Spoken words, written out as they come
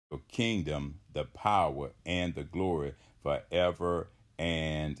your kingdom, the power, and the glory forever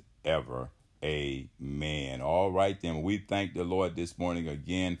and ever. Amen. All right, then. We thank the Lord this morning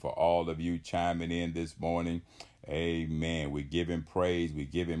again for all of you chiming in this morning. Amen. We give him praise. We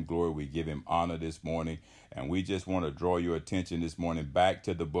give him glory. We give him honor this morning. And we just want to draw your attention this morning back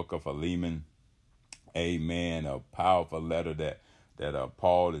to the book of Philemon. Amen. A powerful letter that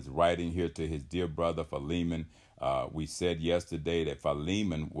Paul is writing here to his dear brother Philemon. We said yesterday that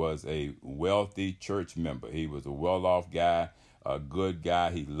Philemon was a wealthy church member. He was a well-off guy, a good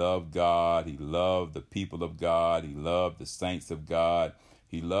guy. He loved God. He loved the people of God. He loved the saints of God.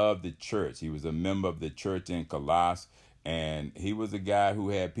 He loved the church. He was a member of the church in Colossus. And he was a guy who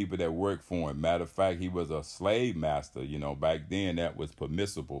had people that worked for him. Matter of fact, he was a slave master. You know, back then that was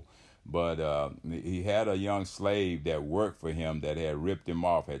permissible. But he had a young slave that worked for him that had ripped him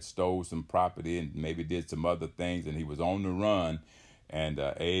off, had stole some property and maybe did some other things, and he was on the run. And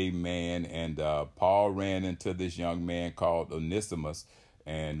amen. And Paul ran into this young man called Onesimus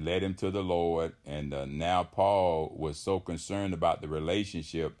and led him to the Lord. And now Paul was so concerned about the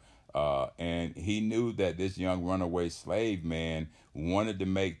relationship, and he knew that this young runaway slave man wanted to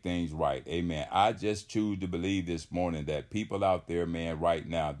make things right. Amen. I just choose to believe this morning that people out there, man, right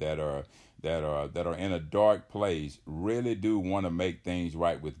now that are in a dark place really do want to make things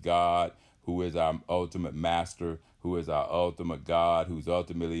right with God, who is our ultimate master, who is our ultimate God, who's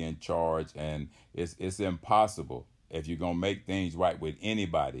ultimately in charge. And it's impossible if you're going to make things right with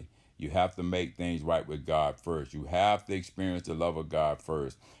anybody. You have to make things right with God first. You have to experience the love of God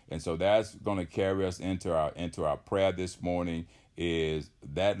first. And so that's going to carry us into our prayer this morning, is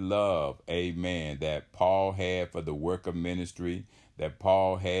that love, amen, that Paul had for the work of ministry, that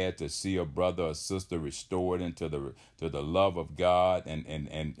Paul had to see a brother or sister restored into the love of God.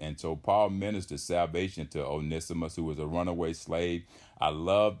 And so Paul ministered salvation to Onesimus, who was a runaway slave. I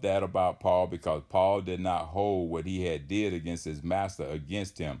love that about Paul, because Paul did not hold what he had did against his master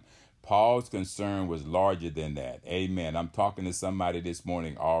against him. Paul's concern was larger than that. Amen. I'm talking to somebody this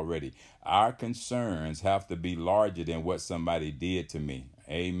morning already. Our concerns have to be larger than what somebody did to me.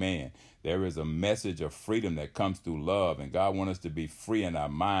 Amen. There is a message of freedom that comes through love, and God wants us to be free in our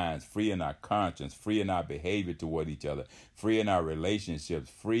minds, free in our conscience, free in our behavior toward each other, free in our relationships,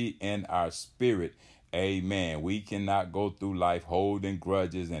 free in our spirit. Amen. We cannot go through life holding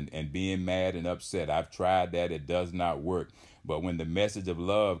grudges and being mad and upset. I've tried that. It does not work. But when the message of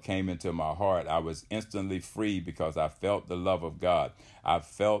love came into my heart, I was instantly free, because I felt the love of God. I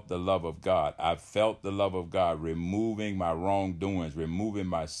felt the love of God. I felt the love of God removing my wrongdoings, removing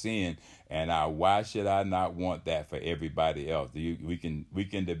my sin. And why should I not want that for everybody else? We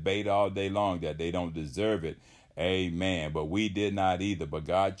can debate all day long that they don't deserve it. Amen. But we did not either. But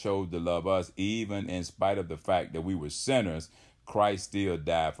God chose to love us even in spite of the fact that we were sinners. Christ still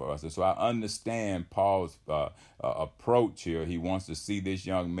died for us. And so I understand Paul's approach here. He wants to see this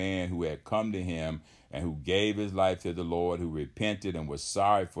young man who had come to him and who gave his life to the Lord, who repented and was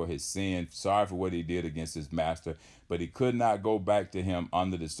sorry for his sin, sorry for what he did against his master, but he could not go back to him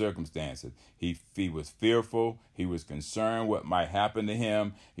under the circumstances. He was fearful. He was concerned what might happen to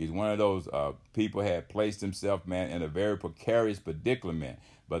him. He's one of those people had placed himself, man, in a very precarious predicament.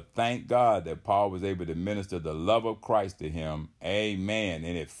 But thank God that Paul was able to minister the love of Christ to him. Amen.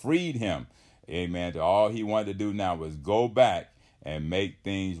 And it freed him. Amen. To all he wanted to do now was go back and make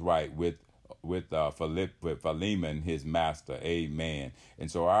things right with Philemon, his master. Amen.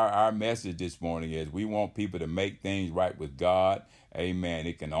 And so our message this morning is we want people to make things right with God. Amen.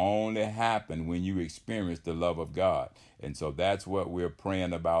 It can only happen when you experience the love of God. And so that's what we're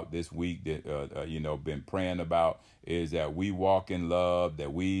praying about this week, been praying about, is that we walk in love,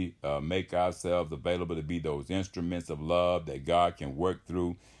 that we make ourselves available to be those instruments of love that God can work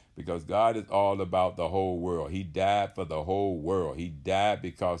through. Because God is all about the whole world. He died for the whole world. He died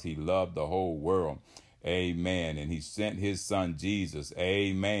because he loved the whole world. Amen. And he sent his son Jesus,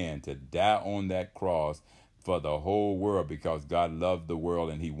 amen, to die on that cross for the whole world, because God loved the world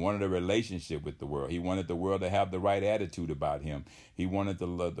and he wanted a relationship with the world. He wanted the world to have the right attitude about him. He wanted the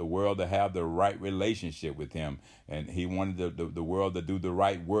world to have the right relationship with him. And he wanted the world to do the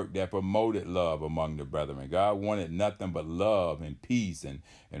right work that promoted love among the brethren. God wanted nothing but love and peace and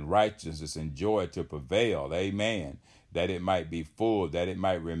righteousness and joy to prevail. Amen. That it might be full, that it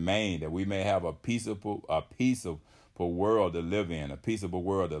might remain, that we may have a peaceable world to live in, a peaceable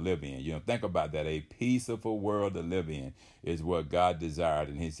world to live in. Think about that. A peaceable world to live in is what God desired.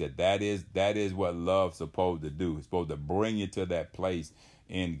 And he said that is what love's supposed to do. It's supposed to bring you to that place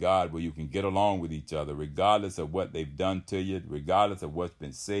in God where you can get along with each other, regardless of what they've done to you, regardless of what's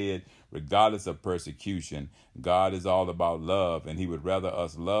been said, regardless of persecution. God is all about love, and he would rather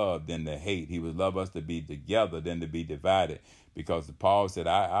us love than to hate. He would love us to be together than to be divided. Because Paul said,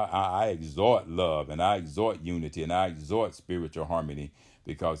 I exhort love, and I exhort unity, and I exhort spiritual harmony,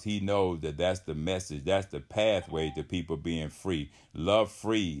 because he knows that that's the message, that's the pathway to people being free. Love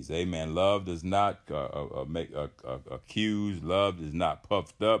frees, amen. Love does not make accuse. Love is not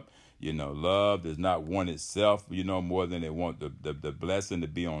puffed up. Love does not want itself, more than it want the blessing to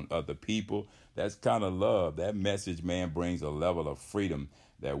be on other people. That's kind of love. That message, man, brings a level of freedom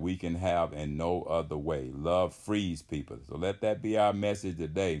that we can have in no other way. Love frees people. So let that be our message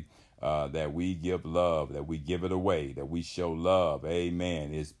today, that we give love, that we give it away, that we show love.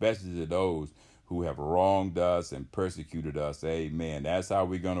 Amen. Especially to those who have wronged us and persecuted us. Amen. That's how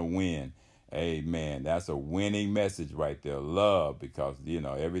we're going to win. Amen. That's a winning message right there. Love, because,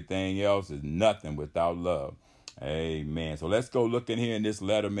 everything else is nothing without love. Amen. So let's go look in here in this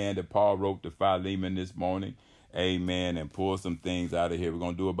letter, man, that Paul wrote to Philemon this morning. Amen. And pull some things out of here. We're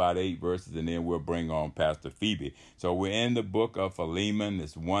going to do about 8 verses, and then we'll bring on Pastor Phoebe. So we're in the book of Philemon.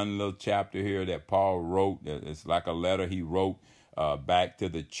 It's one little chapter here that Paul wrote. It's like a letter he wrote back to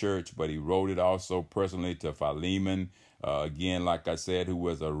the church, but he wrote it also personally to Philemon. Again, like I said, who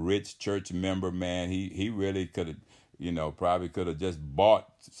was a rich church member, man. He really could have, probably could have just bought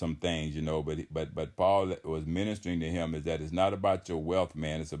some things, but Paul was ministering to him is that it's not about your wealth,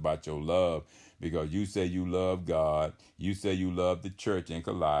 man. It's about your love, because you say you love God. You say you love the church in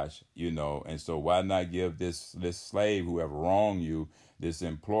Colossae, and so why not give this slave who have wronged you, this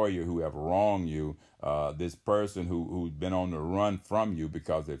employer who have wronged you, this person who's been on the run from you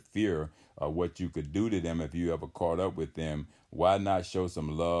because of fear of what you could do to them if you ever caught up with them, why not show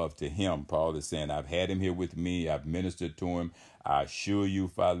some love to him? Paul is saying, I've had him here with me. I've ministered to him. I assure you,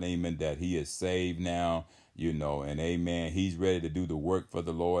 Philemon, that he is saved now, and amen. He's ready to do the work for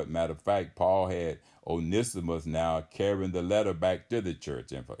the Lord. Matter of fact, Paul had Onesimus now carrying the letter back to the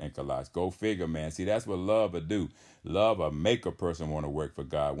church in Colossae. Go figure, man. See, that's what love will do. Love will make a person want to work for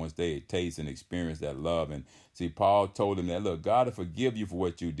God once they taste and experience that love. And see, Paul told him that, look, God will forgive you for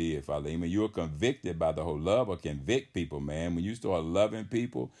what you did, Philemon. You're convicted by the whole love will convict people, man. When you start loving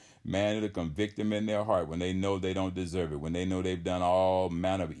people, man, it'll convict them in their heart when they know they don't deserve it, when they know they've done all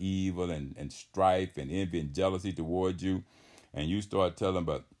manner of evil and strife and envy and jealousy towards you. And you start telling,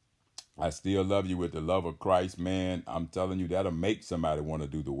 but I still love you with the love of Christ, man. I'm telling you, that'll make somebody want to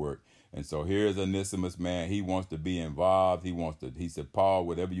do the work. And so here's Onesimus, man. He wants to be involved. He said, Paul,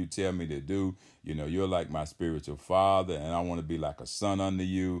 whatever you tell me to do, you're like my spiritual father, and I want to be like a son unto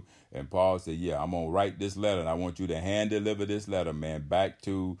you. And Paul said, yeah, I'm going to write this letter, and I want you to hand deliver this letter, man, back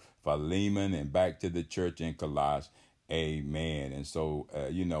to Philemon and back to the church in Colossae. Amen. And so,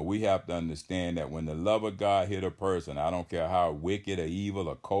 we have to understand that when the love of God hit a person, I don't care how wicked or evil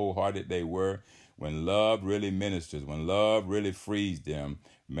or cold-hearted they were, when love really ministers, when love really frees them,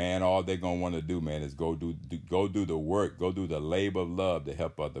 man, all they're going to want to do, man, is go do the work, go do the labor of love to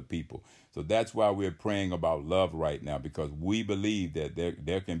help other people. So that's why we're praying about love right now, because we believe that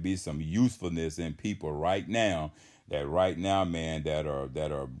there can be some usefulness in people right now, man, that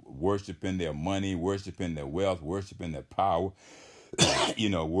are worshiping their money, worshiping their wealth, worshiping their power,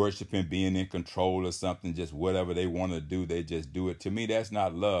 worshiping being in control of something, just whatever they want to do, they just do it. To me, that's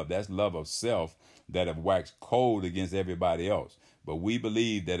not love. That's love of self that have waxed cold against everybody else. But we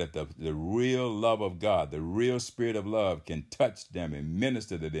believe that if the real love of God, the real spirit of love can touch them and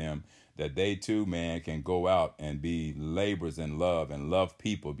minister to them, that they too, man, can go out and be laborers in love and love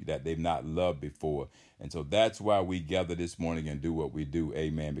people that they've not loved before. And so that's why we gather this morning and do what we do,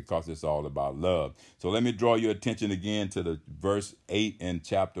 amen, because it's all about love. So let me draw your attention again to the verse 8 in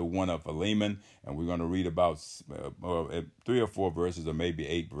chapter 1 of Philemon, and we're going to read about 3 or 4 verses, or maybe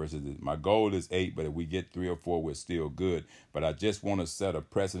 8 verses. My goal is 8, but if we get 3 or 4, we're still good. But I just want to set a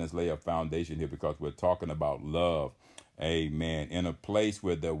precedence, lay a foundation here, because we're talking about love. Amen. In a place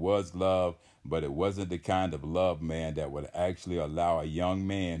where there was love, but it wasn't the kind of love, man, that would actually allow a young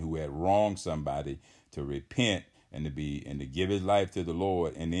man who had wronged somebody to repent and to give his life to the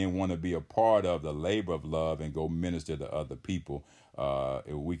Lord, and then want to be a part of the labor of love and go minister to other people.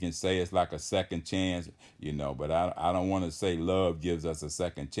 We can say it's like a second chance, but I don't want to say love gives us a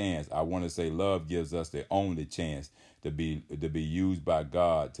second chance. I want to say love gives us the only chance to be used by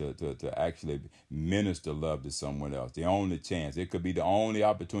God to actually minister love to someone else. The only chance. It could be the only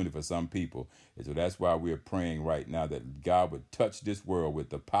opportunity for some people. And so that's why we're praying right now that God would touch this world with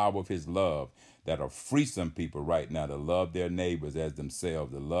the power of his love, that'll free some people right now to love their neighbors as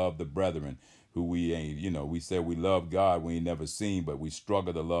themselves, to love the brethren, who we ain't, we say we love God we ain't never seen, but we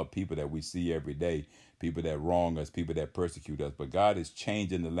struggle to love people that we see every day, people that wrong us, people that persecute us. But God is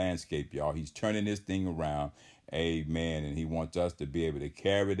changing the landscape, y'all. He's turning this thing around. Amen. And he wants us to be able to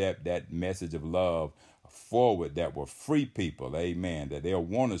carry that message of love forward that will free people. Amen. That they'll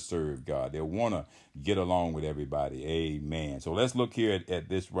want to serve God. They'll want to get along with everybody. Amen. So let's look here at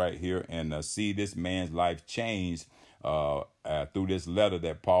this right here and see this man's life change through this letter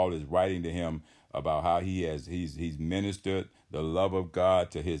that Paul is writing to him about how he's ministered the love of God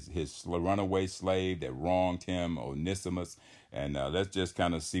to his runaway slave that wronged him, Onesimus. And let's just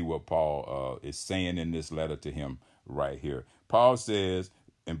kind of see what Paul is saying in this letter to him right here. Paul says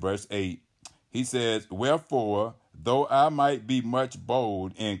in verse 8, he says, "Wherefore, though I might be much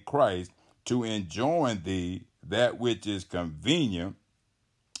bold in Christ to enjoin thee that which is convenient,"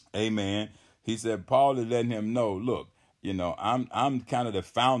 amen. He said, Paul is letting him know, look, I'm kind of the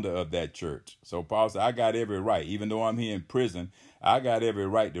founder of that church. So Paul said, I got every right, even though I'm here in prison, I got every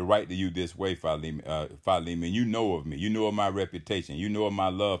right to write to you this way, Philemon. You know of me. You know of my reputation. You know of my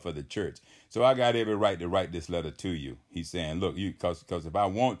love for the church. So I got every right to write this letter to you. He's saying, look, because if I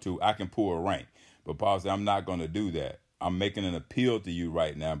want to, I can pull rank. But Paul said, I'm not going to do that. I'm making an appeal to you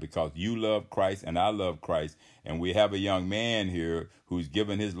right now because you love Christ and I love Christ. And we have a young man here who's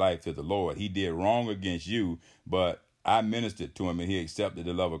given his life to the Lord. He did wrong against you, but I ministered to him and he accepted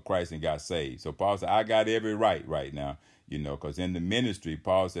the love of Christ and got saved. So Paul said, I got every right now, because in the ministry,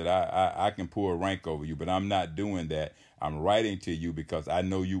 Paul said, I can pour a rank over you, but I'm not doing that. I'm writing to you because I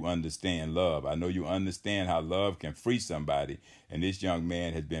know you understand love. I know you understand how love can free somebody. And this young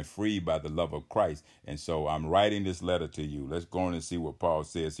man has been freed by the love of Christ. And so I'm writing this letter to you. Let's go on and see what Paul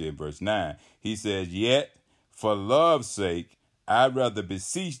says here in verse 9. He says, "Yet for love's sake, I rather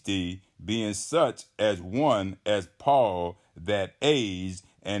beseech thee, being such as one as Paul, that aged,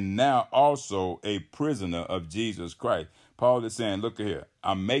 and now also a prisoner of Jesus Christ." Paul is saying, look here,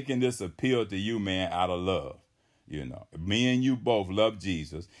 I'm making this appeal to you, man, out of love. Me and you both love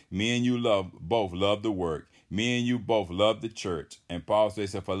Jesus. Me and you both love the work. Me and you both love the church. And Paul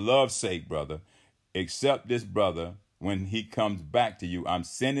says, for love's sake, brother, accept this brother when he comes back to you. I'm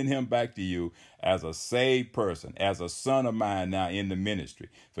sending him back to you as a saved person, as a son of mine now in the ministry.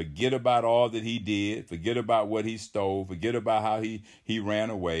 Forget about all that he did. Forget about what he stole. Forget about how he ran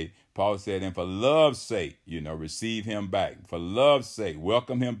away. Paul said, and for love's sake, receive him back. For love's sake,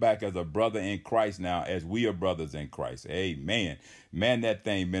 welcome him back as a brother in Christ now, as we are brothers in Christ. Amen. Man, that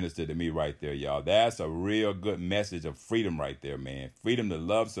thing ministered to me right there, y'all. That's a real good message of freedom right there, man. Freedom to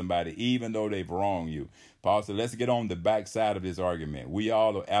love somebody even though they've wronged you. Paul said, let's get on the backside of this argument. We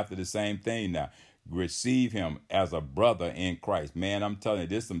all are after the same thing now. Receive him as a brother in Christ. Man, I'm telling you,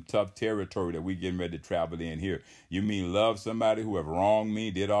 this is some tough territory that we getting ready to travel in here. You mean love somebody who have wronged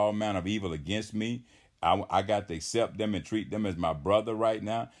me, did all manner of evil against me? I got to accept them and treat them as my brother right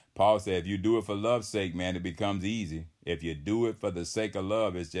now. Paul said, if you do it for love's sake, man, it becomes easy. If you do it for the sake of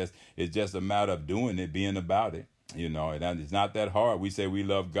love, it's just a matter of doing it, being about it. And it's not that hard. We say we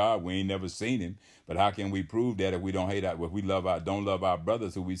love God. We ain't never seen him. But how can we prove that if we don't if we don't love our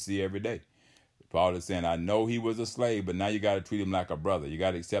brothers who we see every day? Paul is saying, I know he was a slave, but now you got to treat him like a brother. You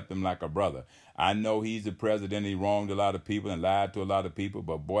got to accept him like a brother. I know he's the president. He wronged a lot of people and lied to a lot of people.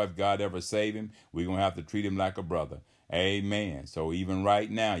 But boy, if God ever save him, we're going to have to treat him like a brother. Amen. So even right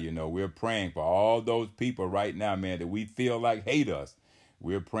now, we're praying for all those people right now, man, that we feel like hate us.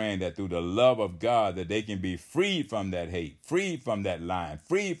 We're praying that through the love of God that they can be freed from that hate, freed from that lying,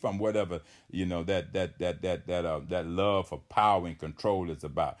 freed from whatever, that love for power and control is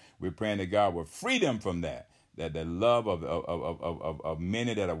about. We're praying that God will free them from that the love of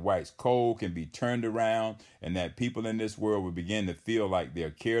many that are white's cold can be turned around, and that people in this world will begin to feel like they're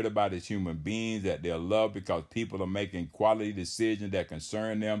cared about as human beings, that they're loved because people are making quality decisions that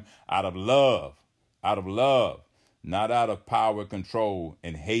concern them out of love. Not out of power, control,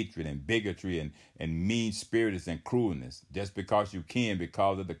 and hatred, and bigotry, and mean-spiritedness and cruelness, just because you can,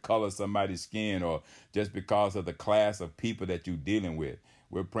 because of the color of somebody's skin, or just because of the class of people that you're dealing with.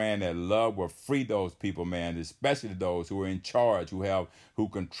 We're praying that love will free those people, man, especially those who are in charge, who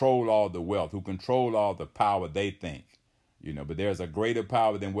control all the wealth, who control all the power they think. But there's a greater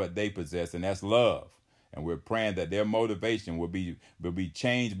power than what they possess, and that's love. And we're praying that their motivation will be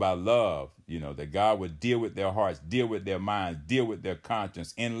changed by love, that God would deal with their hearts, deal with their minds, deal with their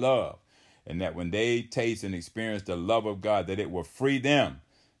conscience in love. And that when they taste and experience the love of God, that it will free them,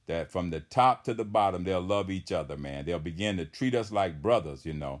 that from the top to the bottom, they'll love each other, man. They'll begin to treat us like brothers,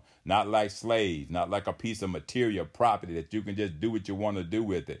 not like slaves, not like a piece of material property that you can just do what you want to do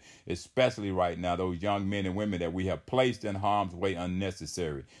with it. Especially right now, those young men and women that we have placed in harm's way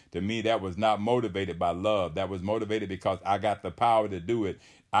unnecessary. To me, that was not motivated by love. That was motivated because I got the power to do it.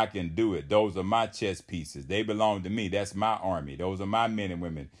 I can do it. Those are my chess pieces. They belong to me. That's my army. Those are my men and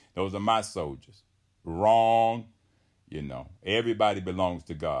women. Those are my soldiers. Wrong. Everybody belongs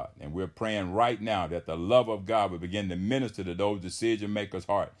to God. And we're praying right now that the love of God will begin to minister to those decision makers'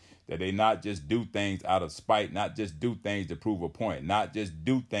 heart, that they not just do things out of spite, not just do things to prove a point, not just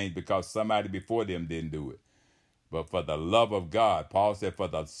do things because somebody before them didn't do it, but for the love of God. Paul said, for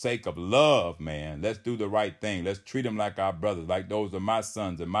the sake of love, man, let's do the right thing. Let's treat them like our brothers, like those are my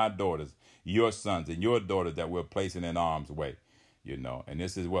sons and my daughters, your sons and your daughters that we're placing in harm's way. And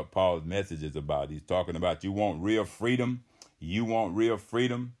this is what Paul's message is about. He's talking about you want real freedom. You want real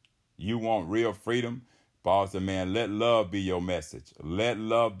freedom. You want real freedom. Paul said, man, let love be your message. Let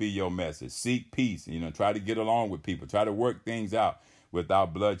love be your message. Seek peace. Try to get along with people. Try to work things out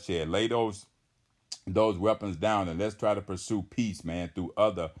without bloodshed. Lay those weapons down and let's try to pursue peace, man, through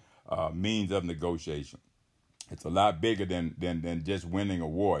other means of negotiation. It's a lot bigger than just winning a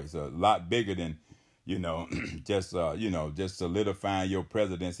war. It's a lot bigger than just solidifying your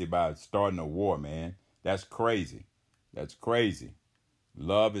presidency by starting a war, man. That's crazy. That's crazy.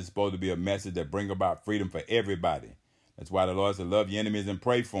 Love is supposed to be a message that bring about freedom for everybody. That's why the Lord said, love your enemies and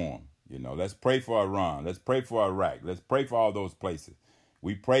pray for them. Let's pray for Iran. Let's pray for Iraq. Let's pray for all those places.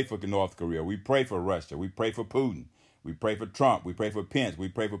 We pray for North Korea. We pray for Russia. We pray for Putin. We pray for Trump. We pray for Pence. We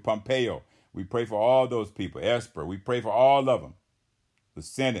pray for Pompeo. We pray for all those people. Esper. We pray for all of them. The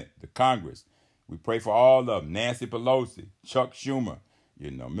Senate, the Congress. We pray for all of them. Nancy Pelosi, Chuck Schumer,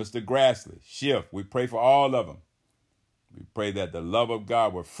 Mr. Grassley, Schiff. We pray for all of them. We pray that the love of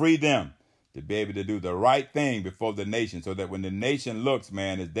God will free them to be able to do the right thing before the nation, so that when the nation looks,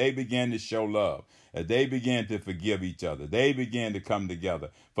 man, as they begin to show love, as they begin to forgive each other, they begin to come together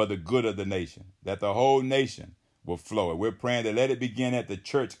for the good of the nation, that the whole nation will flow. And we're praying that let it begin at the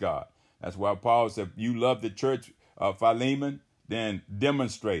church, God. That's why Paul said, you love the church, Philemon, then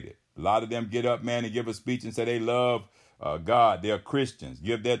demonstrate it. A lot of them get up, man, and give a speech and say they love God. They're Christians,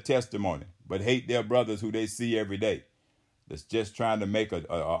 give their testimony, but hate their brothers who they see every day. That's just trying to make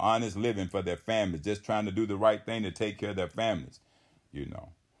a honest living for their families, just trying to do the right thing to take care of their families,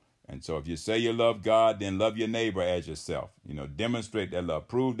 And so if you say you love God, then love your neighbor as yourself. Demonstrate that love,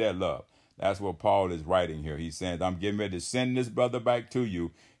 prove that love. That's what Paul is writing here. He's saying, I'm getting ready to send this brother back to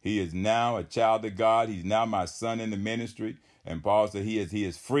you. He is now a child of God. He's now my son in the ministry. And Paul said he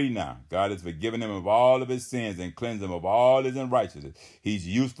is free now. God has forgiven him of all of his sins and cleansed him of all his unrighteousness. He's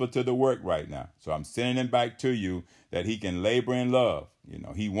useful to the work right now. So I'm sending him back to you that he can labor in love.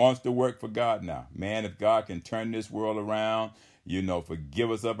 He wants to work for God now. Man, if God can turn this world around, forgive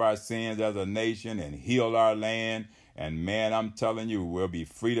us of our sins as a nation and heal our land. And man, I'm telling you, we'll be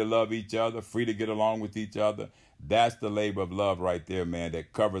free to love each other, free to get along with each other. That's the labor of love right there, man,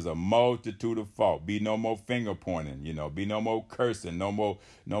 that covers a multitude of fault. Be no more finger pointing, be no more cursing, no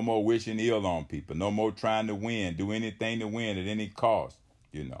more wishing ill on people, no more trying to win, do anything to win at any cost,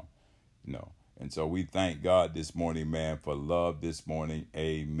 And so we thank God this morning, man, for love this morning.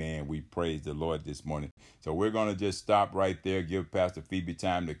 Amen. We praise the Lord this morning. So we're going to just stop right there, give Pastor Phoebe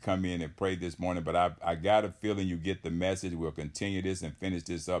time to come in and pray this morning. But I got a feeling you get the message. We'll continue this and finish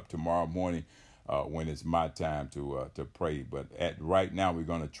this up tomorrow morning when it's my time to pray. But right now, we're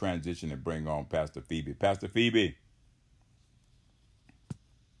going to transition and bring on Pastor Phoebe. Pastor Phoebe.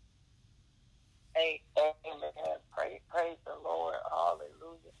 Amen. Praise the Lord.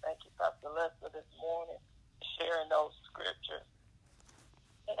 Hallelujah. Thank you, Pastor Lester, this morning, sharing those scriptures.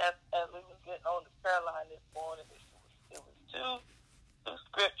 And as we were getting on the prayer line this morning, it was two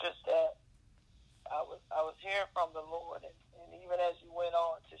scriptures that I was hearing from the Lord, and even as you went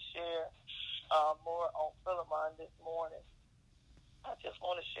on to share more on Philemon this morning, I just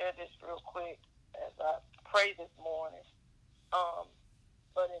want to share this real quick as I pray this morning.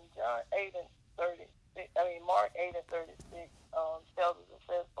 But in Mark 8 and 36 tells us, it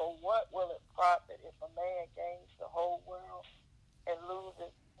says, "For what will it profit if a man gains the whole world and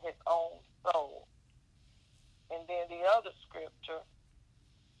loses his own soul?" And then the other scripture,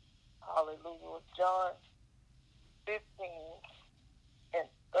 hallelujah, was John 15 and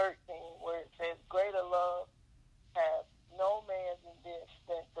 13, where it says, "Greater love has no man than this,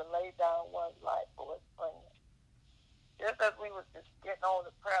 than to lay down one's life for his friends." Just as we were just getting on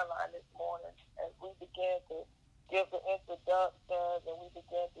the prayer line this morning, as we began to give the introductions and we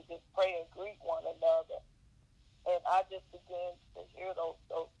began to just pray and greet one another, and I just began to hear those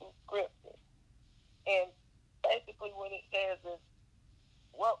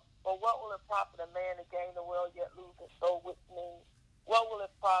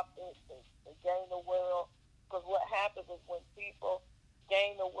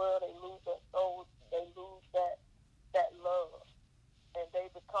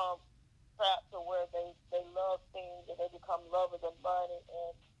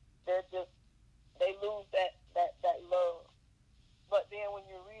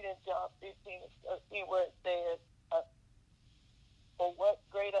 15 and 13, where it says, for what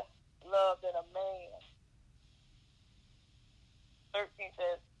greater love than a man? 13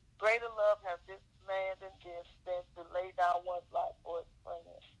 says, greater love has this man than this, than to lay down one's life for his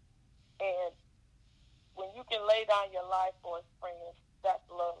friends. And when you can lay down your life for his friends, that's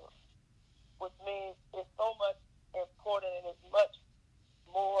love, which means it's so much important and it's much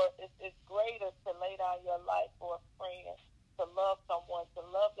more, it's greater to lay down your life for a friend, to love someone, to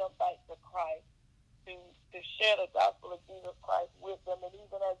love them back to Christ, to share the gospel of Jesus Christ with them. And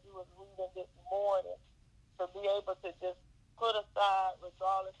even as you was reading this morning, to be able to just put aside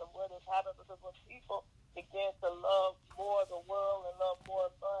regardless of what has happened, because when people begin to love more the world and love more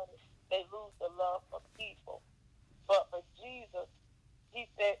money, they lose the love for people. But for Jesus, he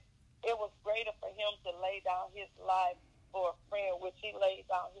said it was greater for him to lay down his life for a friend, which he laid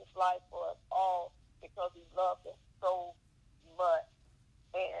down his life for us all because he loved us so much.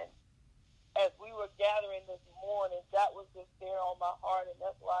 And as we were gathering this morning, that was just there on my heart, and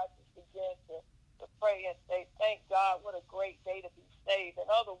that's why I just began to pray and say, thank God, what a great day to be saved. In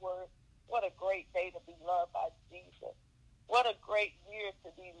other words, what a great day to be loved by Jesus. What a great year to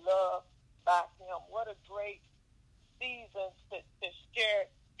be loved by him. What a great season to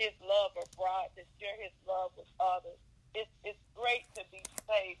share his love abroad, to share his love with others. It's great to be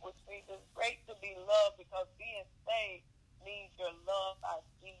saved, which means it's great to be loved, because being saved means you're loved by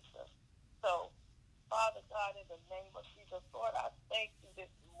Jesus. So, Father God, in the name of Jesus, Lord, I thank you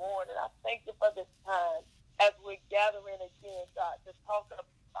this morning. I thank you for this time as we're gathering again, God, to talk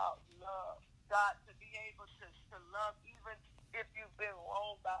about love. God, to be able to love even if you've been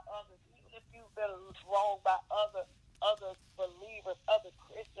wronged by others, even if you've been wronged by other believers, other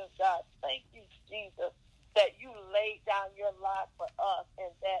Christians, God. Thank you, Jesus, that you laid down your life for us,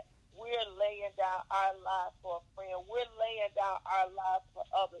 and that we're laying down our lives for a friend. We're laying down our lives for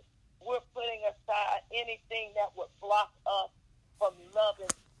others. We're putting aside anything that would block us from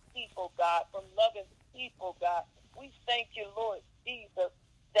loving people, God, from loving people, God. We thank you, Lord Jesus,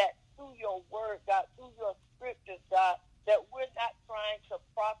 that through your word, God, through your scriptures, God, that we're not trying to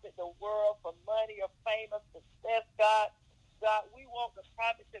profit the world for money or fame or success, God. God, we want the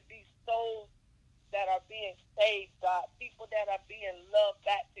profit to be souls that are being saved, God, people that are being loved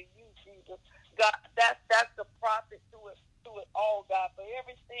back to you, Jesus. God, that's the profit to it all, God. For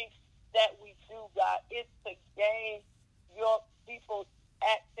everything that we do, God, it's to gain your people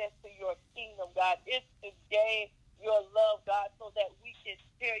access to your kingdom, God. It's to gain your love, God, so that we can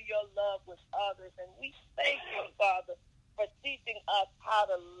share your love with others. And we thank you, Father, for teaching us how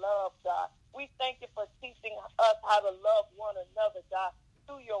to love, God. We thank you for teaching us how to love one another, God,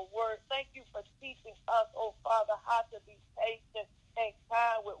 through your word. Thank you for teaching us, oh Father, how to be patient and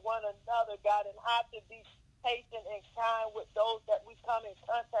kind with one another, God, and how to be patient and kind with those that we come in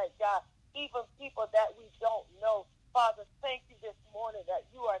contact, God, even people that we don't know. Father, thank you this morning that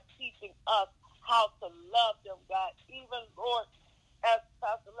you are teaching us how to love them, God. Even, Lord, as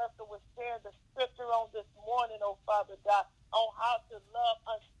Pastor Lester was sharing the scripture on this morning, oh Father God, on how to love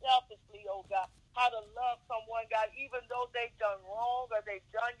unselfishly, oh God, how to love someone, God, even though they've done wrong or they've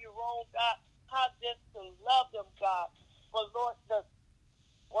done you wrong, God, how just to love them, God. For Lord, the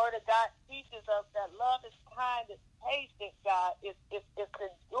Word of God teaches us that love is kind, it's patient, God, it's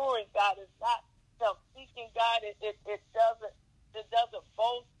enduring, God, it's not self-seeking, God, it doesn't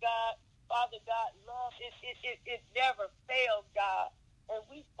boast, God. Father God, love, it never fails, God. And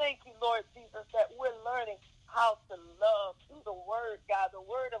we thank you, Lord Jesus, that we're learning how to love through the Word, God. The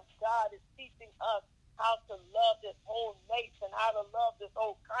Word of God is teaching us how to love this whole nation, how to love this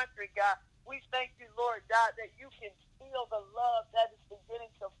whole country, God. We thank you, Lord God, that you can feel the love that is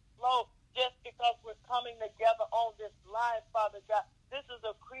beginning to flow just because we're coming together on this line, Father God. This is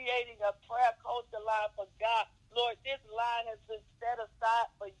creating a prayer culture line for God. Lord, this line has been set aside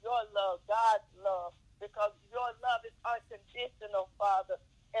for your love, God's love, because your love is unconditional, Father.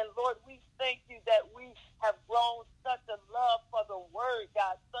 And Lord, we thank you that we have grown such a love for the word,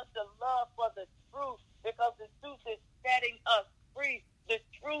 God, such a love for the truth, because the truth is setting us free. The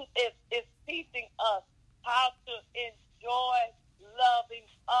truth is teaching us how to enjoy loving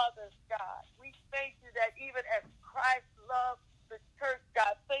others, God. We thank you that even as Christ loved the church,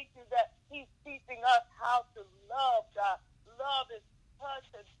 God, thank you that he's teaching us how to love, God. Love is such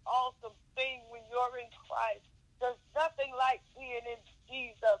an awesome thing when you're in Christ. There's nothing like being in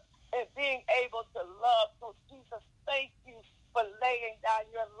Jesus and being able to love. So, Jesus, thank you for laying down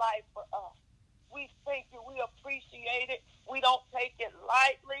your life for us. We thank you. We appreciate it. We don't take it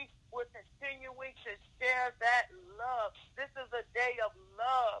lightly. We're continuing to share that love. This is a day of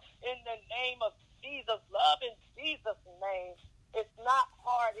love in the name of Jesus. Love in Jesus' name. It's not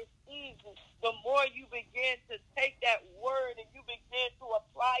hard. It's easy.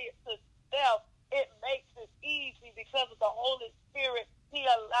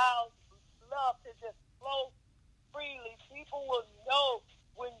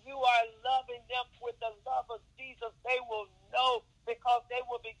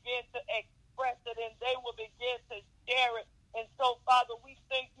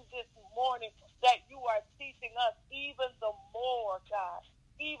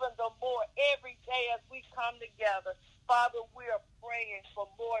 even the more every day as we come together. Father, we are praying for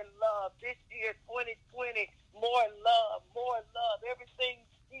more love. This year, 2020, more love, more love. Everything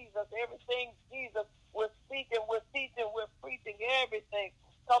Jesus, everything Jesus. We're speaking, we're teaching, we're preaching, everything.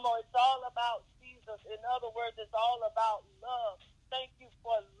 Come on, it's all about Jesus. In other words, it's all about love. Thank you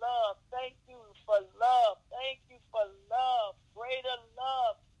for love. Thank you for love. Thank you for love. Greater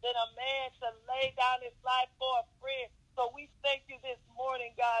love than a man to lay down his life for a friend. So we thank you this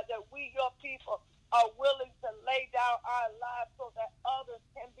morning, God, that we, your people, are willing to lay down our lives so that others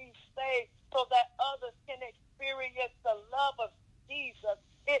can be saved, so that others can experience the love of Jesus.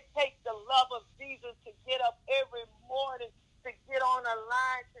 It takes the love of Jesus to get up every morning, to get on a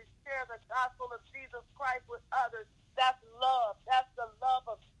line, to share the gospel of Jesus Christ with others. That's love. That's the love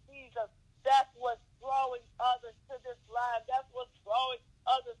of Jesus. That's what's drawing others to this line. That's what's drawing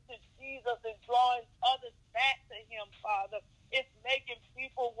others to Jesus and drawing others back to him, Father. It's making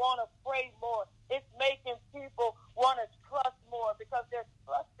people want to pray more. It's making people want to trust more because they're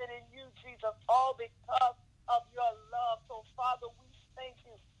trusting in you, Jesus, all because of your love. So, Father, we thank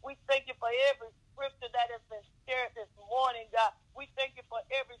you. We thank you for every scripture that has been shared this morning, God. We thank you for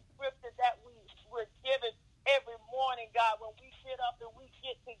every scripture that we're given every morning, God, when we get up and we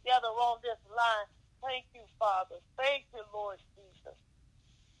get together on this line. Thank you, Father. Thank you, Lord Jesus.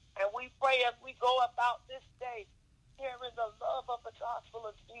 And we pray as we go about this day, sharing the love of the gospel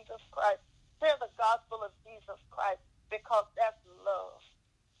of Jesus Christ. Share the gospel of Jesus Christ because that's love.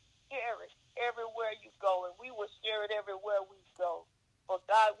 Share it everywhere you go, and we will share it everywhere we go. For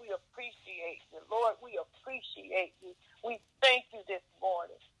God, we appreciate you. Lord, we appreciate you. We thank you this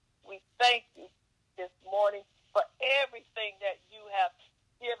morning. We thank you this morning for everything that you have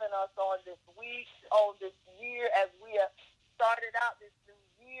given us on this week, on this year, as we have started out this new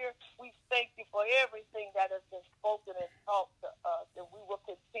year. We thank you for everything that has been spoken and taught to us, and we will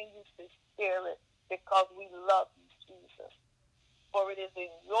continue to share it because we love you, Jesus. For it is in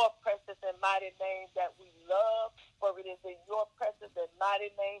your precious and mighty name that we love. For it is in your precious and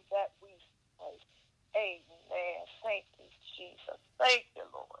mighty name that we pray. Amen. Thank you, Jesus. Thank you,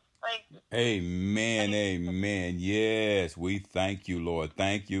 Lord. Thank you. Amen. Amen. Yes, we thank you, Lord.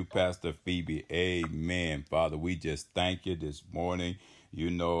 Thank you, Pastor Phoebe. Amen. Father, we just thank you this morning.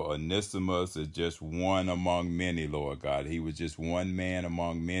 You know, Onesimus is just one among many, Lord God. He was just one man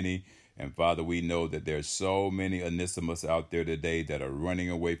among many. And Father, we know that there's so many Onesimus out there today that are running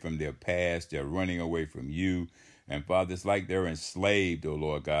away from their past. They're running away from you. And Father, it's like they're enslaved, oh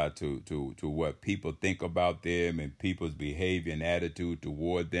Lord God, to what people think about them and people's behavior and attitude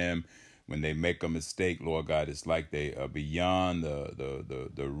toward them. When they make a mistake, Lord God, it's like they are beyond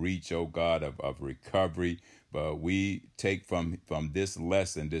the reach, oh God, of recovery. But we take from this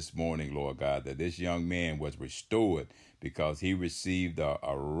lesson this morning, Lord God, that this young man was restored because he received a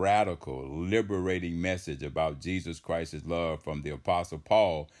radical, liberating message about Jesus Christ's love from the Apostle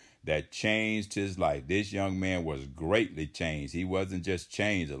Paul that changed his life. This young man was greatly changed. He wasn't just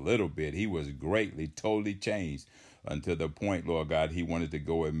changed a little bit. He was greatly, totally changed until the point, Lord God, he wanted to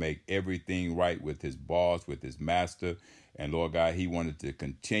go and make everything right with his boss, with his master. And Lord God, he wanted to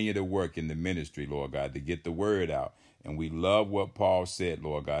continue to work in the ministry, Lord God, to get the word out. And we love what Paul said,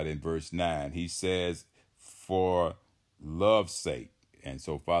 Lord God, in verse 9. He says, for love's sake. And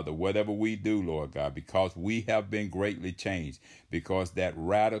so, Father, whatever we do, Lord God, because we have been greatly changed, because that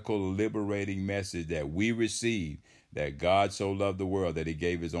radical, liberating message that we received, that God so loved the world that he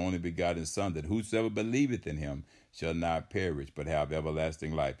gave his only begotten Son, that whosoever believeth in him shall not perish, but have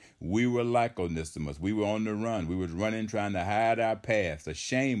everlasting life. We were like Onesimus. We were on the run. We was running, trying to hide our past,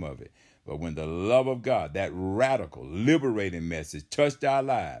 ashamed of it. But when the love of God, that radical, liberating message touched our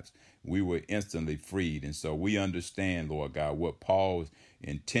lives, we were instantly freed. And so we understand, Lord God, what Paul's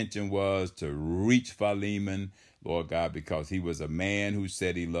intention was to reach Philemon, Lord God, because he was a man who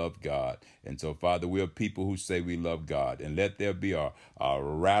said he loved God. And so, Father, we're people who say we love God. And let there be a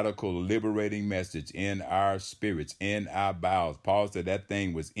radical, liberating message in our spirits, in our bowels. Paul said that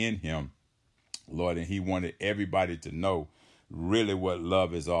thing was in him, Lord, and he wanted everybody to know really what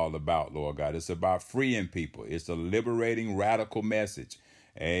love is all about, Lord God. It's about freeing people. It's a liberating, radical message.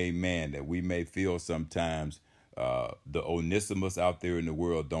 Amen. That we may feel sometimes the Onesimus out there in the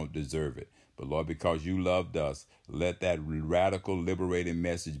world don't deserve it. But Lord, because you loved us, let that radical, liberating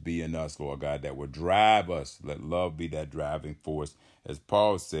message be in us, Lord God, that will drive us. Let love be that driving force. As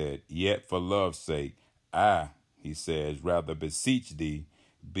Paul said, yet for love's sake, he says, rather beseech thee,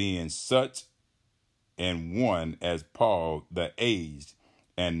 being such and one as Paul the aged,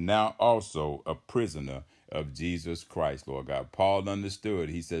 and now also a prisoner of Jesus Christ, Lord God. Paul understood.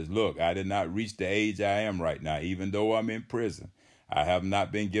 He says, look, I did not reach the age I am right now, even though I'm in prison. I have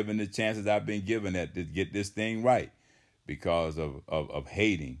not been given the chances I've been given to get this thing right because of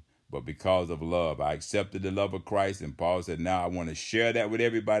hating, but because of love. I accepted the love of Christ, and Paul said, now I want to share that with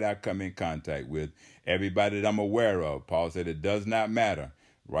everybody I come in contact with, everybody that I'm aware of. Paul said it does not matter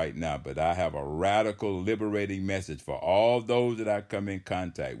right now, but I have a radical, liberating message for all those that I come in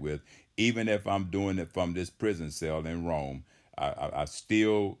contact with, even if I'm doing it from this prison cell in Rome. I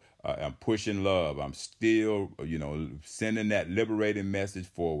still am pushing love. I'm still, sending that liberating message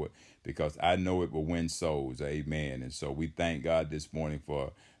forward because I know it will win souls. Amen. And so we thank God this morning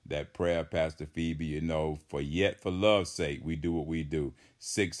for that prayer, Pastor Phoebe. For love's sake, we do what we do.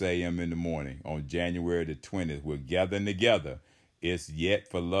 6 a.m. in the morning on January the 20th, we're gathering together. It's yet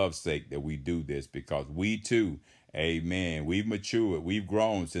for love's sake that we do this because we too, amen, we've matured, we've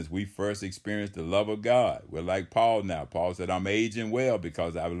grown since we first experienced the love of God. We're like Paul now. Paul said, I'm aging well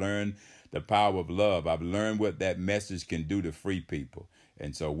because I've learned the power of love. I've learned what that message can do to free people.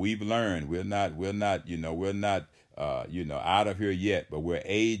 And so we've learned we're not out of here yet, but we're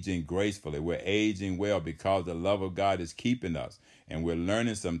aging gracefully. We're aging well because the love of God is keeping us. And we're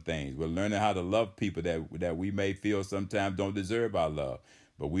learning some things. We're learning how to love people that we may feel sometimes don't deserve our love.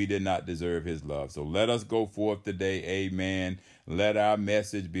 But we did not deserve his love. So let us go forth today. Amen. Let our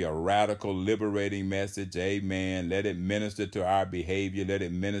message be a radical, liberating message. Amen. Let it minister to our behavior. Let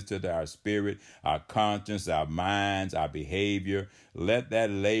it minister to our spirit, our conscience, our minds, our behavior. Let that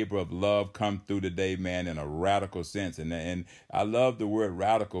labor of love come through today, man, in a radical sense. And I love the word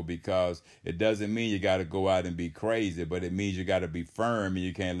radical because it doesn't mean you got to go out and be crazy, but it means you got to be firm and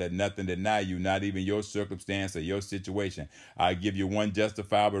you can't let nothing deny you, not even your circumstance or your situation. I give you one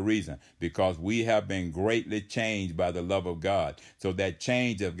justifiable reason, because we have been greatly changed by the love of God. So that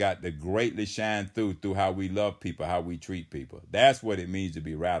change have got to greatly shine through how we love people, how we treat people. That's what it means to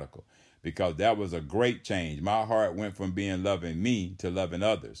be radical, because that was a great change. My heart went from being loving me to loving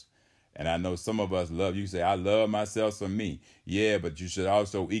others. And I know some of us love, you say, I love myself some me. Yeah, but you should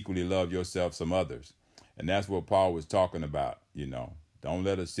also equally love yourself some others. And that's what Paul was talking about, Don't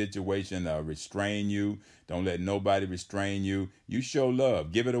let a situation restrain you. Don't let nobody restrain you. You show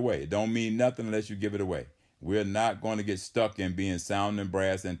love. Give it away. It don't mean nothing unless you give it away. We're not going to get stuck in being sounding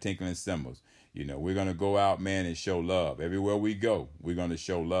brass and tinkling cymbals. We're going to go out, man, and show love. Everywhere we go, we're going to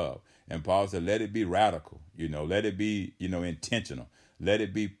show love. And Paul said, let it be radical. Let it be, intentional. Let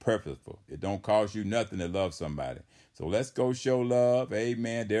it be purposeful. It don't cost you nothing to love somebody. So let's go show love.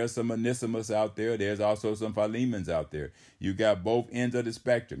 Amen. There's some Onesimus out there. There's also some Philemons out there. You got both ends of the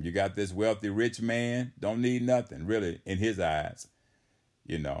spectrum. You got this wealthy, rich man, don't need nothing, really, in his eyes.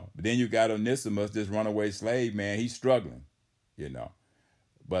 But then you got Onesimus, this runaway slave man. He's struggling,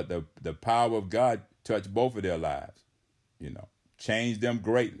 But the power of God touched both of their lives, changed them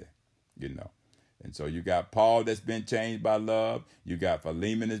greatly, And so you got Paul that's been changed by love. You got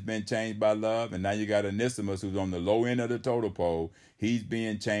Philemon that's been changed by love. And now you got Onesimus who's on the low end of the total pole. He's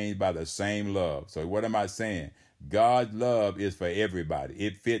being changed by the same love. So what am I saying? God's love is for everybody.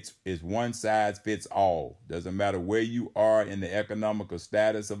 It's one size fits all. Doesn't matter where you are in the economical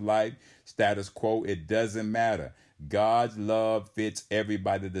status of life, status quo, it doesn't matter. God's love fits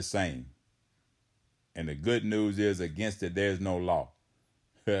everybody the same. And the good news is, against it, there's no law.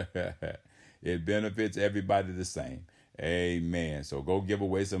 It benefits everybody the same. Amen. So go give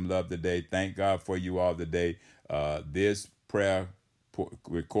away some love today. Thank God for you all today. This prayer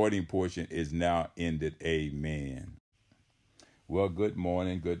recording portion is now ended. Amen. Well, good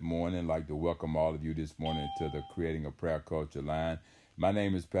morning. Good morning. I'd like to welcome all of you this morning to the Creating a Prayer Culture line. My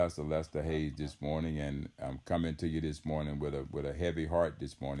name is Pastor Lester Hayes this morning, and I'm coming to you this morning with a heavy heart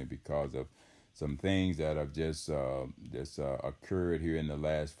this morning because of some things that have just occurred here in the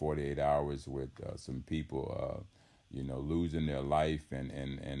last 48 hours with some people, losing their life,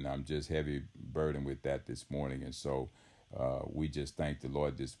 and I'm just heavy burdened with that this morning. And so we just thank the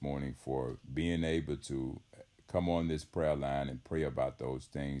Lord this morning for being able to come on this prayer line and pray about those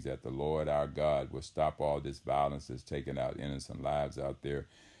things, that the Lord our God will stop all this violence that's taking out innocent lives out there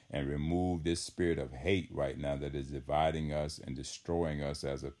and remove this spirit of hate right now that is dividing us and destroying us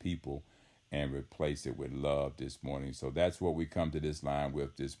as a people, and replace it with love this morning. So that's what we come to this line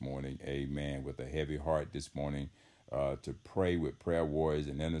with this morning. Amen. With a heavy heart this morning, to pray with prayer warriors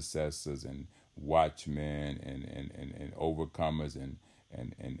and intercessors and watchmen and overcomers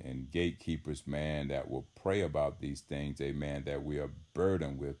and gatekeepers, man, that will pray about these things, amen, that we are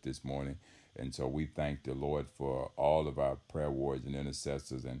burdened with this morning. And so we thank the Lord for all of our prayer warriors and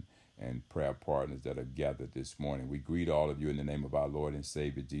intercessors and prayer partners that are gathered this morning. We greet all of you in the name of our Lord and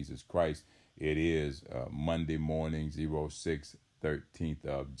Savior, Jesus Christ. It is Monday morning, 13th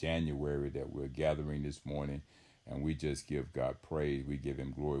of January, that we're gathering this morning. And we just give God praise. We give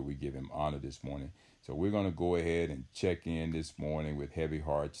him glory. We give him honor this morning. So we're going to go ahead and check in this morning with heavy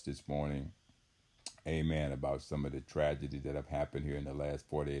hearts this morning. Amen. About some of the tragedies that have happened here in the last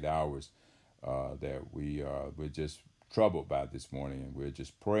 48 hours that we're just troubled by this morning. And we're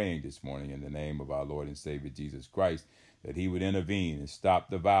just praying this morning in the name of our Lord and Savior Jesus Christ that he would intervene and stop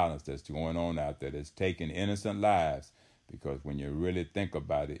the violence that's going on out there that's taking innocent lives. Because when you really think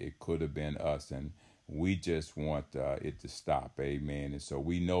about it, it could have been us. And we just want it to stop. Amen. And so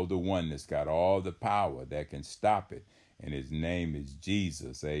we know the one that's got all the power that can stop it. And his name is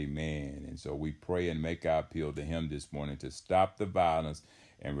Jesus. Amen. And so we pray and make our appeal to him this morning to stop the violence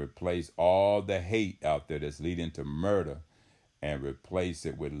and replace all the hate out there that's leading to murder, and replace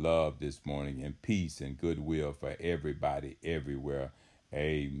it with love this morning and peace and goodwill for everybody everywhere.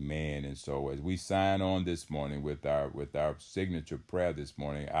 Amen. And so as we sign on this morning with our signature prayer this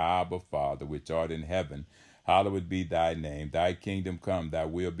morning, Abba Father, which art in heaven, hallowed be thy name. Thy kingdom come, thy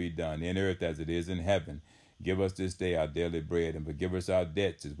will be done in earth as it is in heaven. Give us this day our daily bread, and forgive us our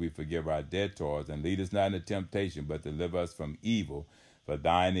debts as we forgive our debtors. And lead us not into temptation, but deliver us from evil. For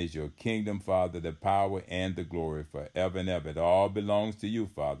thine is your kingdom, Father, the power and the glory forever and ever. It all belongs to you,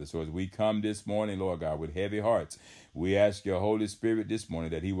 Father. So as we come this morning, Lord God, with heavy hearts, we ask your Holy Spirit this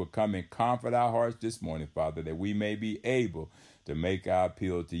morning that he will come and comfort our hearts this morning, Father, that we may be able to make our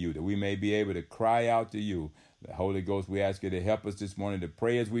appeal to you, that we may be able to cry out to you. The Holy Ghost, we ask you to help us this morning to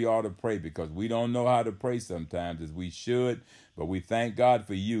pray as we ought to pray, because we don't know how to pray sometimes as we should. But we thank God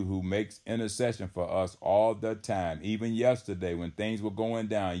for you who makes intercession for us all the time. Even yesterday when things were going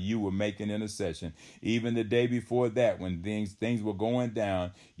down, you were making intercession. Even the day before that when things were going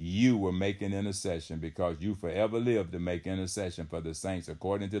down, you were making intercession, because you forever live to make intercession for the saints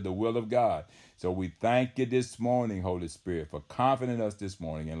according to the will of God. So we thank you this morning, Holy Spirit, for comforting us this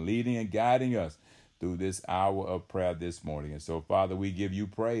morning and leading and guiding us through this hour of prayer this morning. And so, Father, we give you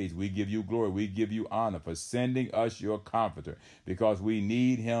praise, we give you glory, we give you honor for sending us your comforter, because we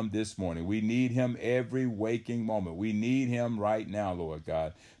need him this morning. We need him every waking moment. We need him right now, Lord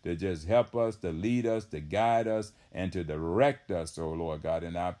God, to just help us, to lead us, to guide us, and to direct us, oh Lord God,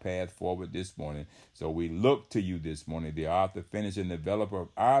 in our path forward this morning. So we look to you this morning, the author, finisher, and developer of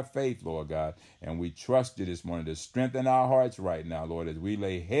our faith, Lord God, and we trust you this morning to strengthen our hearts right now, Lord, as we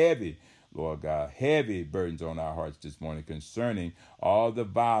lay heavy, Lord God, heavy burdens on our hearts this morning concerning all the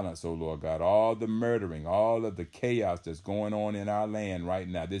violence, oh Lord God, all the murdering, all of the chaos that's going on in our land right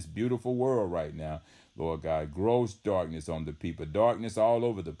now, this beautiful world right now, Lord God, gross darkness on the people, darkness all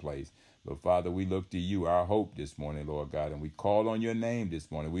over the place. But Father, we look to you, our hope this morning, Lord God, and we call on your name this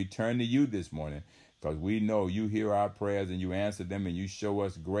morning. We turn to you this morning, because we know you hear our prayers and you answer them and you show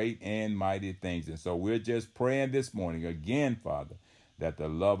us great and mighty things. And so we're just praying this morning again, Father, that the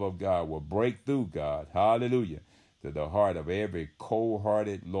love of God will break through, God, hallelujah, to the heart of every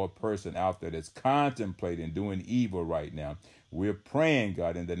cold-hearted, Lord, person out there that's contemplating doing evil right now. We're praying,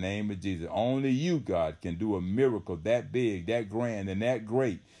 God, in the name of Jesus. Only you, God, can do a miracle that big, that grand, and that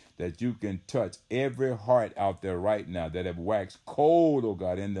great, that you can touch every heart out there right now that have waxed cold, oh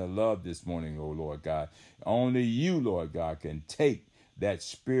God, in their love this morning, oh Lord God. Only you, Lord God, can take that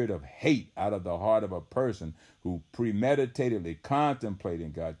spirit of hate out of the heart of a person who premeditatedly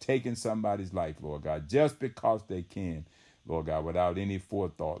contemplating, God, taking somebody's life, Lord God, just because they can, Lord God, without any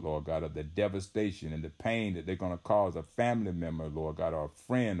forethought, Lord God, of the devastation and the pain that they're going to cause a family member, Lord God, or a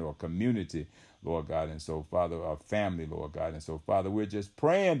friend or a community, Lord God. And so, Father, our family, Lord God. And so, Father, we're just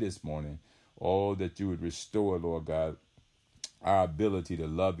praying this morning, oh, that you would restore, Lord God, our ability to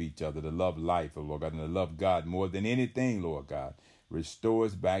love each other, to love life, oh Lord God, and to love God more than anything, Lord God. Restore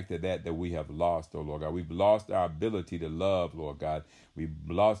us back to that we have lost, oh Lord God. We've lost our ability to love, Lord God. We've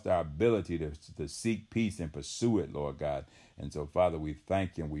lost our ability to seek peace and pursue it, Lord God. And so, Father, we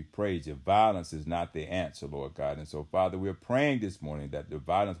thank you and we praise you. Violence is not the answer, Lord God. And so, Father, we're praying this morning that the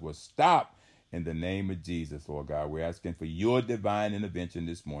violence will stop in the name of Jesus, Lord God. We're asking for your divine intervention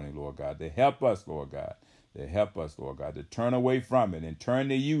this morning, Lord God, to help us, Lord God, to turn away from it and turn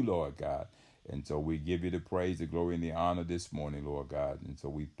to you, Lord God. And so we give you the praise, the glory, and the honor this morning, Lord God. And so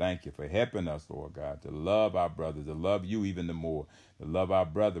we thank you for helping us, Lord God, to love our brothers, to love you even the more, to love our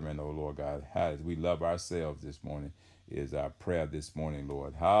brethren, oh Lord God, as we love ourselves this morning is our prayer this morning,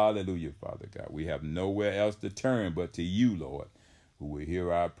 Lord. Hallelujah, Father God. We have nowhere else to turn but to you, Lord, who will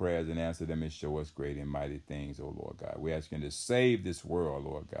hear our prayers and answer them and show us great and mighty things, oh Lord God. We're asking to save this world,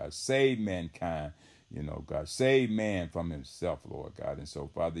 Lord God. Save mankind. God, save man from himself, Lord God. And so,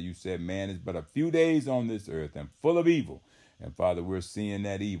 Father, you said man is but a few days on this earth and full of evil. And Father, we're seeing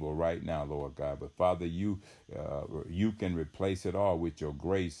that evil right now, Lord God. But Father, you can replace it all with your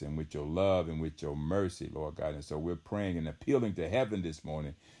grace and with your love and with your mercy, Lord God. And so we're praying and appealing to heaven this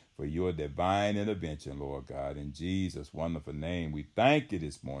morning for your divine intervention, Lord God. In Jesus' wonderful name, we thank you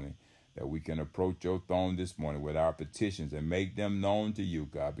this morning that we can approach your throne this morning with our petitions and make them known to you,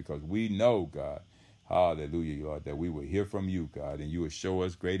 God, because we know, God, hallelujah, Lord, that we will hear from you, God, and you will show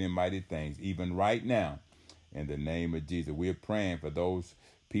us great and mighty things, even right now, in the name of Jesus. We're praying for those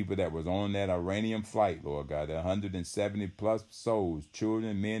people that was on that Iranian flight, Lord God, 170 plus souls,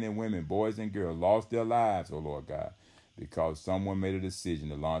 children, men and women, boys and girls, lost their lives, oh Lord God, because someone made a decision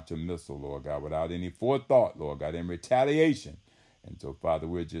to launch a missile, Lord God, without any forethought, Lord God, in retaliation. And so, Father,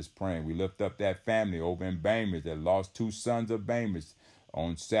 we're just praying. We lift up that family over in Bainbridge that lost 2 sons of Bainbridge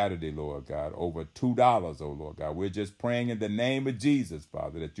on Saturday, Lord God, over $2, oh Lord God. We're just praying in the name of Jesus,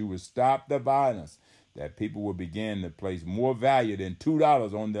 Father, that you would stop the violence, that people will begin to place more value than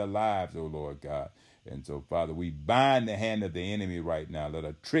 $2 on their lives, oh Lord God. And so, Father, we bind the hand of the enemy right now. Let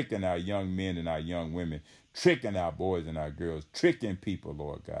a trick in our young men and our young women, tricking our boys and our girls, tricking people,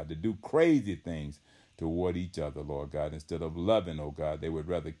 Lord God, to do crazy things toward each other, Lord God. Instead of loving, oh God, they would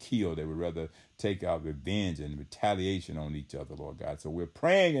rather kill. They would rather take out revenge and retaliation on each other, Lord God. So we're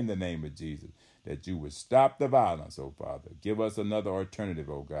praying in the name of Jesus that you would stop the violence, oh Father. Give us another alternative,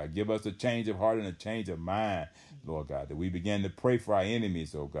 oh God. Give us a change of heart and a change of mind, Lord God, that we begin to pray for our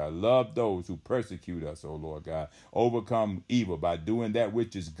enemies, oh God. Love those who persecute us, oh Lord God. Overcome evil by doing that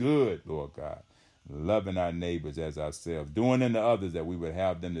which is good, Lord God. Loving our neighbors as ourselves, doing unto others that we would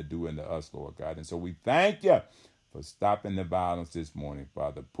have them to do unto us, Lord God. And so we thank you for stopping the violence this morning,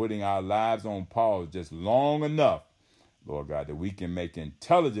 Father, putting our lives on pause just long enough, Lord God, that we can make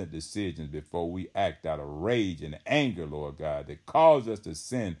intelligent decisions before we act out of rage and anger, Lord God, that cause us to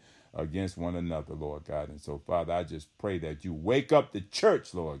sin against one another, Lord God. And so, Father, I just pray that you wake up the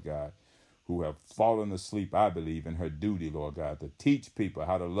church, Lord God, who have fallen asleep, I believe, in her duty, Lord God, to teach people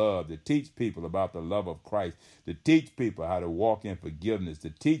how to love, to teach people about the love of Christ, to teach people how to walk in forgiveness, to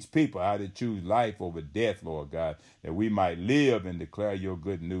teach people how to choose life over death, Lord God, that we might live and declare your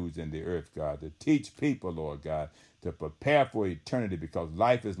good news in the earth, God, to teach people, Lord God, to prepare for eternity, because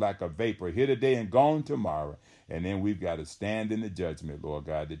life is like a vapor, here today and gone tomorrow. And then we've got to stand in the judgment, Lord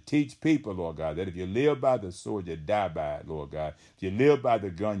God, to teach people, Lord God, that if you live by the sword, you die by it, Lord God. If you live by the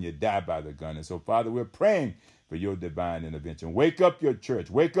gun, you die by the gun. And so, Father, we're praying for your divine intervention. Wake up your church.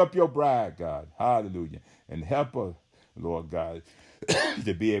 Wake up your bride, God. Hallelujah. And help us, Lord God,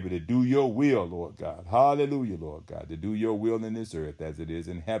 to be able to do your will, Lord God. Hallelujah, Lord God, to do your will in this earth as it is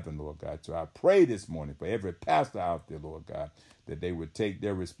in heaven, Lord God. So I pray this morning for every pastor out there, Lord God, that they would take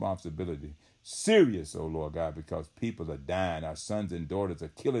their responsibility serious, oh Lord God, because people are dying. Our sons and daughters are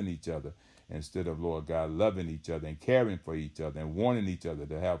killing each other instead of, Lord God, loving each other and caring for each other and wanting each other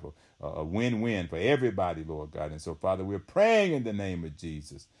to have a win-win for everybody, Lord God. And so, Father, we're praying in the name of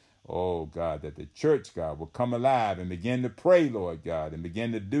Jesus, oh God, that the church, God, will come alive and begin to pray, Lord God, and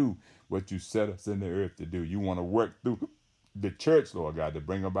begin to do what you set us in the earth to do. You want to work through the church, Lord God, to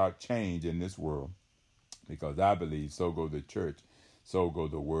bring about change in this world, because I believe so go the church, so go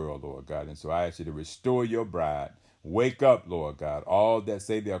the world, Lord God. And so I ask you to restore your bride. Wake up, Lord God, all that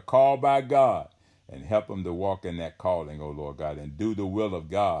say they're called by God, and help them to walk in that calling, oh Lord God, and do the will of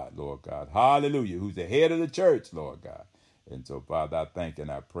God, Lord God. Hallelujah, who's the head of the church, Lord God. And so, Father, I thank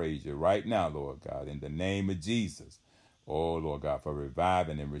and I praise you right now, Lord God, in the name of Jesus. Oh, Lord God, for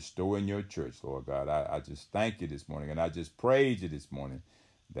reviving and restoring your church, Lord God. I just thank you this morning, and I just praise you this morning,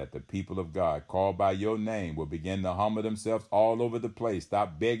 that the people of God called by your name will begin to humble themselves all over the place.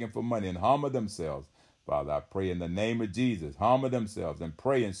 Stop begging for money and humble themselves. Father, I pray in the name of Jesus, humble themselves and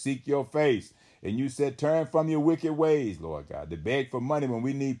pray and seek your face. And you said, turn from your wicked ways, Lord God, to beg for money when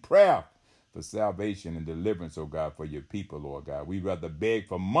we need prayer for salvation and deliverance, oh God, for your people, Lord God. We'd rather beg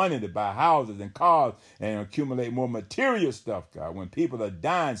for money to buy houses and cars and accumulate more material stuff, God. When people are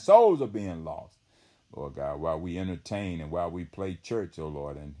dying, souls are being lost, Lord God, while we entertain and while we play church, oh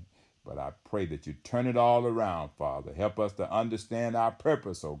Lord. But I pray that you turn it all around, Father. Help us to understand our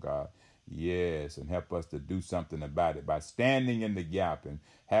purpose, oh God. Yes, and help us to do something about it by standing in the gap and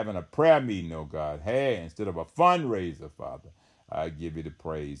having a prayer meeting, oh God. Hey, instead of a fundraiser, Father, I give you the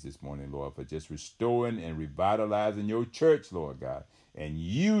praise this morning, Lord, for just restoring and revitalizing your church, Lord God, and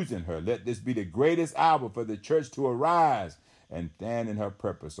using her. Let this be the greatest hour for the church to arise and stand in her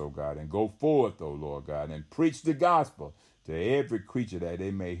purpose, oh God, and go forth, oh Lord God, and preach the gospel to every creature that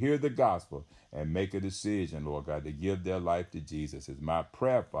they may hear the gospel and make a decision, Lord God, to give their life to Jesus. Is my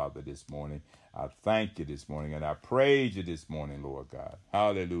prayer, Father, this morning. I thank you this morning, and I praise you this morning, Lord God.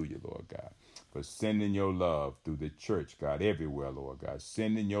 Hallelujah, Lord God, for sending your love through the church, God, everywhere, Lord God.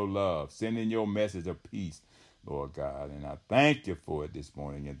 Sending your love, sending your message of peace, Lord God. And I thank you for it this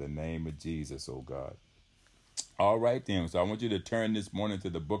morning in the name of Jesus, oh God. All right, then. So I want you to turn this morning to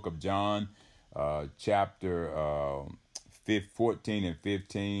the book of John, chapter 14 and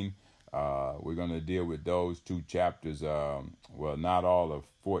 15. We're going to deal with those two chapters. Well, not all of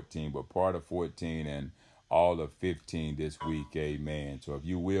 14, but part of 14 and all of 15 this week. Amen. So if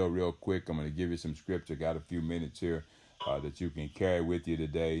you will, real quick, I'm going to give you some scripture. Got a few minutes here that you can carry with you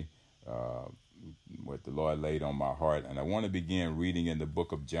today. What the Lord laid on my heart. And I want to begin reading in the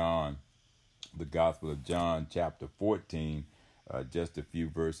book of John, the Gospel of John, chapter 14, just a few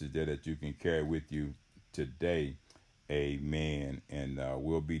verses there that you can carry with you today. Amen. And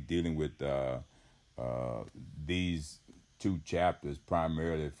we'll be dealing with these two chapters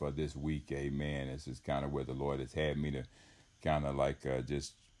primarily for this week. Amen. This is kind of where the Lord has had me to kind of like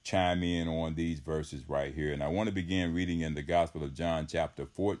just chime in on these verses right here. And I want to begin reading in the Gospel of John, chapter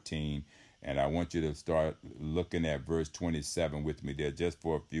 14. And I want you to start looking at verse 27 with me there just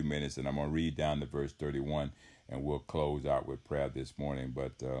for a few minutes. And I'm going to read down to verse 31 and we'll close out with prayer this morning.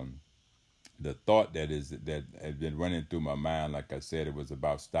 But the thought that has been running through my mind, like I said, it was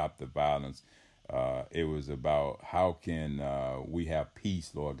about stop the violence. It was about how can we have peace,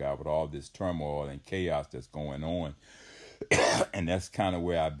 Lord God, with all this turmoil and chaos that's going on. And that's kind of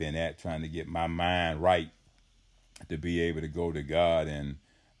where I've been at, trying to get my mind right to be able to go to God. And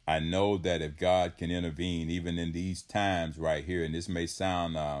I know that if God can intervene, even in these times right here, and this may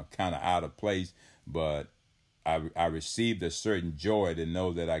sound kind of out of place, but I received a certain joy to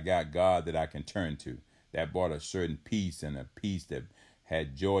know that I got God that I can turn to. That brought a certain peace, and a peace that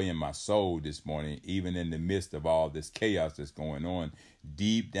had joy in my soul this morning, even in the midst of all this chaos that's going on.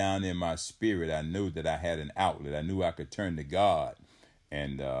 Deep down in my spirit, I knew that I had an outlet. I knew I could turn to God.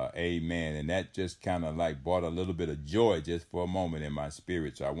 And amen. And that just kind of like brought a little bit of joy just for a moment in my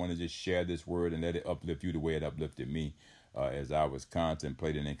spirit. So I want to just share this word and let it uplift you the way it uplifted me as I was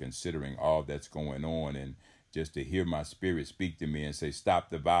contemplating and considering all that's going on. And just to hear my spirit speak to me and say, stop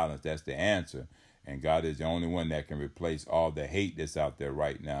the violence. That's the answer. And God is the only one that can replace all the hate that's out there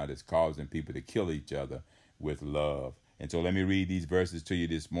right now that's causing people to kill each other with love. And so let me read these verses to you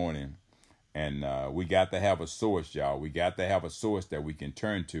this morning. And we got to have a source, y'all. We got to have a source that we can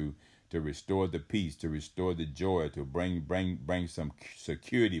turn to restore the peace, to restore the joy, to bring some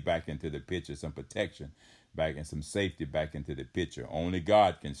security back into the picture, some protection back and some safety back into the picture. Only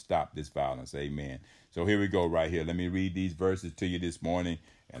God can stop this violence. Amen. So here we go right here. Let me read these verses to you this morning,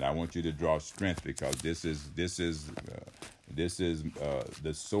 and I want you to draw strength because this is the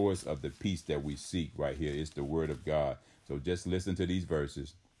source of the peace that we seek right here. It's the Word of God. So just listen to these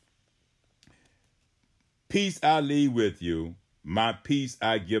verses. Peace I leave with you, my peace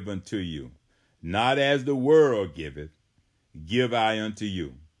I give unto you. Not as the world giveth, give I unto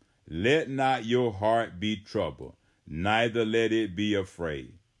you. Let not your heart be troubled, neither let it be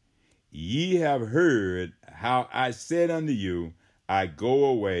afraid. Ye have heard how I said unto you, I go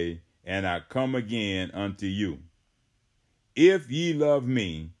away, and I come again unto you. If ye love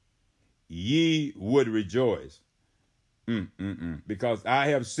me, ye would rejoice. Because I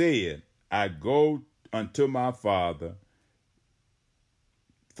have said, I go unto my Father,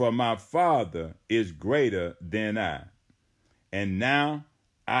 for my Father is greater than I. And now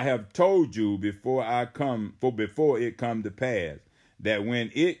I have told you before it come to pass, that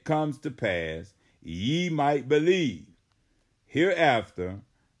when it comes to pass, ye might believe. Hereafter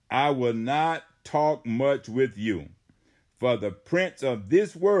I will not talk much with you, for the prince of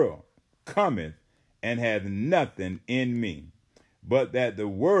this world cometh and hath nothing in me, but that the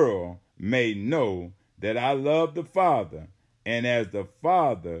world may know that I love the Father, and as the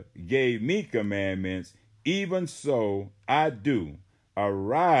Father gave me commandments, even so I do.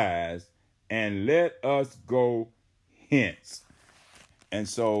 Arise and let us go hence. And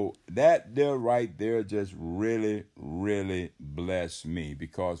so that there right there just really, really blessed me,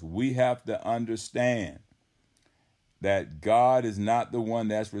 because we have to understand that God is not the one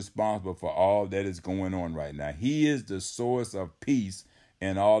that's responsible for all that is going on right now. He is the source of peace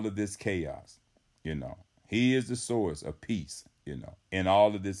in all of this chaos. He is the source of peace, in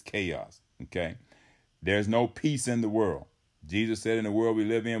all of this chaos. Okay. There's no peace in the world. Jesus said in the world we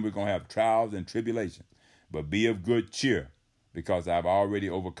live in, we're going to have trials and tribulations, but be of good cheer. because I've already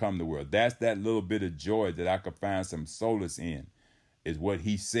overcome the world. That's that little bit of joy that I could find some solace in, is what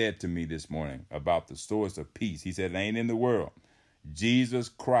he said to me this morning about the source of peace. He said, it ain't in the world. Jesus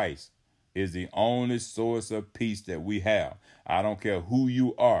Christ is the only source of peace that we have. I don't care who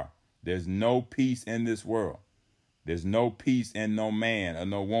you are. There's no peace in this world. There's no peace in no man or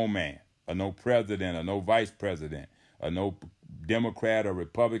no woman or no president or no vice president or no Democrat or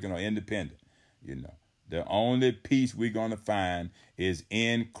Republican or independent. The only peace we're going to find is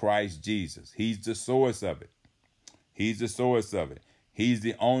in Christ Jesus. He's the source of it. He's the source of it. He's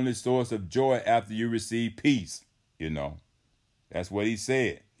the only source of joy after you receive peace. That's what he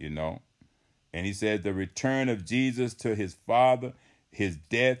said, And he said the return of Jesus to his Father, his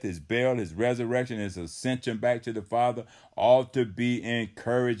death, his burial, his resurrection, his ascension back to the Father ought to be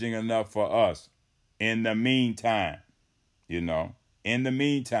encouraging enough for us in the meantime, in the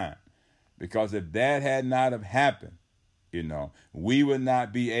meantime. Because if that had not have happened, we would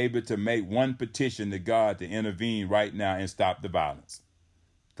not be able to make one petition to God to intervene right now and stop the violence.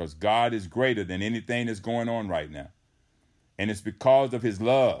 Because God is greater than anything that's going on right now. And it's because of his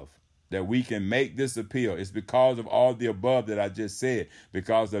love that we can make this appeal. It's because of all the above that I just said.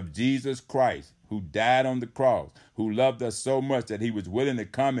 Because of Jesus Christ, who died on the cross, who loved us so much that he was willing to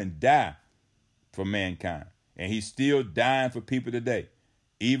come and die for mankind. And he's still dying for people today.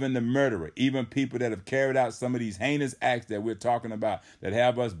 Even the murderer, even people that have carried out some of these heinous acts that we're talking about that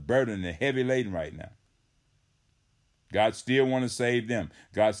have us burdened and heavy laden right now. God still want to save them.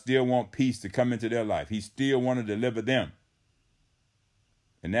 God still want peace to come into their life. He still want to deliver them.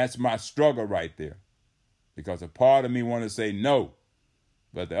 And that's my struggle right there. Because a part of me want to say no,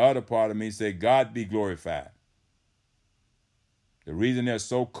 but the other part of me say, God be glorified. The reason they're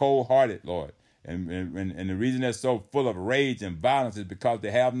so cold-hearted, Lord, and the reason they're so full of rage and violence is because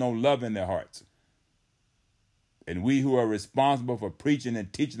they have no love in their hearts. And we who are responsible for preaching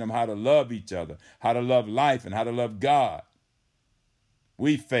and teaching them how to love each other, how to love life, and how to love God,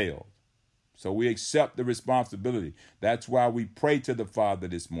 we failed. So we accept the responsibility. That's why we pray to the Father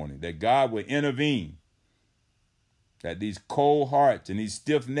this morning, that God will intervene, that these cold hearts and these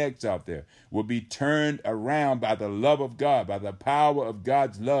stiff necks out there will be turned around by the love of God, by the power of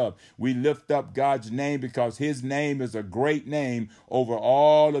God's love. We lift up God's name because his name is a great name over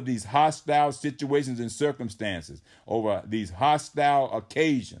all of these hostile situations and circumstances, over these hostile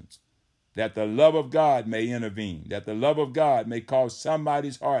occasions, that the love of God may intervene, that the love of God may cause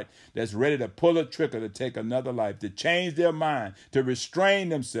somebody's heart that's ready to pull a trigger to take another life, to change their mind, to restrain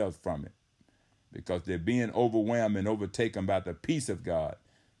themselves from it, because they're being overwhelmed and overtaken by the peace of God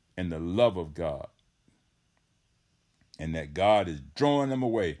and the love of God. And that God is drawing them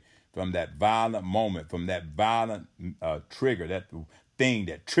away from that violent moment, from that violent trigger, that thing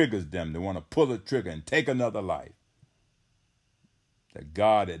that triggers them to want to pull a trigger and take another life. That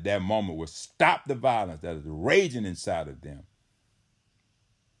God at that moment will stop the violence that is raging inside of them.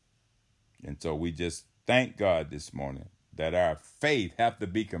 And so we just thank God this morning that our faith have to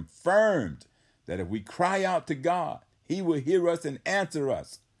be confirmed, that if we cry out to God, he will hear us and answer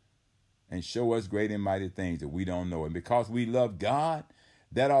us and show us great and mighty things that we don't know. And because we love God,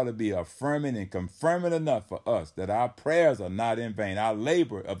 that ought to be affirming and confirming enough for us that our prayers are not in vain. Our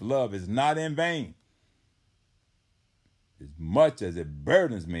labor of love is not in vain. As much as it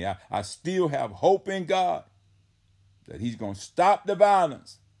burdens me, I still have hope in God that he's going to stop the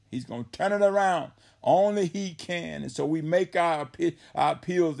violence. He's going to turn it around. Only he can. And so we make our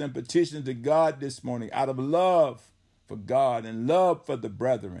appeals and petitions to God this morning out of love for God and love for the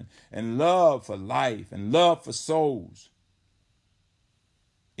brethren and love for life and love for souls.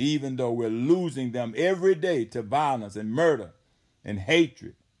 Even though we're losing them every day to violence and murder and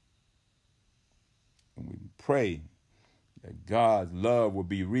hatred. And we pray that God's love will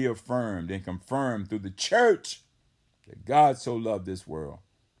be reaffirmed and confirmed through the church, that God so loved this world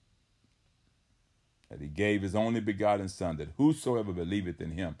that he gave his only begotten Son, that whosoever believeth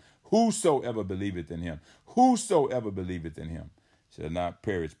in him, whosoever believeth in him, whosoever believeth in him shall not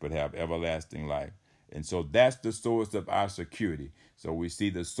perish but have everlasting life. And so that's the source of our security. So we see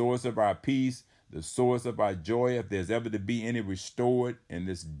the source of our peace, the source of our joy, if there's ever to be any restored in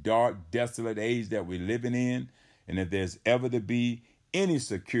this dark, desolate age that we're living in. And if there's ever to be any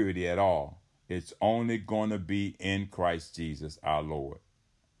security at all, it's only going to be in Christ Jesus, our Lord.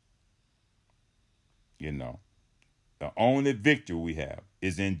 The only victory we have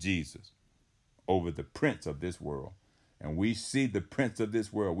is in Jesus over the prince of this world. And we see the prince of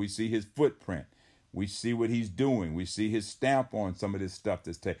this world. We see his footprint. We see what he's doing. We see his stamp on some of this stuff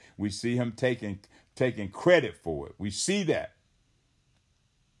that's taken. We see him taking credit for it. We see that.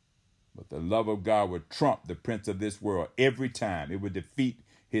 But the love of God would trump the prince of this world every time. It would defeat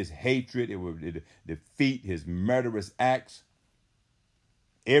his hatred. It would defeat his murderous acts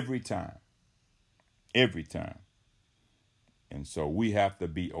every time. Every time. And so we have to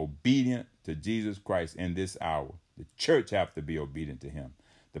be obedient to Jesus Christ in this hour. The church have to be obedient to him.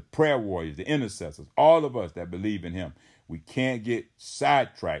 The prayer warriors, the intercessors, all of us that believe in him. We can't get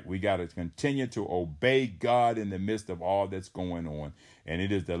sidetracked. We got to continue to obey God in the midst of all that's going on. And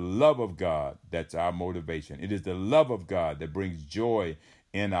it is the love of God that's our motivation. It is the love of God that brings joy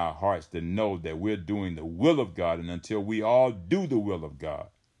in our hearts to know that we're doing the will of God. And until we all do the will of God,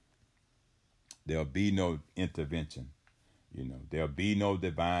 there'll be no intervention. There'll be no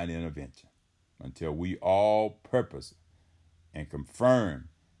divine intervention until we all purpose and confirm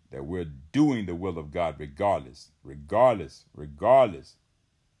that we're doing the will of God regardless.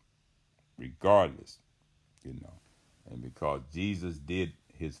 And because Jesus did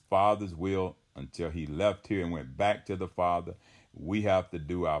his Father's will until he left here and went back to the Father, we have to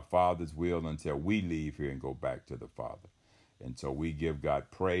do our Father's will until we leave here and go back to the Father. And so we give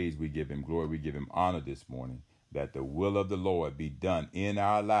God praise, we give him glory, we give him honor this morning, that the will of the Lord be done in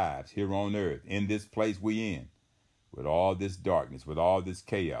our lives here on earth, in this place we in, with all this darkness, with all this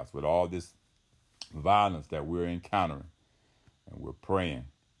chaos, with all this violence that we're encountering. And we're praying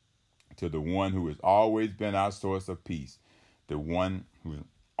to the one who has always been our source of peace, the one who has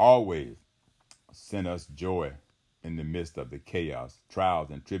always sent us joy in the midst of the chaos, trials,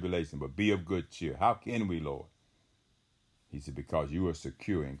 and tribulation. But be of good cheer. How can we, Lord? He said, because you are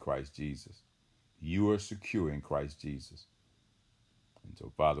secure in Christ Jesus. You are secure in Christ Jesus. And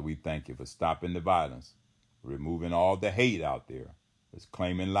so, Father, we thank you for stopping the violence, removing all the hate out there that's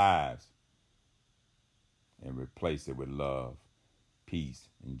claiming lives, and replace it with love, peace,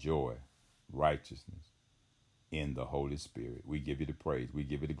 and joy, righteousness in the Holy Spirit. We give you the praise. We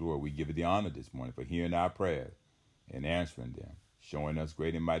give you the glory. We give you the honor this morning for hearing our prayers and answering them, showing us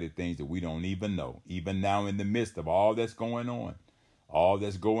great and mighty things that we don't even know, even now in the midst of all that's going on, all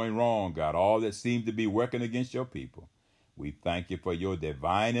that's going wrong, God, all that seems to be working against your people. We thank you for your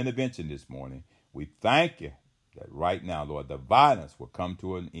divine intervention this morning. We thank you that right now, Lord, the violence will come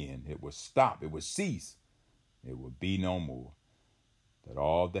to an end. It will stop. It will cease. It will be no more. That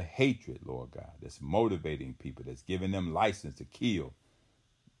all the hatred, Lord God, that's motivating people, that's giving them license to kill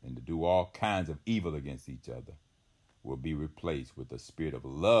and to do all kinds of evil against each other, will be replaced with the spirit of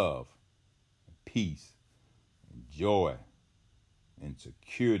love, and peace, and joy, and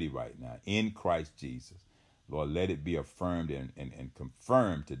security right now in Christ Jesus. Lord, let it be affirmed and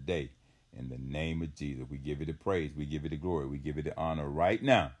confirmed today in the name of Jesus. We give you the praise. We give you the glory. We give you the honor right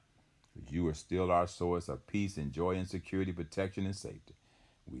now. Because you are still our source of peace and joy and security, protection and safety.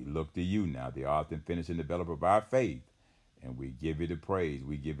 We look to you now, the author and finisher and developer of our faith. And we give you the praise.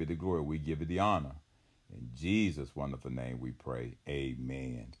 We give you the glory. We give you the honor. In Jesus' wonderful name we pray.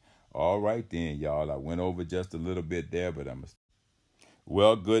 Amen. All right then, y'all. I went over just a little bit there, but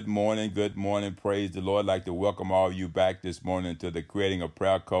Well, good morning. Good morning. Praise the Lord. I'd like to welcome all of you back this morning to the Creating a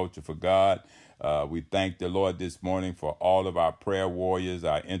Prayer Culture for God. We thank the Lord this morning for all of our prayer warriors,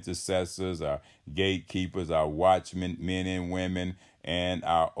 our intercessors, our gatekeepers, our watchmen, men and women, and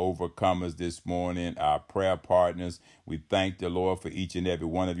our overcomers this morning, our prayer partners. We thank the Lord for each and every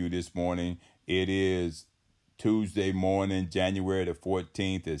one of you this morning. It is Tuesday morning, January the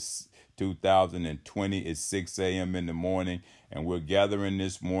 14th. It's 2020. It's 6 a.m. in the morning, and we're gathering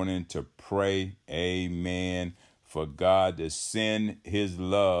this morning to pray, amen, for God to send his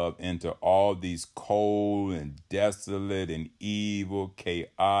love into all these cold and desolate and evil,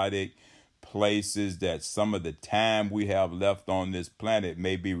 chaotic places, that some of the time we have left on this planet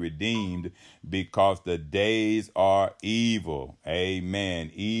may be redeemed, because the days are evil. Amen.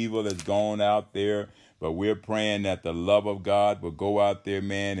 Evil is gone out there, but we're praying that the love of God will go out there,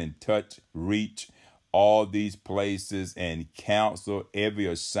 man, and touch, reach all these places and counsel every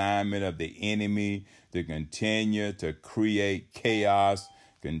assignment of the enemy to continue to create chaos,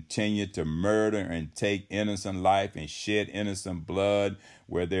 continue to murder and take innocent life and shed innocent blood.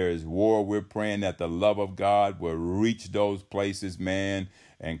 Where there is war, we're praying that the love of God will reach those places, man,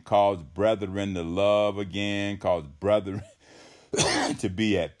 and cause brethren to love again, cause brethren to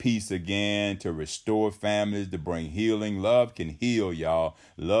be at peace again, to restore families, to bring healing. Love can heal, y'all.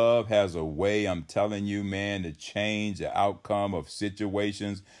 Love has a way, I'm telling you, man, to change the outcome of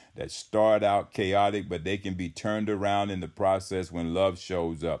situations that start out chaotic, but they can be turned around in the process when love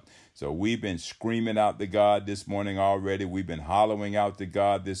shows up. So we've been screaming out to God this morning already. We've been hollering out to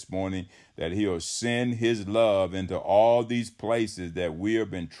God this morning that he'll send his love into all these places that we have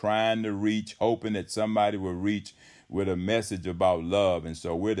been trying to reach, hoping that somebody will reach. with a message about love. And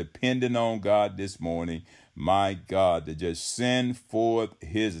so we're depending on God this morning, my God, to just send forth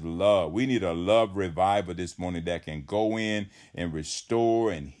his love. We need a love revival this morning that can go in and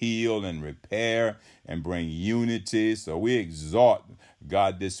restore and heal and repair and bring unity. So we exhort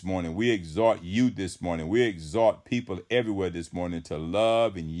God this morning. We exhort you this morning. We exhort people everywhere this morning to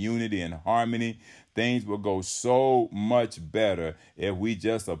love and unity and harmony. Things will go so much better if we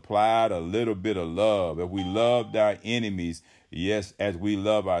just applied a little bit of love. If we loved our enemies, yes, as we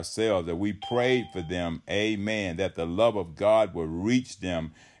love ourselves, that we prayed for them, amen, that the love of God will reach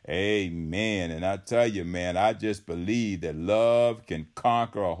them, amen. And I tell you, man, I just believe that love can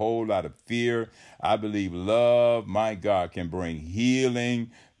conquer a whole lot of fear. I believe love, my God, can bring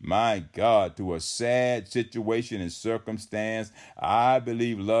healing, my God, to a sad situation and circumstance. I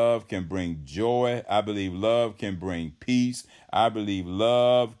believe love can bring joy. I believe love can bring peace. I believe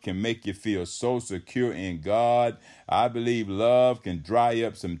love can make you feel so secure in God. I believe love can dry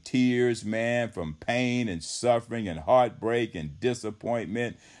up some tears, man, from pain and suffering and heartbreak and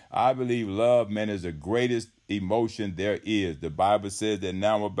disappointment. I believe love, man, is the greatest emotion there is. The Bible says that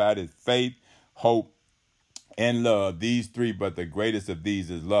now about it, faith, hope, and love, these three, but the greatest of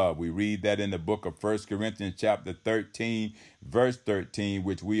these is love. We read that in the book of 1 Corinthians chapter 13, verse 13,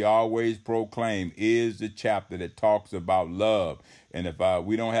 which we always proclaim is the chapter that talks about love. And if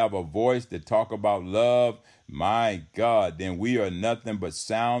we don't have a voice to talk about love, my God, then we are nothing but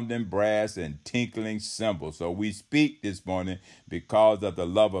sounding brass and tinkling cymbals. So we speak this morning because of the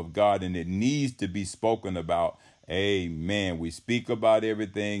love of God, and it needs to be spoken about. Amen. We speak about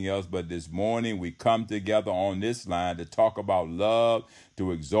everything else, but this morning we come together on this line to talk about love,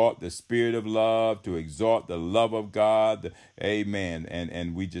 to exhort the spirit of love, to exhort the love of God. Amen.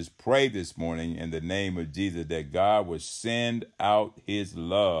 And we just pray this morning in the name of Jesus that God will send out his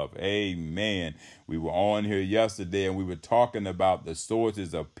love. Amen. We were on here yesterday and we were talking about the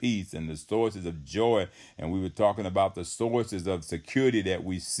sources of peace and the sources of joy. And we were talking about the sources of security that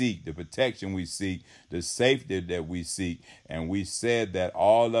we seek, the protection we seek, the safety that we seek. And we said that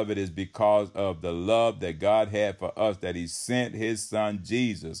all of it is because of the love that God had for us, that he sent his son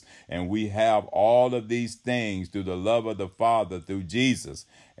Jesus. And we have all of these things through the love of the Father through Jesus.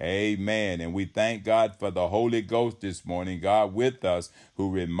 Amen. And we thank God for the Holy Ghost this morning, God with us,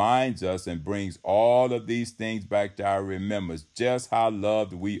 who reminds us and brings all of these things back to our remembrance, just how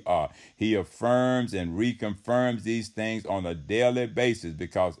loved we are. He affirms and reconfirms these things on a daily basis,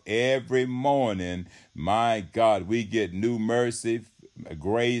 because every morning, my God, we get new mercy,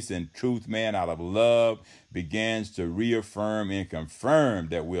 grace, and truth, man, out of love, begins to reaffirm and confirm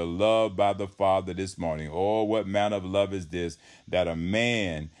that we're loved by the Father this morning. Oh, what manner of love is this, that a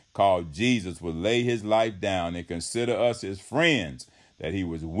man called Jesus would lay his life down and consider us his friends, that he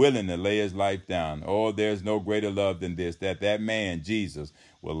was willing to lay his life down. Oh, there's no greater love than this, that man, Jesus,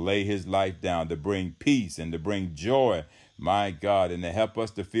 will lay his life down to bring peace and to bring joy, my God, and to help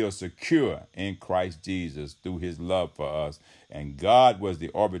us to feel secure in Christ Jesus through his love for us. And God was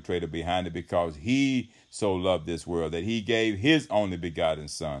the arbitrator behind it, because he so loved this world that he gave his only begotten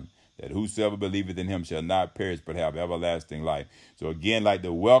Son, that whosoever believeth in him shall not perish but have everlasting life. So again, like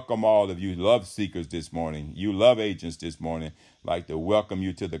to welcome all of you love seekers this morning, you love agents this morning, like to welcome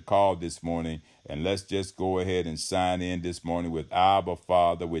you to the call this morning. And let's just go ahead and sign in this morning with Abba,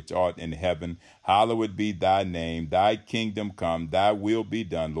 Father, which art in heaven. Hallowed be thy name. Thy kingdom come. Thy will be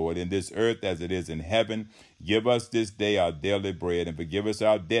done, Lord, in this earth as it is in heaven. Give us this day our daily bread, and forgive us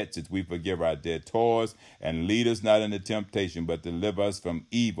our debts as we forgive our debtors. And lead us not into temptation, but deliver us from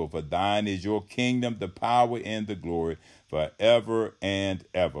evil. For thine is your kingdom, the power, and the glory, forever and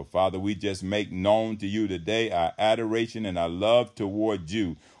ever. Father, we just make known to you today our adoration and our love toward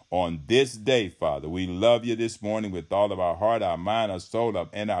you on this day, Father. We love you this morning with all of our heart, our mind, our soul,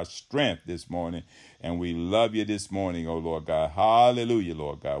 and our strength this morning. And we love you this morning, oh Lord God. Hallelujah,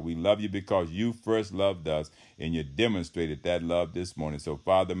 Lord God. We love you because you first loved us, and you demonstrated that love this morning. So,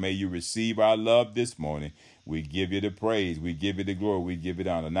 Father, may you receive our love this morning. We give you the praise. We give you the glory. We give you the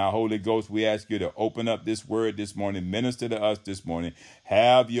honor. Now, Holy Ghost, we ask you to open up this word this morning. Minister to us this morning.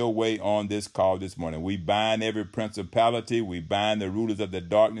 Have your way on this call this morning. We bind every principality. We bind the rulers of the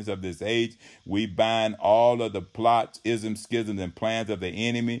darkness of this age. We bind all of the plots, isms, schisms, and plans of the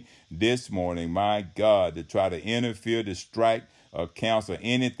enemy this morning, my God, to try to interfere, distract, or counsel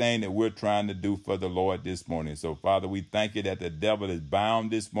anything that we're trying to do for the Lord this morning. So, Father, we thank you that the devil is bound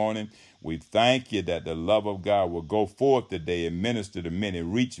this morning. We thank you that the love of God will go forth today and minister to many,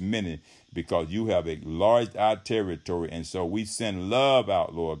 reach many, because you have enlarged our territory. And so we send love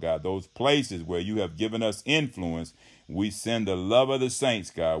out, Lord God, those places where you have given us influence. We send the love of the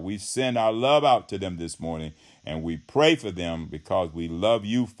saints, God. We send our love out to them this morning, and we pray for them because we love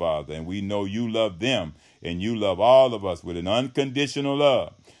you, Father, and we know you love them, and you love all of us with an unconditional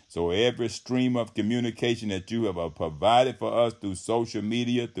love. So every stream of communication that you have provided for us through social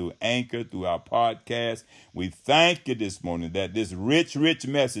media, through Anchor, through our podcast, we thank you this morning that this rich, rich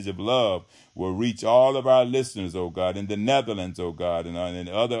message of love will reach all of our listeners, oh God, in the Netherlands, oh God, and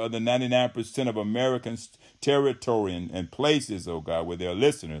other 99% of American territory and places, oh God, where there are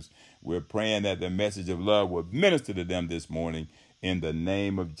listeners. We're praying that the message of love will minister to them this morning in the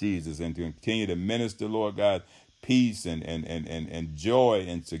name of Jesus, and to continue to minister, Lord God, peace and joy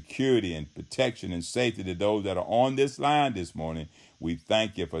and security and protection and safety to those that are on this line this morning. We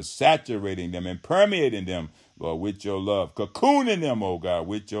thank you for saturating them and permeating them, Lord, with your love, cocooning them, oh God,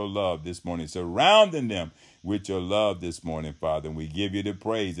 with your love this morning, surrounding them with your love this morning, Father. And we give you the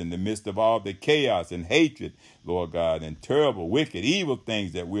praise in the midst of all the chaos and hatred, Lord God, and terrible, wicked, evil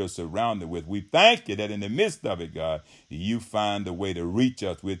things that we're surrounded with. We thank you that in the midst of it, God, you find a way to reach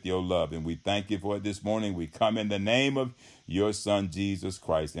us with your love. And we thank you for it this morning. We come in the name of your Son, Jesus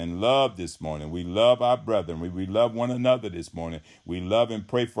Christ, and love this morning. We love our brethren. We love one another this morning. We love and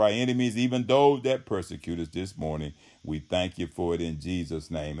pray for our enemies, even those that persecute us this morning. We thank you for it in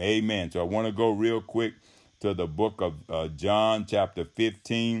Jesus' name. Amen. So I want to go real quick to the book of John, chapter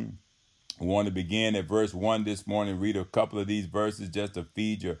 15. We want to begin at verse 1 this morning. Read a couple of these verses just to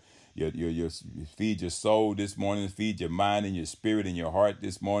feed your feed your soul this morning, feed your mind and your spirit and your heart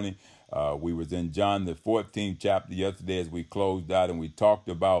this morning. We was in John the 14th chapter yesterday as we closed out, and we talked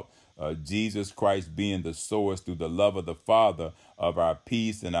about Jesus Christ being the source through the love of the Father of our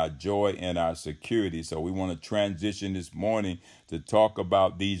peace and our joy and our security. So we want to transition this morning to talk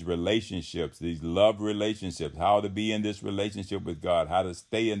about these relationships, these love relationships, how to be in this relationship with God, how to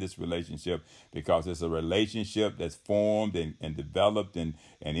stay in this relationship, because it's a relationship that's formed and developed and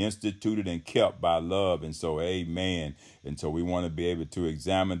instituted and kept by love. And so, amen. And so we want to be able to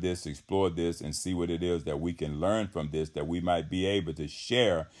examine this, explore this, and see what it is that we can learn from this, that we might be able to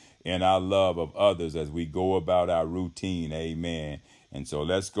share in our love of others as we go about our routine. Amen. And so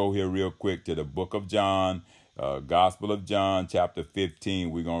let's go here real quick to the book of John, Gospel of John, chapter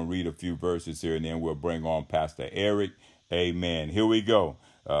 15. We're going to read a few verses here, and then we'll bring on Pastor Eric. Amen. Here we go.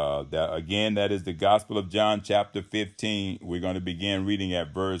 That is the Gospel of John, chapter 15. We're going to begin reading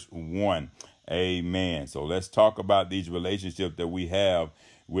at verse 1. Amen. So let's talk about these relationships that we have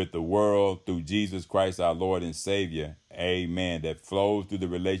with the world through Jesus Christ, our Lord and Savior. Amen. That flows through the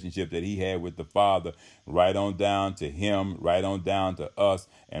relationship that he had with the Father, right on down to him, right on down to us,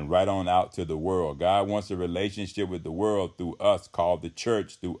 and right on out to the world. God wants a relationship with the world through us, called the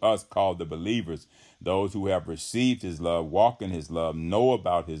church, through us, called the believers. Those who have received his love, walk in his love, know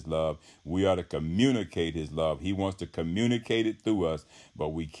about his love. We are to communicate his love. He wants to communicate it through us, but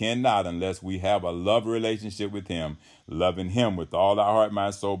we cannot unless we have a love relationship with him, loving him with all our heart,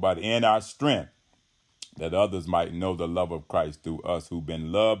 mind, soul, body, and our strength, that others might know the love of Christ through us who've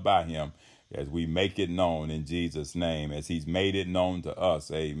been loved by him, as we make it known in Jesus' name, as he's made it known to us.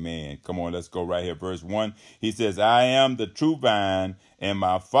 Amen. Come on, let's go right here. Verse 1, he says, I am the true vine, and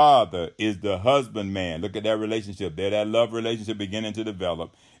my Father is the husbandman. Look at that relationship there, that love relationship beginning to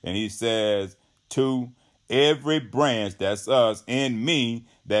develop. And he says, 2, every branch, that's us, in me,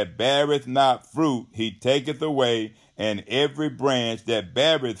 that beareth not fruit, he taketh away, and every branch that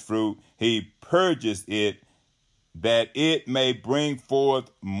beareth fruit, he purges it, that it may bring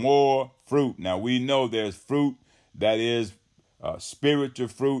forth more fruit. Now, we know there's fruit that is spiritual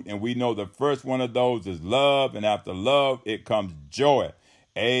fruit, and we know the first one of those is love, and after love, it comes joy.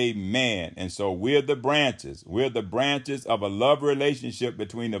 Amen. And so we're the branches. We're the branches of a love relationship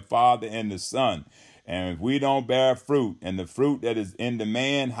between the Father and the Son. And if we don't bear fruit, and the fruit that is in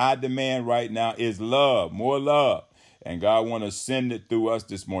demand, high demand right now, is love, more love. And God want to send it through us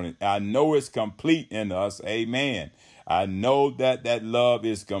this morning. I know it's complete in us. Amen. I know that that love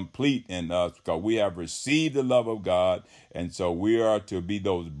is complete in us because we have received the love of God. And so we are to be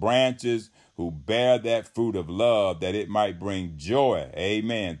those branches who bear that fruit of love, that it might bring joy.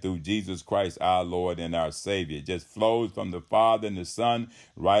 Amen. Through Jesus Christ, our Lord and our Savior. It just flows from the Father and the Son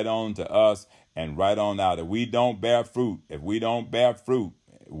right on to us and right on out. If we don't bear fruit,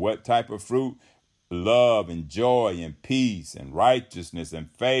 what type of fruit? Love and joy and peace and righteousness and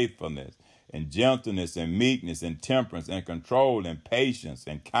faithfulness and gentleness and meekness and temperance and control and patience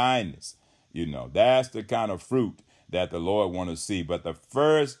and kindness. That's the kind of fruit that the Lord wants to see. But the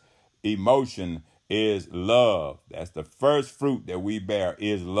first emotion is love. That's the first fruit that we bear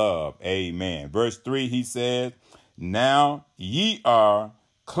is love. Amen. Verse 3, he says, now ye are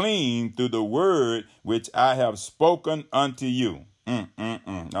clean through the word which I have spoken unto you.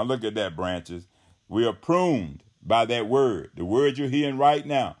 Now look at that, branches. We are pruned by that word. The word you're hearing right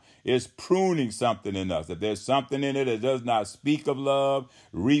now is pruning something in us. If there's something in it that does not speak of love,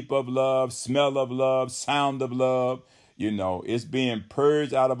 reap of love, smell of love, sound of love, it's being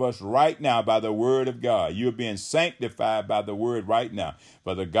purged out of us right now by the word of God. You're being sanctified by the word right now.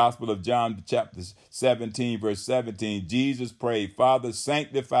 For the Gospel of John, chapter 17, verse 17, Jesus prayed, Father,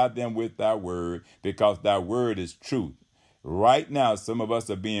 sanctify them with thy word, because thy word is truth. Right now, some of us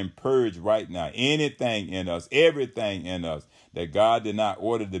are being purged right now. Anything in us, everything in us that God did not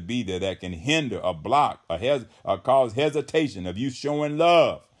order to be there that can hinder or block or cause hesitation of you showing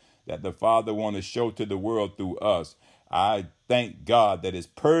love that the Father wants to show to the world through us. I thank God that it's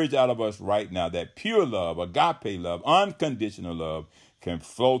purged out of us right now, that pure love, agape love, unconditional love can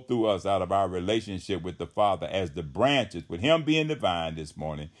flow through us out of our relationship with the Father as the branches, with him being the vine this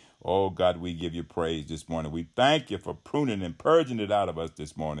morning. Oh, God, we give you praise this morning. We thank you for pruning and purging it out of us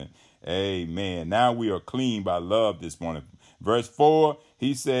this morning. Amen. Now we are clean by love this morning. Verse 4,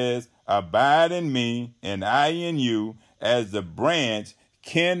 he says, abide in me and I in you, as the branch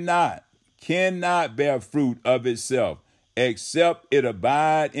cannot bear fruit of itself, except it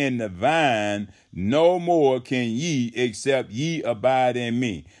abide in the vine. No more can ye, except ye abide in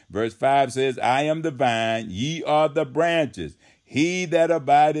me. Verse 5 says, I am the vine, ye are the branches. He that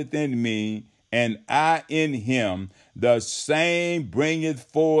abideth in me, and I in him, the same bringeth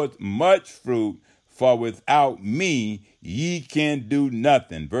forth much fruit, for without me ye can do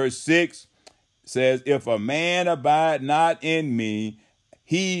nothing. Verse 6 says, if a man abide not in me,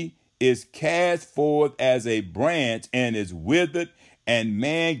 he is cast forth as a branch and is withered, and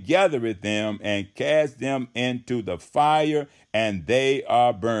man gathereth them and cast them into the fire, and they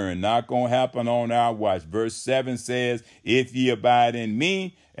are burned. Not going to happen on our watch. Verse 7 says, if ye abide in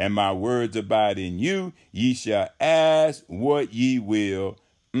me, and my words abide in you, ye shall ask what ye will,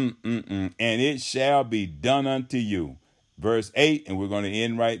 and it shall be done unto you. Verse 8, and we're going to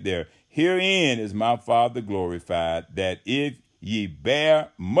end right there. Herein is my Father glorified, that if ye bear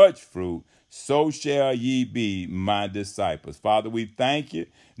much fruit, so shall ye be my disciples. Father, we thank you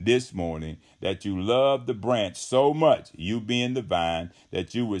this morning that you love the branch so much, you being the vine,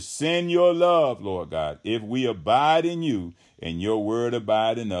 that you would send your love, Lord God. If we abide in you and your word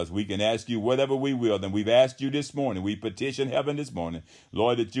abide in us, we can ask you whatever we will. Then we've asked you this morning, we petition heaven this morning,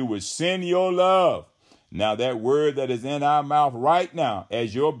 Lord, that you would send your love. Now that word that is in our mouth right now,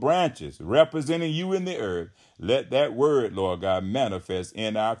 as your branches representing you in the earth, let that word, Lord God, manifest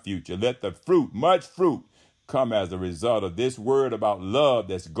in our future. Let the fruit, much fruit, come as a result of this word about love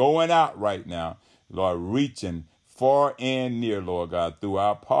that's going out right now, Lord, reaching far and near, Lord God, through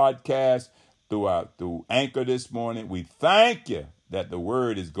our podcast, through Anchor this morning. We thank you that the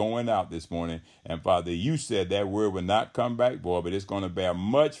word is going out this morning. And Father, you said that word will not come back void, but it's going to bear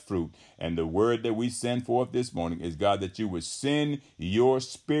much fruit. And the word that we send forth this morning is, God, that you would send your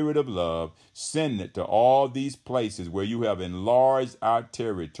spirit of love, send it to all these places where you have enlarged our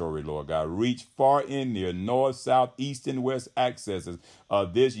territory, Lord God. Reach far and near, north, south, east, and west accesses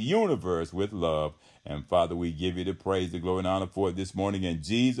of this universe with love. And Father, we give you the praise, the glory, and honor for it this morning in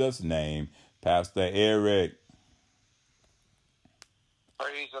Jesus' name. Pastor Eric.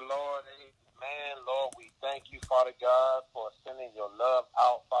 Praise the Lord. Amen. Lord, we thank you, Father God, for sending your love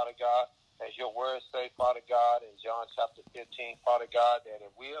out, Father God. As your words say, Father God, in John chapter 15, Father God, that if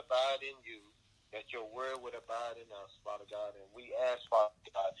we abide in you, that your word would abide in us, Father God. And we ask, Father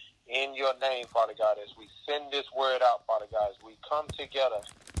God, in your name, Father God, as we send this word out, Father God, as we come together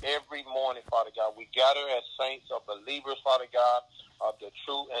every morning, Father God, we gather as saints or believers, Father God, of the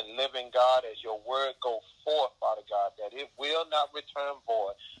true and living God, as your word go forth, Father God, that it will not return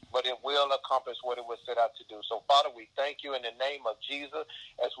void, but it will accomplish what it was set out to do. So, Father, we thank you in the name of Jesus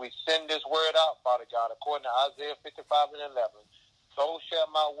as we send this word out, Father God, according to Isaiah 55 and 11. So shall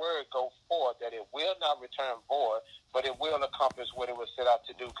my word go forth, that it will not return void, but it will accomplish what it was set out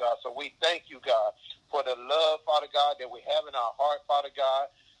to do, God. So we thank you, God, for the love, Father God, that we have in our heart, Father God,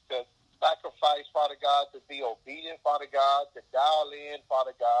 to sacrifice, Father God, to be obedient, Father God, to dial in,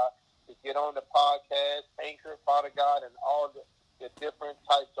 Father God, to get on the podcast, Anchor, Father God, and all the different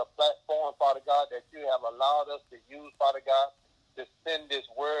types of platforms, Father God, that you have allowed us to use, Father God, to send this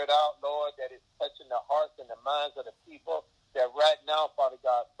word out, Lord, that is touching the hearts and the minds of the people, that right now, Father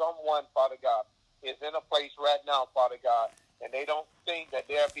God, someone, Father God, is in a place right now, Father God, and they don't think that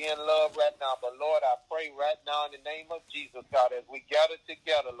they're being loved right now. But, Lord, I pray right now in the name of Jesus, God, as we gather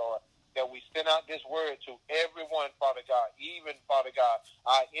together, Lord, that we send out this word to everyone, Father God, even, Father God,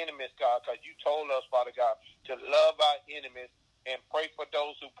 our enemies, God, because you told us, Father God, to love our enemies and pray for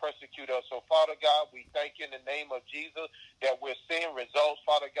those who persecute us. So, Father God, we thank you in the name of Jesus that we're seeing results,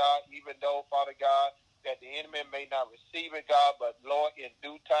 Father God, even though, Father God, that the enemy may not receive it, God, but, Lord, in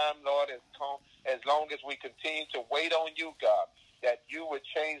due time, Lord, as long as we continue to wait on you, God, that you would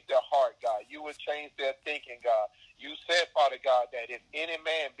change their heart, God. You would change their thinking, God. You said, Father God, that if any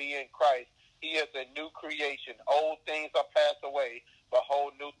man be in Christ, he is a new creation. Old things are passed away.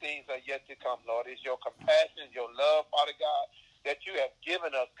 Behold, new things are yet to come, Lord. It's your compassion, your love, Father God, that you have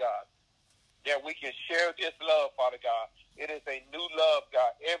given us, God, that we can share this love, Father God. It is a new love,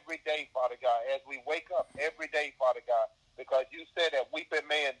 God, every day, Father God, as we wake up every day, Father God, because you said that weeping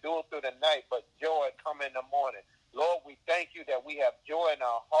may endure through the night, but joy come in the morning. Lord, we thank you that we have joy in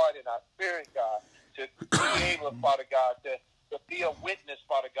our heart and our spirit, God, to be able, Father God, to be a witness,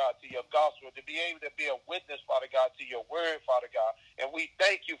 Father God, to your gospel, to be able to be a witness, Father God, to your word, Father God. And we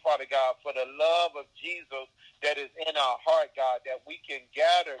thank you, Father God, for the love of Jesus that is in our heart, God, that we can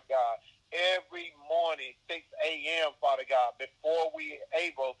gather, God, every morning, 6 a.m., Father God, before we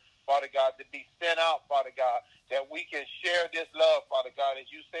able, Father God, to be sent out, Father God, that we can share this love, Father God, as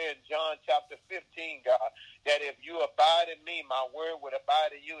you say in John chapter 15, God, that if you abide in me, my word would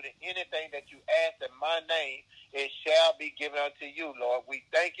abide in you, that anything that you ask in my name, it shall be given unto you, Lord. We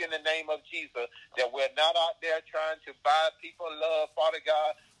thank you in the name of Jesus that we're not out there trying to buy people love, Father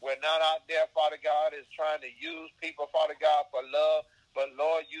God. We're not out there, Father God, is trying to use people, Father God, for love. But,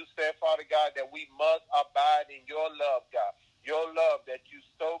 Lord, you said, Father God, that we must abide in your love, God. Your love that you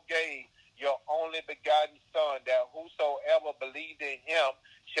so gave your only begotten Son, that whosoever believed in him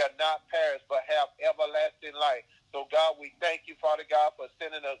shall not perish but have everlasting life. So, God, we thank you, Father God, for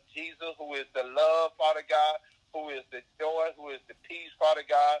sending us Jesus, who is the love, Father God, who is the joy, who is the peace, Father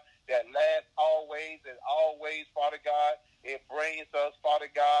God, that lasts always and always, Father God. It brings us, Father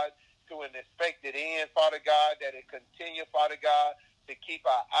God, to an expected end, Father God, that it continue, Father God, to keep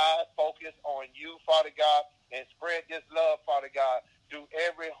our eyes focused on you, Father God, and spread this love, Father God, through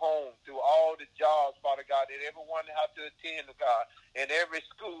every home, through all the jobs, Father God, that everyone have to attend, God, in every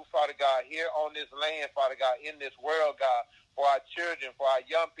school, Father God, here on this land, Father God, in this world, God, for our children, for our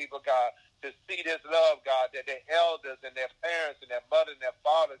young people, God, to see this love, God, that their elders and their parents and their mother and their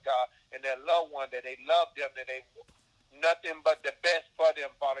father, God, and their loved one, that they love them, that they nothing but the best for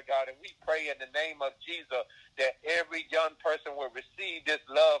them, Father God. And we pray in the name of Jesus that every young person will receive this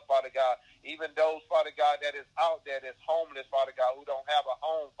love, Father God. Even those, Father God, that is out there that's homeless, Father God, who don't have a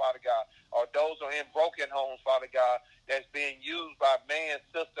home, Father God, or those who are in broken homes, Father God, that's being used by man's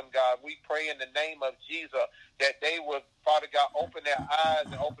system, God. We pray in the name of Jesus that they will, Father God, open their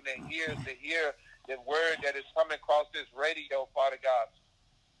eyes and open their ears to hear the word that is coming across this radio, Father God,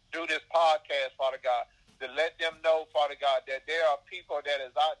 through this podcast, Father God, to let them know, Father God, that there are people that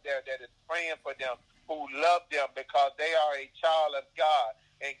is out there that is praying for them, who love them because they are a child of God,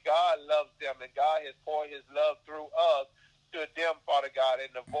 and God loves them, and God has poured his love through us to them, Father God.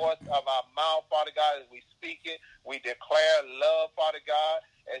 In the voice of our mouth, Father God, as we speak it, we declare love, Father God.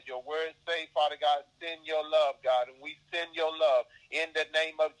 As your words say, Father God, send your love, God, and we send your love in the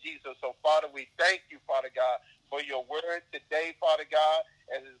name of Jesus. So, Father, we thank you, Father God, for your word today, Father God,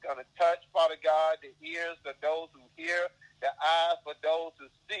 as it's going to touch, Father God, the ears of those who hear, the eyes for those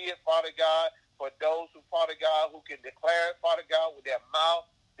who see it, Father God, for those who, Father God, who can declare it, Father God, with their mouth,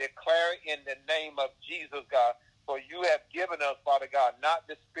 declare it in the name of Jesus, God. For you have given us, Father God, not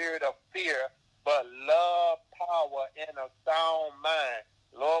the spirit of fear, but love, power, and a sound mind.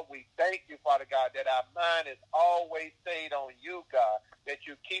 Lord, we thank you, Father God, that our mind is always stayed on you, God, that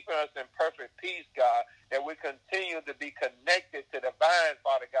you're keeping us in perfect peace, God, that we continue to be connected to the vine,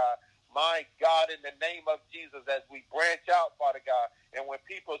 Father God. My God, in the name of Jesus, as we branch out, Father God, and when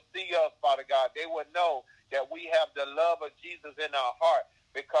people see us, Father God, they will know that we have the love of Jesus in our heart,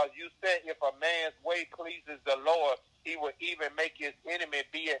 because you said if a man's way pleases the Lord, he will even make his enemy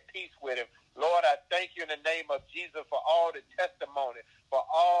be at peace with him. Lord, I thank you in the name of Jesus for all the testimony, for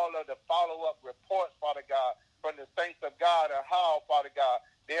all of the follow-up reports, Father God, from the saints of God, or how, Father God,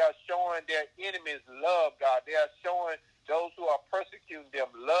 they are showing their enemies love, God. They are showing those who are persecuting them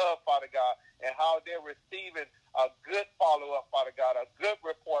love, Father God, and how they're receiving a good follow-up, Father God, a good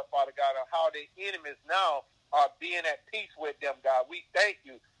report, Father God, of how their enemies now are being at peace with them, God. We thank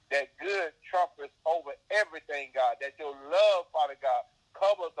you that good trumpets over everything, God, that your love, Father God,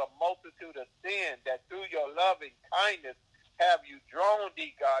 covers a multitude of sin, that through your loving kindness have you drawn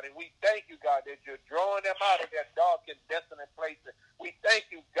thee, God. And we thank you, God, that you're drawing them out of their dark and desolate places. We thank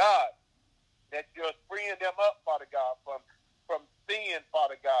you, God, that you're freeing them up, Father God, from sin,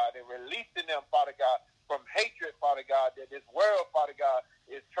 Father God, and releasing them, Father God, from hatred, Father God, that this world, Father God,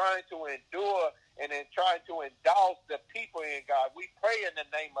 is trying to endure and then trying to indulge the people in, God.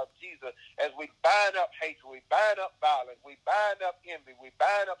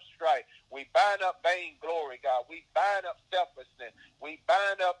 bind up strife. We bind up vainglory, God. We bind up selfishness. We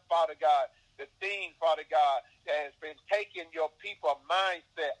bind up, Father God, the things, Father God, that has been taking your people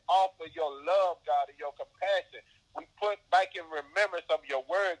mindset off of your love, God, and your compassion. We put back in remembrance of your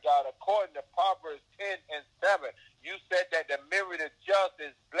word, God, according to Proverbs 10 and 7. You said that the memory of the just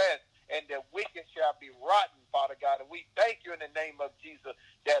is blessed and the wicked shall be rotten, Father God. And we thank you in the name of Jesus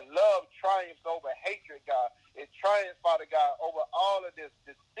that love triumphs over hatred, God. It triumphs, Father God, over all of this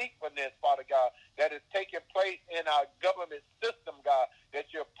deceitfulness, Father God, that is taking place in our government system, God,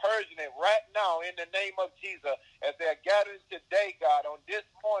 that you're purging it right now in the name of Jesus as they're gathering today, God, on this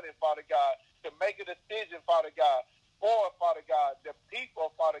morning, Father God, to make a decision, Father God, for, Father God, the people,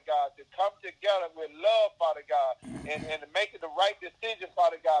 Father God, to come together with love, Father God, and making the right decision,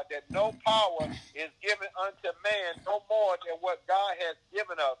 Father God, that no power is given unto man, no more than what God has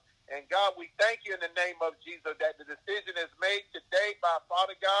given us. And God, we thank you in the name of Jesus that the decision is made today by,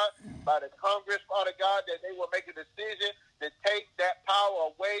 Father God, by the Congress, Father God, that they will make a decision to take that power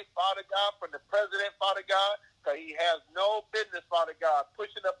away, Father God, from the president, Father God, because he has no business, Father God,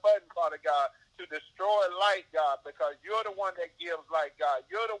 pushing a button, Father God, to destroy life, God, because you're the one that gives life, God.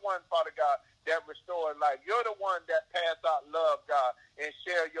 You're the one, Father God, that restores life. You're the one that pass out love, God, and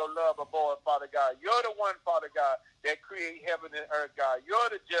share your love aboard, Father God. You're the one, Father God, that create heaven and earth, God. You're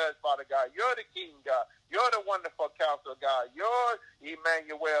the judge, Father God. You're the king, God. You're the wonderful counselor, God. You're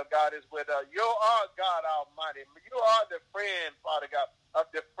Emmanuel, God, is with us. You are God Almighty. You are the friend, Father God, of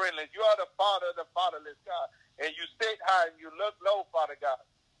the friendless. You are the father of the fatherless, God. And you sit high and you look low, Father God.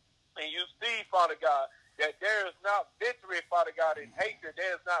 And you see, Father God, that there is not victory, Father God, in hatred.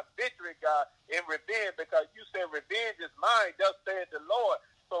 There is not victory, God, in revenge, because you said revenge is mine, thus saith the Lord.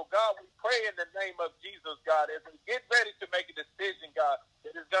 So, God, we pray in the name of Jesus, God, as we get ready to make a decision, God,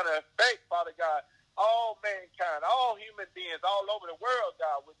 that is going to affect, Father God, all mankind, all human beings all over the world,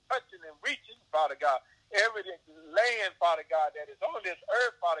 God. We're touching and reaching, Father God, every land, Father God, that is on this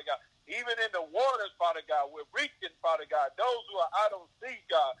earth, Father God, even in the waters, Father God. We're reaching, Father God, those who are out on sea,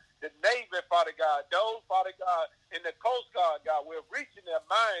 God, the Navy, Father God, those, Father God, in the Coast Guard, God. We're reaching their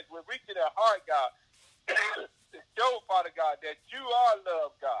minds. We're reaching their heart, God, to show, Father God, that you are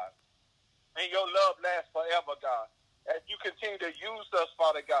love, God, and your love lasts forever, God. As you continue to use us,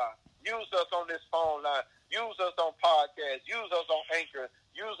 Father God, use us on this phone line, use us on podcasts, use us on Anchor,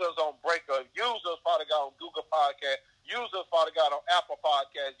 use us on Breaker, use us, Father God, on Google Podcasts, use us, Father God, on Apple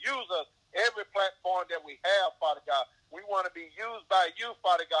Podcasts, use us every platform that we have, Father God. We want to be used by you,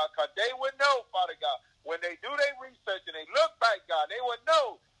 Father God, because they would know, Father God, when they do their research and they look back, God, they would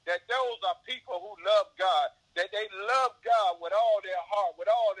know that those are people who love God, that they love God with all their heart,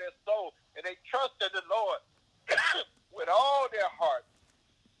 with all their soul, and they trust in the Lord with all their heart,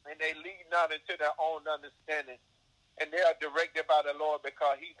 and they lead not into their own understanding, and they are directed by the Lord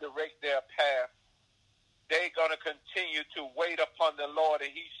because he directs their path. They're going to continue to wait upon the Lord,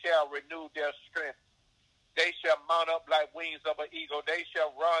 and he shall renew their strength. They shall mount up like wings of an eagle. They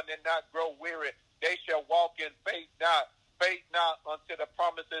shall run and not grow weary. They shall walk in faith not unto the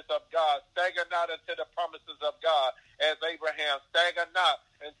promises of God. Stagger not unto the promises of God, as Abraham. Stagger not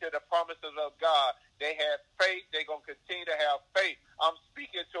unto the promises of God. They have faith. They're going to continue to have faith. I'm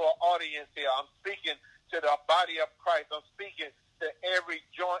speaking to an audience here. I'm speaking to the body of Christ. I'm speaking to every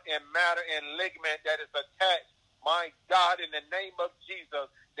joint and matter and ligament that is attached, my God, in the name of Jesus,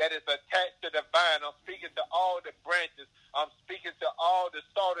 that is attached to the vine. I'm speaking to all the branches. I'm speaking to all the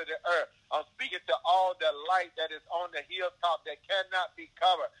salt of the earth. I'm speaking to all the light that is on the hilltop that cannot be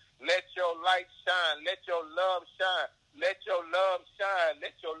covered. Let your light shine. Let your love shine. Let your love shine.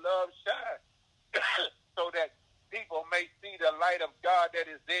 Let your love shine. So that people may see the light of God that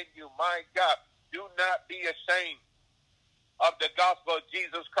is in you. My God, do not be ashamed of the gospel of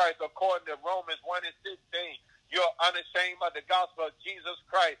Jesus Christ, according to Romans 1 and 16. You're unashamed of the gospel of Jesus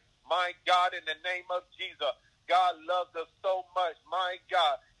Christ. My God, in the name of Jesus, God loves us so much, my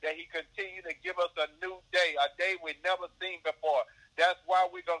God, that he continued to give us a new day, a day we've never seen before. That's why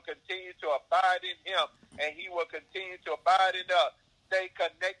we're going to continue to abide in him, and he will continue to abide in us. Stay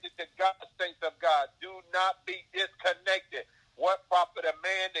connected to God, saints of God. Do not be disconnected. What profit a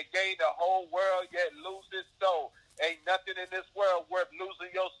man to gain the whole world yet lose his soul? Ain't nothing in this world worth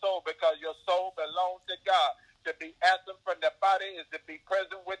losing your soul, because your soul belongs to God. To be absent from the body is to be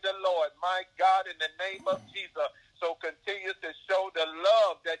present with the Lord. My God, in the name of Jesus. So continue to show the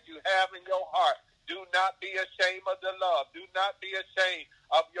love that you have in your heart. Do not be ashamed of the love. Do not be ashamed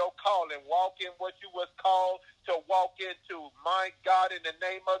of your calling. Walk in what you was called to walk into. My God, in the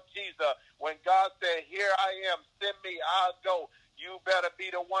name of Jesus. When God said, here I am, send me, I'll go. You better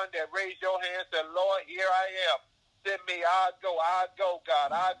be the one that raised your hand and said, Lord, here I am. Send me, I go, God.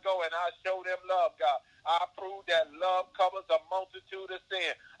 I go and I show them love, God. I prove that love covers a multitude of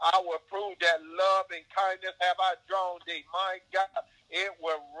sin. I will prove that love and kindness have I drawn thee. My God, it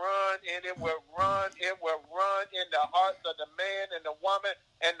will run and it will run. It will run in the hearts of the man and the woman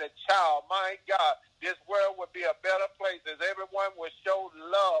and the child. My God, this world would be a better place as everyone would show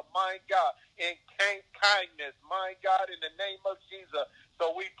love, my God, and kindness, my God, in the name of Jesus.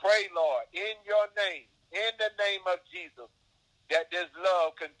 So we pray, Lord, in your name, in the name of Jesus, that this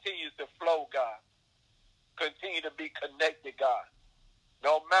love continues to flow, God. Continue to be connected, God.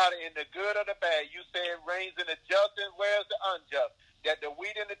 No matter in the good or the bad, you say it rains in the just and where's the unjust, that the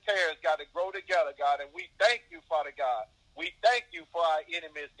wheat and the tares got to grow together, God. And we thank you, Father God. We thank you for our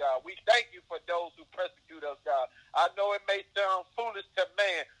enemies, God. We thank you for those who persecute us, God. I know it may sound foolish to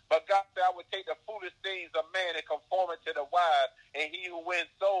man, but God said I would take the foolish things of man and conform it to the wise, and he who wins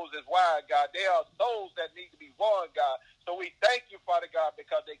souls is wise, God. There are souls that need to be won, God. So we thank you, Father God,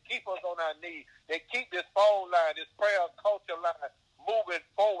 because they keep us on our knees. They keep this phone line, this prayer culture line moving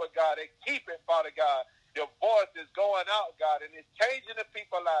forward, God, and keep it, Father God. Your voice is going out, God, and it's changing the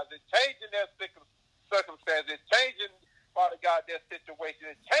people's lives. It's changing their circumstances. It's changing, Father God, their situation.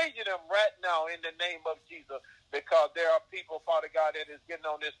 It's changing them right now in the name of Jesus, because there are people, Father God, that is getting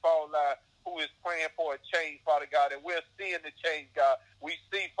on this phone line who is praying for a change, Father God, and we're seeing the change, God. We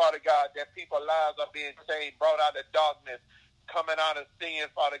see, Father God, that people's lives are being changed, brought out of darkness, coming out of sin,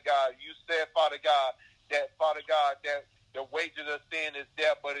 Father God. You said, Father God, that the wages of sin is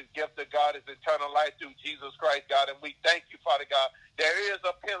death, but the gift of God is eternal life through Jesus Christ, God. And we thank you, Father God. There is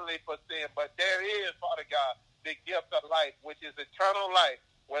a penalty for sin, but there is, Father God, the gift of life, which is eternal life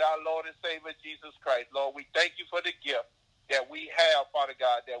with our Lord and Savior Jesus Christ. Lord, we thank you for the gift that we have, Father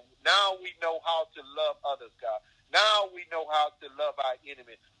God, that now we know how to love others, God. Now we know how to love our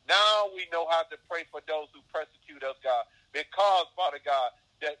enemies. Now we know how to pray for those who persecute us, God. Because, Father God,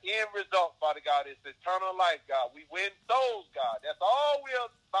 the end result, Father God, is eternal life, God. We win souls, God. That's all we're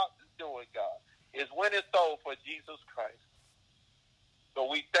about to doing, God, is winning souls for Jesus Christ. So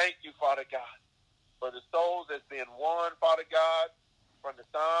we thank you, Father God, for the souls that's been won, Father God, from the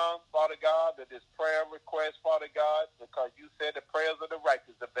sound, Father God, that this prayer request, Father God, because you said the prayers of the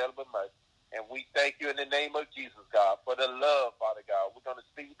righteous available much. And we thank you in the name of Jesus, God, for the love, Father God. We're going to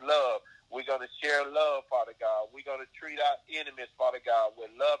speak love. We're going to share love, Father God. We're going to treat our enemies, Father God,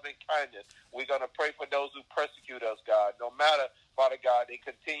 with love and kindness. We're going to pray for those who persecute us, God. No matter, Father God, they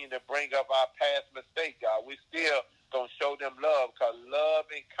continue to bring up our past mistakes, God. We still going to show them love, because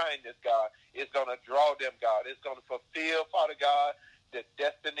love and kindness, God, is going to draw them, God. It's going to fulfill, Father God, the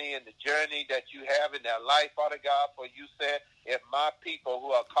destiny and the journey that you have in their life, Father God. For you said, if my people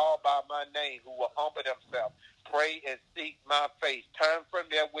who are called by my name, who will humble themselves, pray and seek my face, turn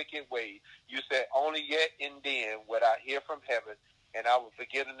from their wicked ways, you said, only yet and then would I hear from heaven, and I will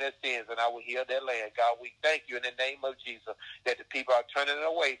forgive them their sins, and I will heal their land. God, we thank you in the name of Jesus that the people are turning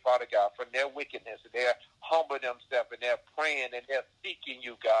away, Father God, from their wickedness. They're humbling themselves, and they're praying, and they're seeking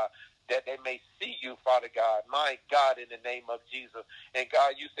you, God, that they may see you, Father God, my God, in the name of Jesus. And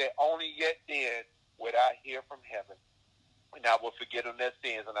God, you said, only yet then would I hear from heaven, and I will forgive them their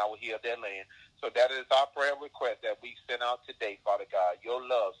sins, and I will heal their land. So that is our prayer request that we send out today, Father God. Your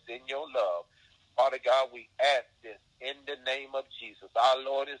love, send your love. Father God, we ask this in the name of Jesus, our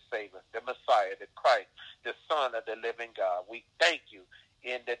Lord and Savior, the Messiah, the Christ, the Son of the living God. We thank you.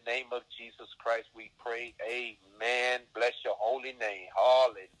 In the name of Jesus Christ, we pray. Amen. Bless your holy name.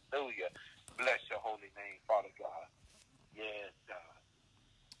 Hallelujah. Bless your holy name, Father God. Yes, God.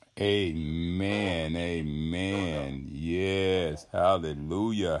 Amen. Amen. Yes.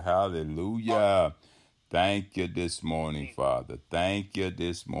 Hallelujah. Hallelujah. Thank you this morning, Father. Thank you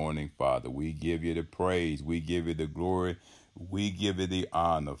this morning, Father. We give you the praise. We give you the glory. We give you the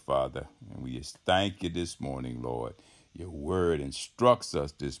honor, Father. And we just thank you this morning, Lord. Your word instructs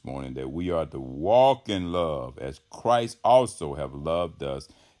us this morning that we are to walk in love as Christ also have loved us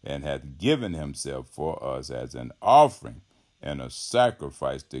and hath given himself for us as an offering and a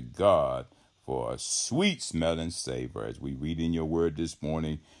sacrifice to God for a sweet smelling savor, as we read in your word this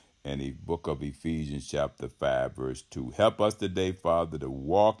morning in the book of Ephesians chapter 5, verse 2. Help us today, Father, to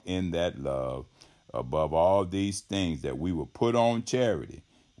walk in that love above all these things, that we will put on charity,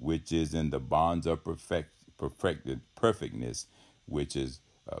 which is in the bonds of perfectness, which is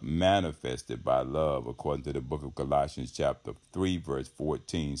manifested by love, according to the book of Colossians chapter 3, verse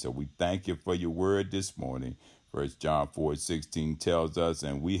 14. So we thank you for your word this morning. 1 John 4:16 tells us,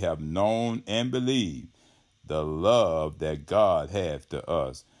 and we have known and believed the love that God hath to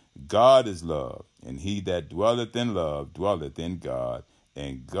us. God is love, and he that dwelleth in love dwelleth in God,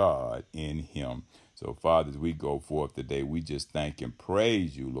 and God in him. So, Father, as we go forth today, we just thank and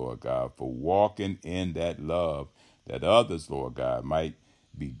praise you, Lord God, for walking in that love that others, Lord God, might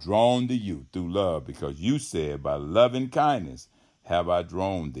be drawn to you through love, because you said, by loving kindness have I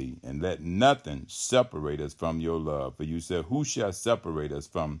drawn thee, and let nothing separate us from your love. For you said, who shall separate us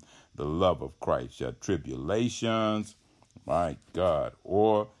from the love of Christ? Shall tribulations, my God,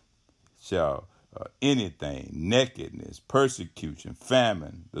 or shall anything, nakedness, persecution,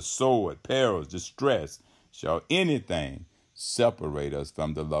 famine, the sword, perils, distress, shall anything separate us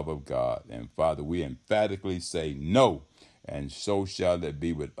from the love of God? And Father, we emphatically say no, and so shall it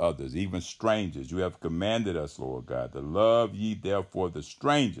be with others, even strangers. You have commanded us, Lord God, to love ye therefore the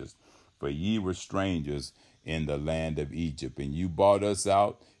strangers, for ye were strangers in the land of Egypt. And you brought us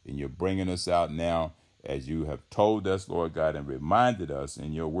out, and you're bringing us out now, as you have told us, Lord God, and reminded us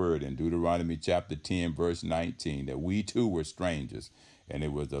in your word in Deuteronomy chapter 10, verse 19, that we too were strangers. And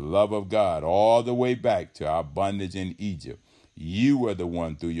it was the love of God all the way back to our bondage in Egypt. You were the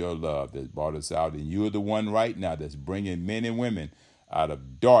one through your love that brought us out, and you are the one right now that's bringing men and women out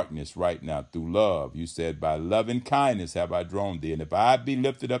of darkness right now through love. You said, by loving kindness have I drawn thee, and if I be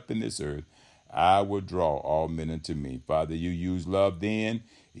lifted up in this earth, I will draw all men unto me. Father, you used love then,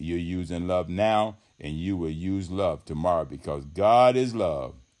 you're using love now, and you will use love tomorrow, because God is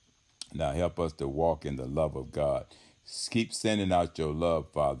love. Now help us to walk in the love of God. Keep sending out your love,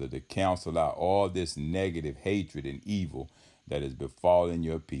 Father, to cancel out all this negative hatred and evil that is befalling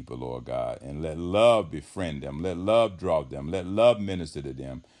your people, Lord God. And let love befriend them. Let love draw them. Let love minister to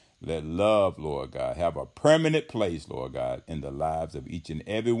them. Let love, Lord God, have a permanent place, Lord God, in the lives of each and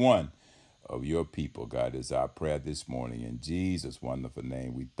every one of your people, God, is our prayer this morning. In Jesus' wonderful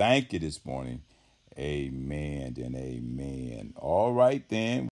name, we thank you this morning. Amen and amen. All right,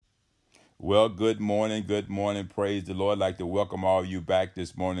 then. Well, good morning. Good morning. Praise the Lord. I'd like to welcome all of you back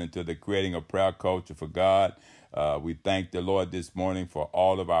this morning to the Creating a Prayer Culture for God. We thank the Lord this morning for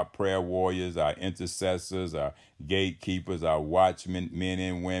all of our prayer warriors, our intercessors, our gatekeepers, our watchmen, men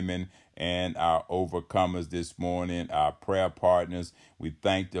and women, and our overcomers this morning, our prayer partners. We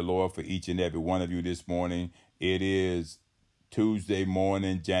thank the Lord for each and every one of you this morning. It is Tuesday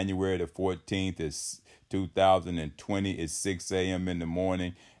morning, January the 14th, is 2020. It's 6 a.m. in the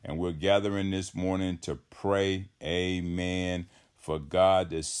morning, and we're gathering this morning to pray, amen, for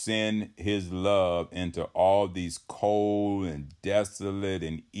God to send his love into all these cold and desolate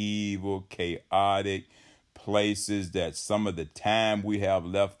and evil, chaotic places, that some of the time we have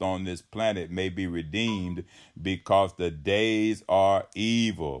left on this planet may be redeemed, because the days are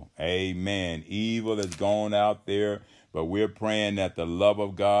evil. Amen. Evil is gone out there, but we're praying that the love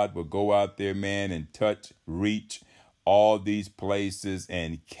of God will go out there, man, and touch, reach all these places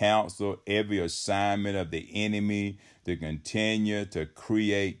and counsel every assignment of the enemy to continue to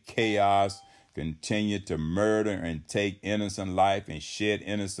create chaos, continue to murder and take innocent life and shed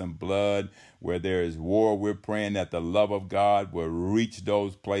innocent blood. Where there is war, we're praying that the love of God will reach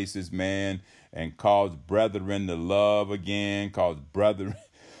those places, man, and cause brethren to love again, cause brethren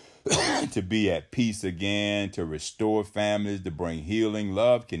to be at peace again, to restore families, to bring healing.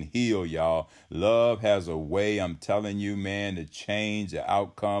 Love can heal, y'all. Love has a way, I'm telling you, man, to change the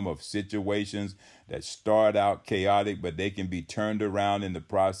outcome of situations that start out chaotic, but they can be turned around in the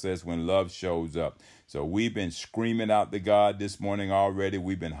process when love shows up. So we've been screaming out to God this morning already.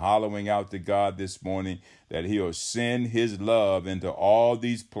 We've been hollering out to God this morning that he'll send his love into all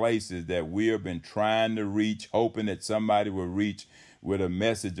these places that we have been trying to reach, hoping that somebody will reach with a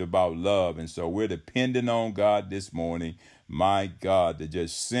message about love. And so we're depending on God this morning, my God, to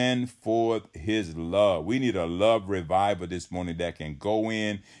just send forth his love. We need a love revival this morning that can go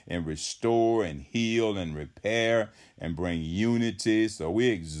in and restore and heal and repair and bring unity. So we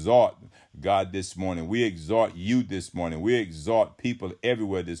exhort God this morning. We exhort you this morning. We exhort people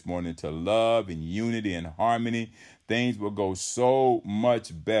everywhere this morning to love and unity and harmony. Things will go so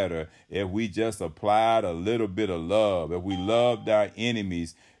much better if we just applied a little bit of love. If we loved our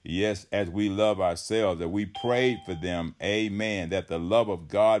enemies, yes, as we love ourselves, that we prayed for them, amen, that the love of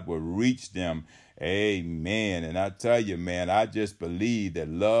God will reach them, amen. And I tell you, man, I just believe that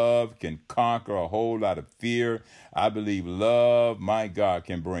love can conquer a whole lot of fear. I believe love, my God,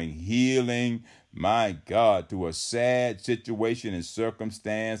 can bring healing, my God, to a sad situation and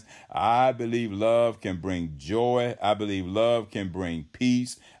circumstance. I believe love can bring joy. I believe love can bring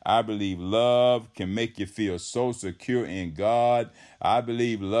peace. I believe love can make you feel so secure in God. I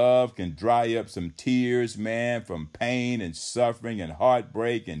believe love can dry up some tears, man, from pain and suffering and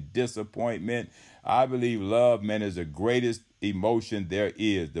heartbreak and disappointment. I believe love, man, is the greatest emotion there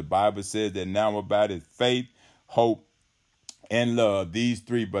is. The Bible says that now about it, faith, hope, and love. These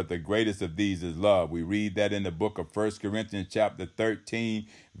three, but the greatest of these is love. We read that in the book of 1 Corinthians chapter 13,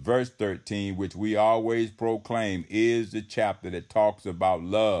 verse 13, which we always proclaim is the chapter that talks about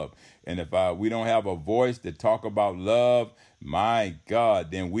love. And if we don't have a voice to talk about love, my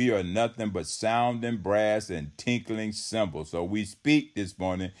God, then we are nothing but sounding brass and tinkling cymbals. So we speak this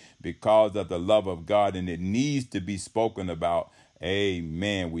morning because of the love of God, and it needs to be spoken about.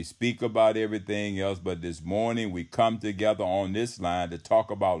 Amen. We speak about everything else, but this morning we come together on this line to talk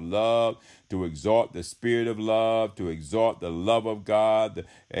about love, to exhort the spirit of love, to exhort the love of God.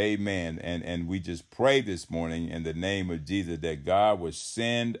 Amen. And we just pray this morning in the name of Jesus that God will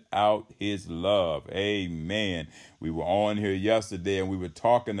send out his love. Amen. We were on here yesterday and we were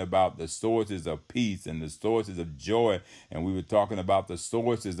talking about the sources of peace and the sources of joy. And we were talking about the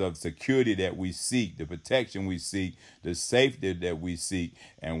sources of security that we seek, the protection we seek, the safety that we seek.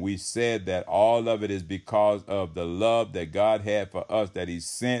 And we said that all of it is because of the love that God had for us, that he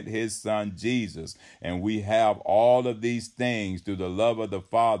sent his son Jesus. And we have all of these things through the love of the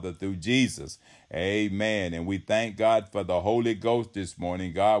Father through Jesus. Amen. And we thank God for the Holy Ghost this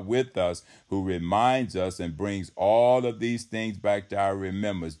morning, God with us, who reminds us and brings all of these things back to our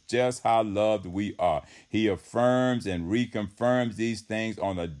remembrance, just how loved we are. He affirms and reconfirms these things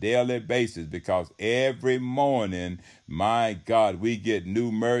on a daily basis, because every morning, my God, we get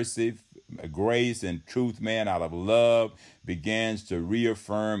new mercy, grace, and truth, man, out of love, begins to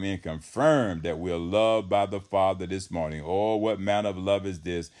reaffirm and confirm that we're loved by the Father this morning. Oh, what manner of love is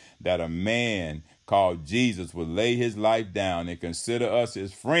this, that a man called Jesus would lay his life down and consider us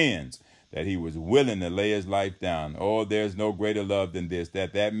his friends, that he was willing to lay his life down. Oh, there's no greater love than this,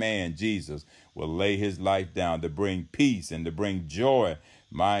 that man, Jesus, will lay his life down to bring peace and to bring joy,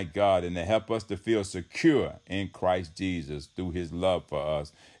 my God, and to help us to feel secure in Christ Jesus through his love for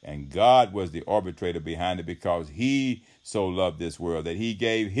us. And God was the arbitrator behind it, because he so loved this world that he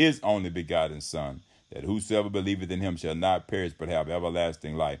gave his only begotten Son, that whosoever believeth in him shall not perish but have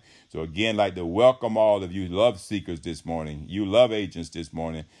everlasting life. So again, like to welcome all of you love seekers this morning, you love agents this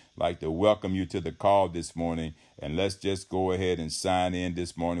morning, like to welcome you to the call this morning. And let's just go ahead and sign in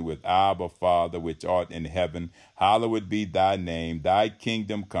this morning with Abba, Father, which art in heaven. Hallowed be thy name. Thy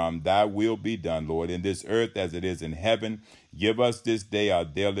kingdom come. Thy will be done, Lord, in this earth as it is in heaven. Give us this day our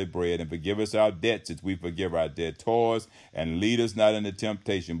daily bread, and forgive us our debts as we forgive our debtors. And lead us not into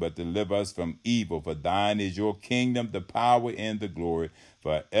temptation, but deliver us from evil. For thine is your kingdom, the power, and the glory,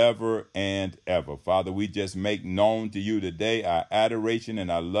 forever and ever. Father, we just make known to you today our adoration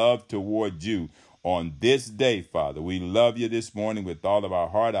and our love toward you on this day, Father. We love you this morning with all of our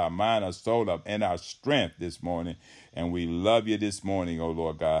heart, our mind, our soul, and our strength this morning. And we love you this morning, oh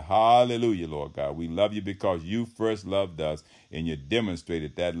Lord God. Hallelujah, Lord God. We love you because you first loved us, and you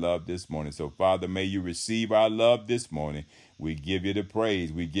demonstrated that love this morning. So, Father, may you receive our love this morning. We give you the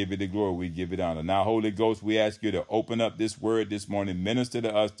praise. We give you the glory. We give you the honor. Now, Holy Ghost, we ask you to open up this word this morning. Minister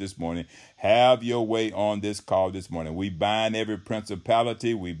to us this morning. Have your way on this call this morning. We bind every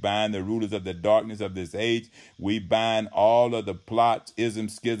principality. We bind the rulers of the darkness of this age. We bind all of the plots,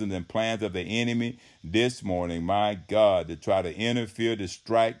 isms, schisms, and plans of the enemy this morning, my God, to try to interfere,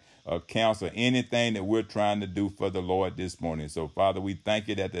 distract, or counsel anything that we're trying to do for the Lord this morning. So, Father, we thank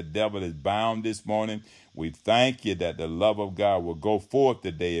you that the devil is bound this morning. We thank you that the love of God will go forth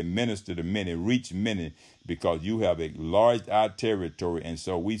today and minister to many, reach many, because you have enlarged our territory. And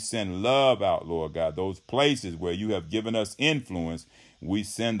so we send love out, Lord God, those places where you have given us influence. We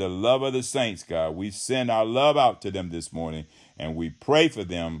send the love of the saints, God. We send our love out to them this morning, and we pray for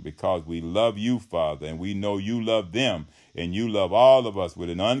them because we love you, Father, and we know you love them, and you love all of us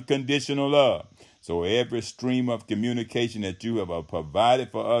with an unconditional love. So every stream of communication that you have provided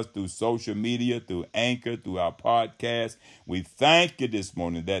for us through social media, through Anchor, through our podcast, we thank you this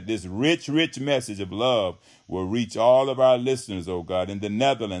morning that this rich, rich message of love will reach all of our listeners, oh God, in the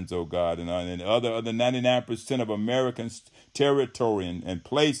Netherlands, oh God, and other 99% of American territory and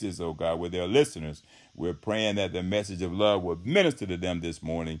places, oh God, where there are listeners. We're praying that the message of love will minister to them this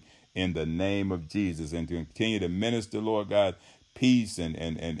morning in the name of Jesus, and to continue to minister, Lord God, peace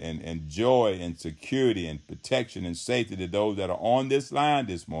and joy and security and protection and safety to those that are on this line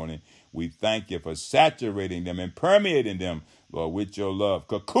this morning. We thank you for saturating them and permeating them, Lord, with your love,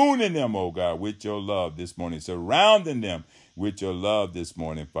 cocooning them, oh God, with your love this morning, surrounding them with your love this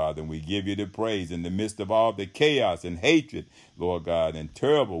morning, Father. And we give you the praise in the midst of all the chaos and hatred, Lord God, and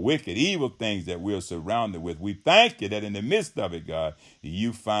terrible, wicked, evil things that we're surrounded with. We thank you that in the midst of it, God,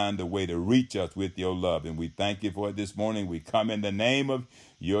 you find a way to reach us with your love. And we thank you for it this morning. We come in the name of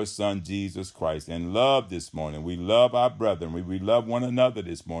your Son, Jesus Christ, and love this morning. We love our brethren. We love one another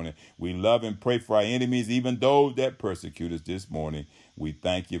this morning. We love and pray for our enemies, even those that persecute us this morning. We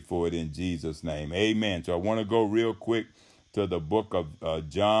thank you for it in Jesus' name. Amen. So I want to go real quick to the book of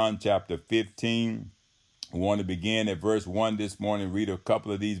John, chapter 15. We want to begin at verse 1 this morning. Read a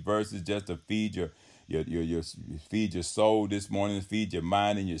couple of these verses just to feed your feed your soul this morning, feed your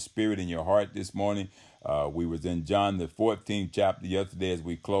mind and your spirit and your heart this morning. We was in John the 14th chapter yesterday as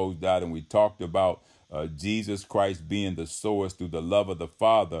we closed out, and we talked about Jesus Christ being the source through the love of the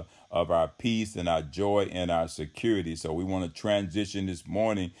Father of our peace and our joy and our security. So we want to transition this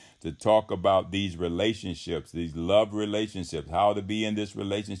morning to talk about these relationships, these love relationships, how to be in this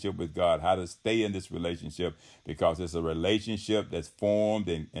relationship with God, how to stay in this relationship, because it's a relationship that's formed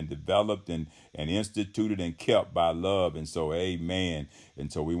and developed and instituted and kept by love. And so, amen.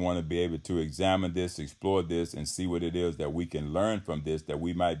 And so we want to be able to examine this, explore this, and see what it is that we can learn from this, that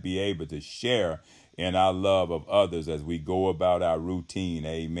we might be able to share in our love of others as we go about our routine.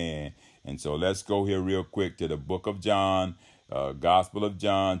 Amen. And so let's go here real quick to the book of John, Gospel of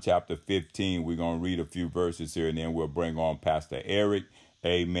John, chapter 15. We're going to read a few verses here, and then we'll bring on Pastor Eric.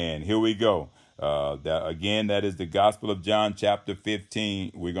 Amen. Here we go. That is the Gospel of John, chapter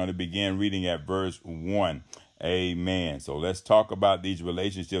 15. We're going to begin reading at verse 1. Amen. So let's talk about these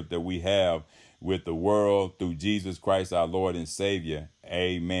relationships that we have with the world through Jesus Christ, our Lord and Savior.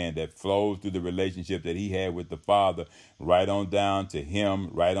 Amen. That flows through the relationship that he had with the Father, right on down to him,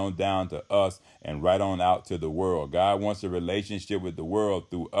 right on down to us, and right on out to the world. God wants a relationship with the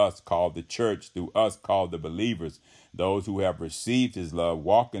world through us, called the church, through us, called the believers. Those who have received his love,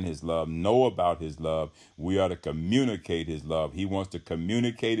 walk in his love, know about his love. We are to communicate his love. He wants to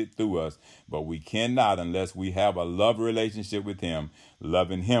communicate it through us, but we cannot unless we have a love relationship with him,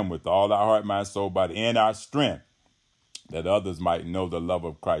 loving him with all our heart, mind, soul, body, and our strength, that others might know the love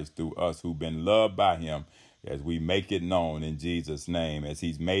of Christ through us who've been loved by him, as we make it known in Jesus' name, as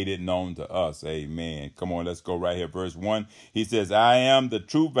he's made it known to us. Amen. Come on, let's go right here. Verse 1, he says, I am the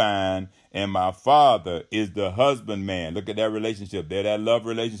true vine, and my Father is the husbandman. Look at that relationship there, that love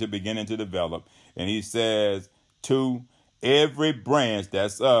relationship beginning to develop. And he says, 2, every branch,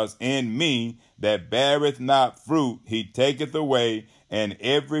 that's us, in me, that beareth not fruit, he taketh away, and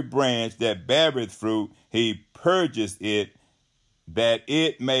every branch that beareth fruit, he purges it, that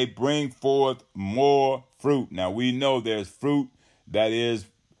it may bring forth more fruit. Now, we know there's fruit that is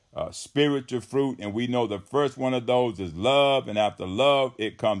spiritual fruit, and we know the first one of those is love, and after love,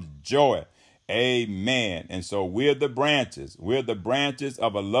 it comes joy. Amen. And so we're the branches. We're the branches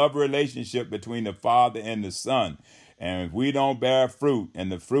of a love relationship between the Father and the Son. And if we don't bear fruit, and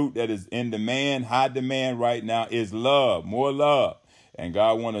the fruit that is in demand, high demand right now, is love, more love. And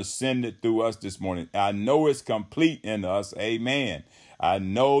God want to send it through us this morning. I know it's complete in us. Amen. I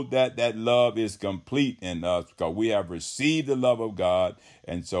know that that love is complete in us because we have received the love of God.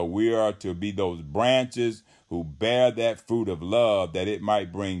 And so we are to be those branches who bear that fruit of love, that it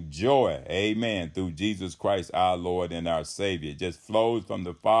might bring joy. Amen. Through Jesus Christ, our Lord and our Savior. It just flows from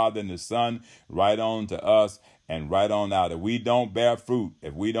the Father and the Son right on to us and right on out. If we don't bear fruit,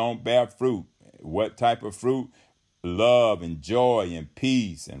 what type of fruit? Love and joy and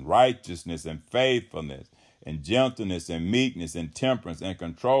peace and righteousness and faithfulness and gentleness and meekness and temperance and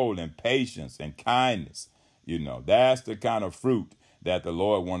control and patience and kindness. That's the kind of fruit that the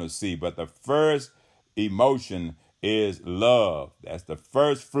Lord wants to see. But the first emotion is love. That's the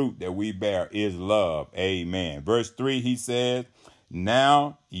first fruit that we bear is love. Amen. Verse 3, he says,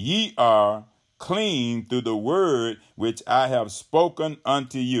 now ye are clean through the word which I have spoken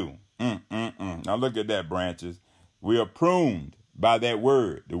unto you. Now look at that, branches. We are pruned by that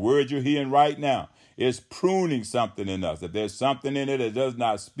word. The word you're hearing right now is pruning something in us. If there's something in it that does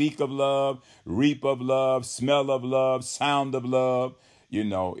not speak of love, reap of love, smell of love, sound of love,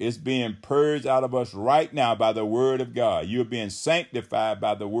 it's being purged out of us right now by the word of God. You're being sanctified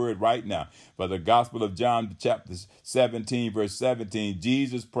by the word right now. For the Gospel of John, chapter 17, verse 17,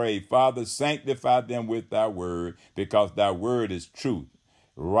 Jesus prayed, Father, sanctify them with thy word, because thy word is truth.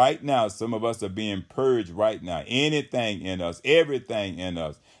 Right now, some of us are being purged right now. Anything in us, everything in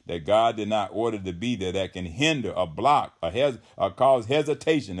us that God did not order to be there that can hinder or block or cause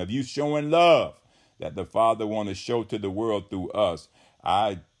hesitation of you showing love that the Father wants to show to the world through us.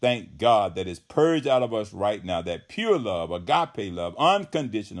 I thank God that it's purged out of us right now, that pure love, agape love,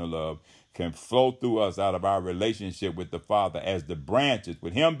 unconditional love can flow through us out of our relationship with the Father as the branches,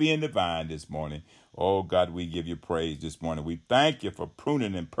 with him being the vine this morning. Oh, God, we give you praise this morning. We thank you for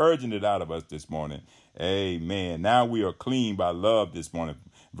pruning and purging it out of us this morning. Amen. Now we are clean by love this morning.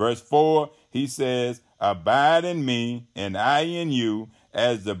 Verse 4, he says, abide in me and I in you,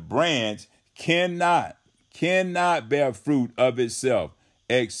 as the branch cannot bear fruit of itself,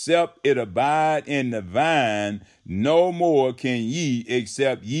 except it abide in the vine. No more can ye,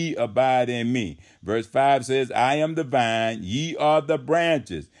 except ye abide in me. Verse 5 says, I am the vine, ye are the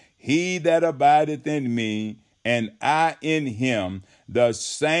branches. He that abideth in me, and I in him, the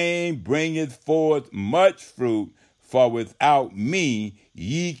same bringeth forth much fruit, for without me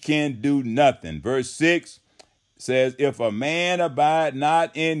ye can do nothing. Verse 6 says, if a man abide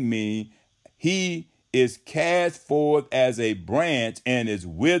not in me, he is cast forth as a branch and is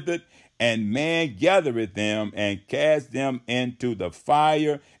withered, and man gathereth them and cast them into the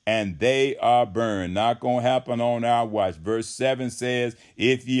fire, and they are burned. Not going to happen on our watch. Verse 7 says,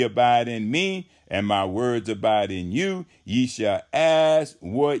 if ye abide in me, and my words abide in you, ye shall ask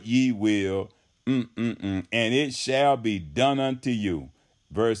what ye will, and it shall be done unto you.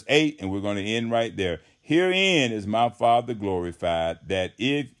 Verse 8, and we're going to end right there. Herein is my Father glorified, that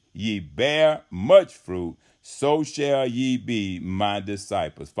if ye bear much fruit, so shall ye be my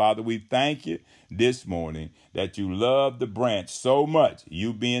disciples. Father, we thank you this morning that you love the branch so much,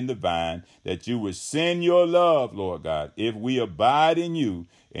 you being the vine, that you would send your love, Lord God. If we abide in you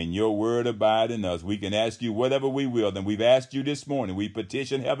and your word abide in us, we can ask you whatever we will. And we've asked you this morning, we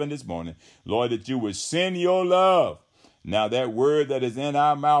petition heaven this morning, Lord, that you would send your love. Now that word that is in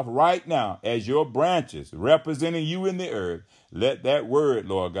our mouth right now, as your branches representing you in the earth, let that word,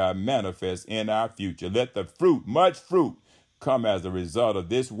 Lord God, manifest in our future. Let the fruit, much fruit, come as a result of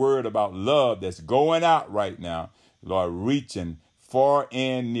this word about love that's going out right now, Lord, reaching far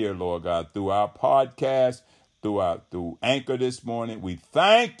and near, Lord God, through our podcast, through Anchor this morning. We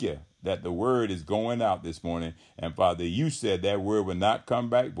thank you that the word is going out this morning. And Father, you said that word will not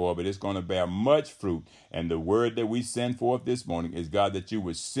come back void, but it's going to bear much fruit. And the word that we send forth this morning is, God, that you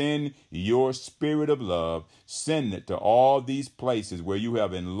would send your spirit of love, send it to all these places where you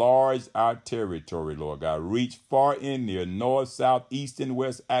have enlarged our territory, Lord God. Reach far and near, north, south, east, and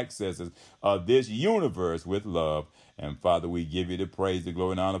west accesses of this universe with love. And Father, we give you the praise, the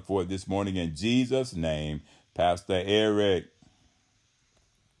glory, and honor for it this morning in Jesus' name. Pastor Eric.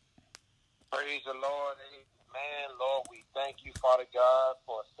 Praise the Lord. Amen. Lord, we thank you, Father God,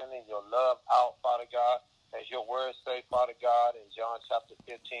 for sending your love out, Father God. As your words say, Father God, in John chapter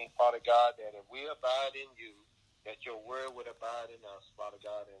 15, Father God, that if we abide in you, that your word would abide in us, Father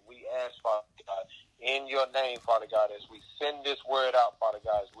God. And we ask, Father God, in your name, Father God, as we send this word out, Father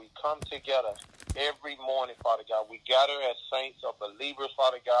God, as we come together every morning, Father God, we gather as saints of believers,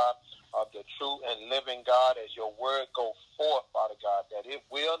 Father God, of the true and living God, as your word go forth, Father God, that it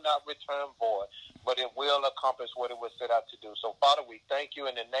will not return void, but it will accomplish what it was set out to do. So, Father, we thank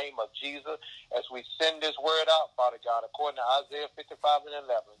you in the name of Jesus as we send this word out, Father God, according to Isaiah 55 and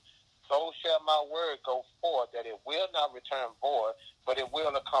 11. So shall my word go forth, that it will not return void, but it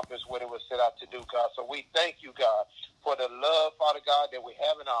will accomplish what it was set out to do, God. So we thank you, God, for the love, Father God, that we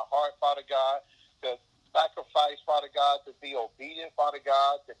have in our heart, Father God, the sacrifice, Father God, to be obedient, Father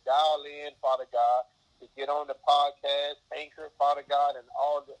God, to dial in, Father God, to get on the podcast, Anchor, Father God, and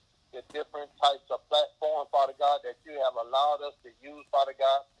all the different types of platforms, Father God, that you have allowed us to use, Father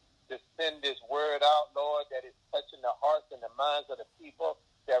God, to send this word out, Lord, that is touching the hearts and the minds of the people,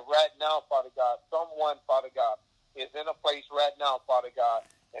 that right now, Father God, someone, Father God, is in a place right now, Father God,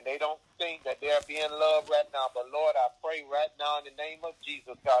 and they don't think that they're being loved right now. But, Lord, I pray right now in the name of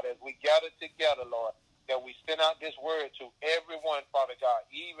Jesus, God, as we gather together, Lord, that we send out this word to everyone, Father God,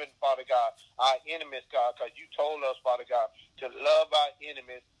 even, Father God, our enemies, God, because you told us, Father God, to love our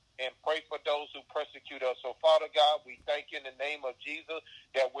enemies and pray for those who persecute us. So, Father God, we thank you in the name of Jesus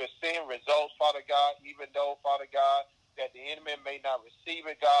that we're seeing results, Father God, even though, Father God, that the enemy may not receive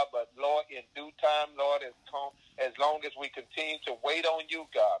it, God, but, Lord, in due time, Lord, as long as we continue to wait on you,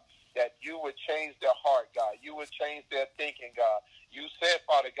 God, that you would change their heart, God. You would change their thinking, God. You said,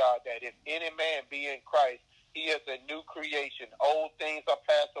 Father God, that if any man be in Christ, he is a new creation. Old things are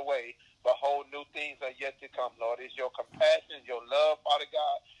passed away, behold, new things are yet to come, Lord. It's your compassion, your love, Father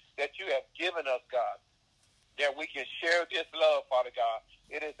God, that you have given us, God, that we can share this love, Father God.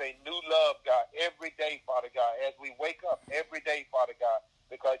 It is a new love, God, every day, Father God, as we wake up every day, Father God,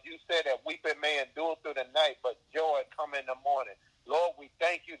 because you said that weeping may endure through the night, but joy come in the morning. Lord, we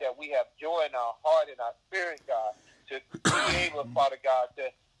thank you that we have joy in our heart and our spirit, God, to be able, Father God, to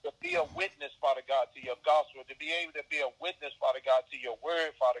be a witness, Father God, to your gospel, to be able to be a witness, Father God, to your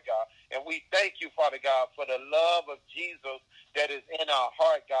word, Father God. And we in our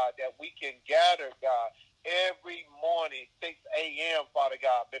heart, God, that we can gather, God, every morning, 6 a.m., Father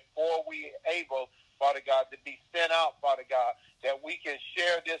God, before we are able, Father God, to be sent out, Father God, that we can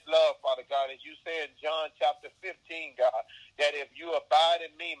share this love, Father God, as you say in John chapter 15, God, that if you abide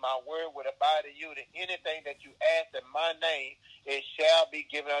in me, my word would abide in you, that anything that you ask in my name, it shall be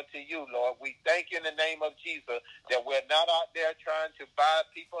given unto you, Lord. We thank you in the name of Jesus that we're not out there trying to buy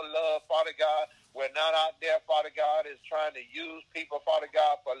people love, Father God. We're not out there, Father God, is trying to use people, Father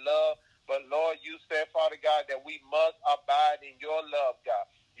God, for love. But, Lord, you said, Father God, that we must abide in your love, God.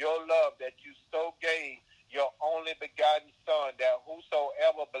 Your love that you so gave your only begotten Son, that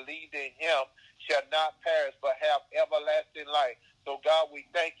whosoever believed in him shall not perish but have everlasting life. So, God, we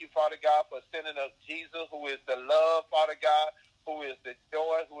thank you, Father God, for sending us Jesus, who is the love, Father God, who is the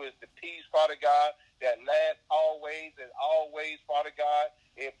joy, who is the peace, Father God, that lasts always and always, Father God.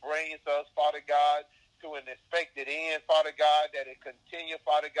 It brings us, Father God, to an expected end, Father God, that it continue,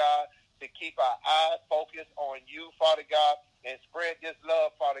 Father God, to keep our eyes focused on you, Father God, and spread this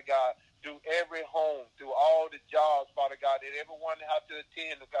love, Father God, through every home, through all the jobs, Father God, that everyone has to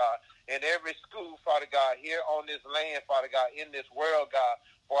attend, God, in every school, Father God, here on this land, Father God, in this world, God,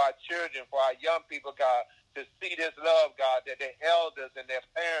 for our children, for our young people, God, to see this love, God, that their elders and their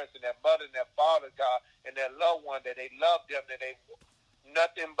parents and their mother and their father, God, and their loved one, that they love them, that they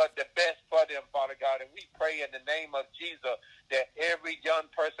nothing but the best for them, Father God. And we pray in the name of Jesus that every young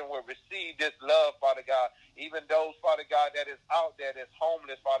person will receive this love, Father God. Even those, Father God, that is out there that's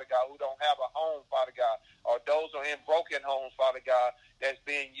homeless, Father God, who don't have a home, Father God, or those who are in broken homes, Father God, that's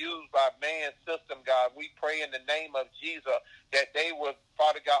being used by man's system, God. We pray in the name of Jesus that they will,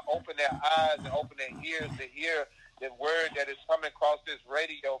 Father God, open their eyes and open their ears to hear the word that is coming across this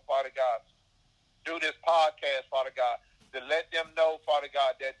radio, Father God, through this podcast, Father God, to let them know, Father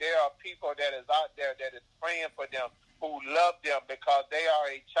God, that there are people that is out there that is praying for them, who love them because they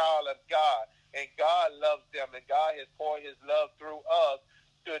are a child of God, and God loves them, and God has poured his love through us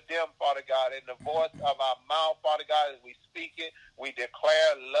to them, Father God. In the voice of our mouth, Father God, as we speak it, we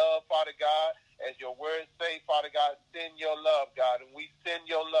declare love, Father God. As your words say, Father God, send your love, God, and we send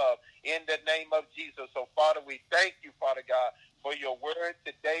your love in the name of Jesus. So, Father, we thank you, Father God, for your word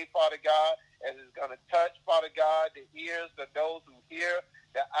today, Father God, as it's going to touch, Father God, the ears of those who hear,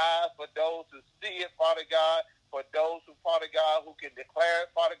 the eyes for those who see it, Father God, for those who, Father God, who can declare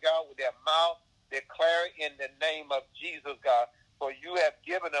it, Father God, with their mouth, declare it in the name of Jesus, God. For you have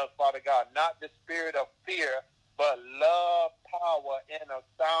given us, Father God, not the spirit of fear, but love, power, and a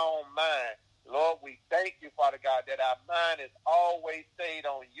sound mind. Lord, we thank you, Father God, that our mind is always stayed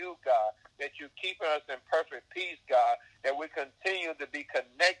on you, God, that you're keeping us in perfect peace, God, that we continue to be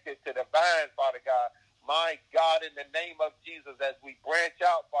connected to the vine, Father God. My God, in the name of Jesus, as we branch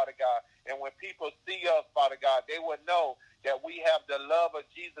out, Father God, and when people see us, Father God, they will know that we have the love of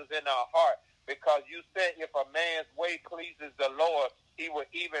Jesus in our heart, because you said if a man's way pleases the Lord, he will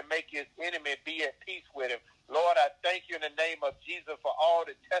even make his enemy be at peace with him. Lord, I thank you in the name of Jesus for all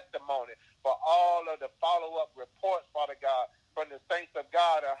the testimony, for all of the follow-up reports, Father God, from the saints of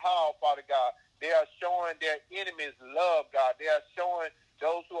God, and how, Father God, they are showing their enemies love, God. They are showing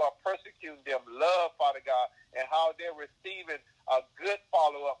those who are persecuting them love, Father God, and how they're receiving a good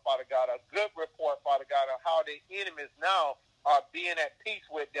follow-up, Father God, a good report, Father God, on how their enemies now are being at peace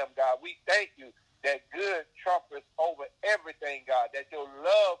with them, God. We thank you that good trumpets over everything, God, that your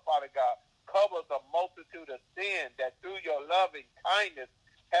love, Father God, covers a multitude of sin, that through your loving kindness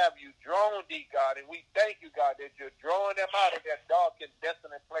have you drawn thee, God. And we thank you, God, that you're drawing them out of their dark and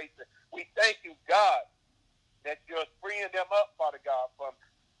desolate places. We thank you, God, that you're freeing them up, Father God,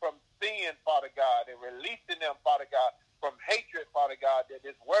 from sin, Father God, and releasing them, Father God, from hatred, Father God, that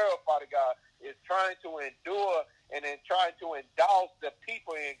this world, Father God, is trying to endure and then trying to indulge the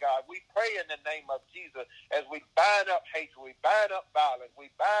people in, God. We pray in the name of Jesus as we bind up hatred, we bind up violence,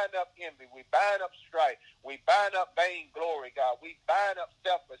 we bind up envy, we bind up strife, we bind up vainglory, God. We bind up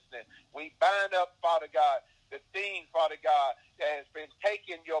selfishness. We bind up, Father God, the things, Father God, that has been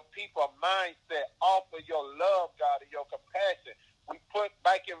taking your people mindset off of your love, God, and your compassion. We put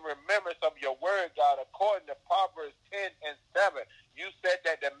back in remembrance of your word, God, according to Proverbs 10 and 7. You said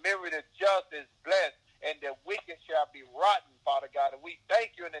that the memory of the just is blessed and the wicked shall be rotten, Father God. And we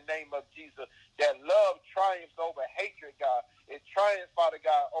thank you in the name of Jesus that love triumphs over hatred, God. It triumphs, Father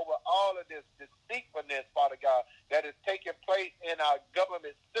God, over all of this deceitfulness, Father God, that is taking place in our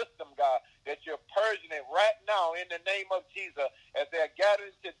government system, God, that you're purging it right now in the name of Jesus as they're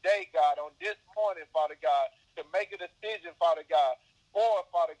gathering today, God, on this morning, Father God, to make a decision, Father God, for,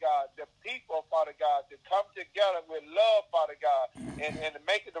 Father God, the people, Father God, to come together with love, Father God, and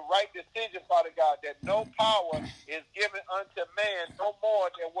making the right decision, Father God, that no power is given unto man, no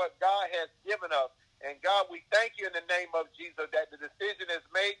more than what God has given us. And God, we thank you in the name of Jesus that the decision is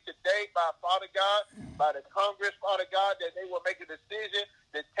made today by, Father God, by the Congress, Father God, that they will make a decision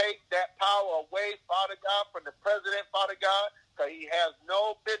to take that power away, Father God, from the president, Father God, because he has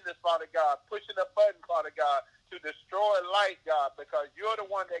no business, Father God, pushing a button, Father God, to destroy life, God, because you're the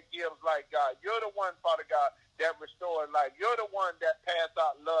one that gives life, God. You're the one, Father God, that restores life. You're the one that pass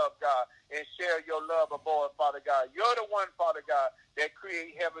out love, God, and share your love abroad, Father God. You're the one, Father God, that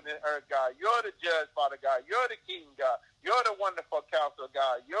create heaven and earth, God. You're the judge, Father God. You're the king, God. You're the wonderful counselor,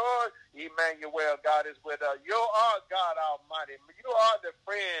 God. You're Emmanuel, God, is with us. You are God Almighty. You are the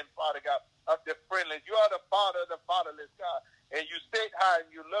friend, Father God, of the friendless. You are the father of the fatherless, God. And you sit high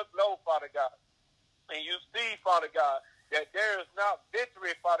and you look low, Father God. And you see, Father God, that there is not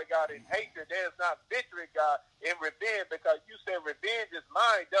victory, Father God, in hatred. There is not victory, God, in revenge, because you said revenge is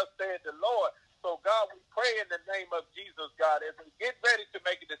mine, thus saith the Lord. So, God, we pray in the name of Jesus, God, as we get ready to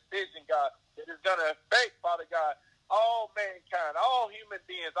make a decision, God, that is going to affect, Father God, all mankind, all human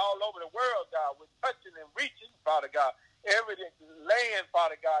beings all over the world, God. We're touching and reaching, Father God, every land,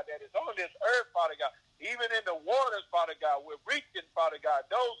 Father God, that is on this earth, Father God, even in the waters, Father God. We're reaching, Father God,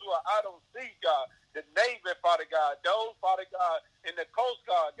 those who are out on sea, God, the Navy, Father God, those, Father God, in the Coast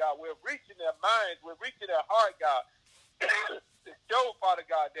Guard, God. We're reaching their minds. We're reaching their heart, God, to show, Father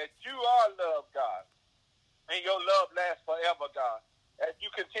God, that you are love, God, and your love lasts forever, God. As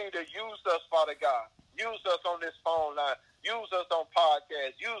you continue to use us, Father God, use us on this phone line, use us on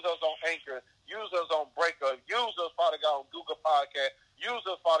podcasts, use us on Anchor, use us on Breaker, use us, Father God, on Google Podcast, use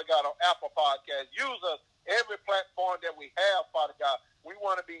us, Father God, on Apple Podcast, use us every platform that we have, Father God. We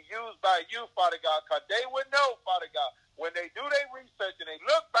want to be used by you, Father God, because they would know, Father God, when they do their research and they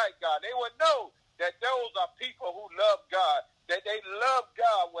look back, God, they would know that those are people who love God, that they love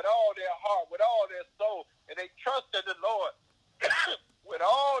God with all their heart, with all their soul, and they trust in the Lord with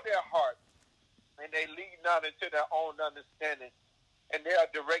all their heart, and they lead not into their own understanding, and they are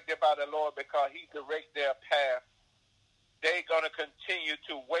directed by the Lord because he directs their path. They're going to continue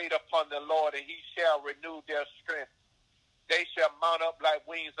to wait upon the Lord, and he shall renew their strength. They shall mount up like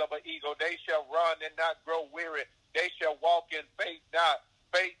wings of an eagle. They shall run and not grow weary. They shall walk in faith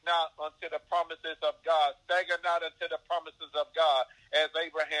not unto the promises of God. Stagger not unto the promises of God, as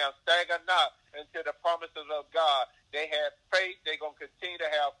Abraham. Stagger not unto the promises of God. They have faith. They're going to continue to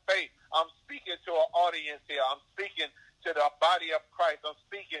have faith. I'm speaking to an audience here. I'm speaking to the body of Christ. I'm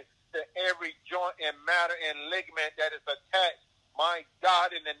speaking to every joint and matter and ligament that is attached, my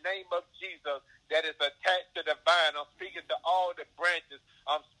God, in the name of Jesus, that is attached to the vine. I'm speaking to all the branches.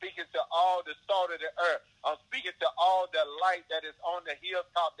 I'm speaking to all the salt of the earth. I'm speaking to all the light that is on the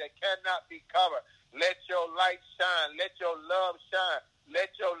hilltop that cannot be covered. Let your light shine. Let your love shine.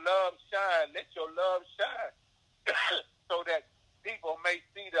 Let your love shine. Let your love shine. So that people may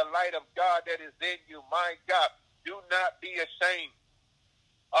see the light of God that is in you. My God, do not be ashamed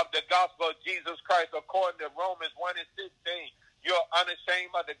of the gospel of Jesus Christ, according to Romans 1:16. You're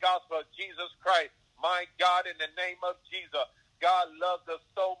unashamed of the gospel of Jesus Christ. My God, in the name of Jesus, God loves us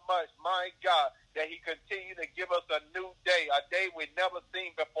so much, my God, that he continued to give us a new day, a day we've never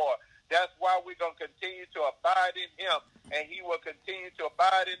seen before. That's why we're going to continue to abide in him, and he will continue to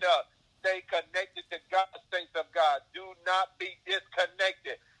abide in us. Stay connected to God, saints of God. Do not be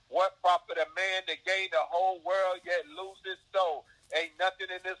disconnected. What profit a man to gain the whole world yet lose his soul? Ain't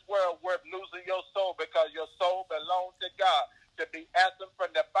nothing in this world worth losing your soul, because your soul belongs to God. To be absent from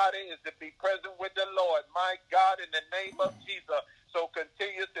the body is to be present with the Lord. My God, in the name of Jesus. So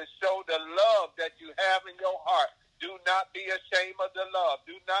continue to show the love that you have in your heart. Do not be ashamed of the love.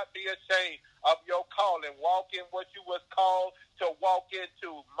 Do not be ashamed of your calling. Walk in what you was called to walk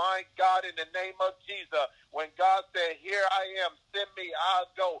into. My God, in the name of Jesus. When God said, here I am, send me, I'll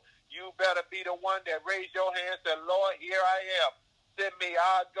go. You better be the one that raise your hand and say, Lord, here I am. Send me,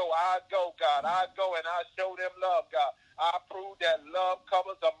 I'll go, God. I'll go and I'll show them love, God. I prove that love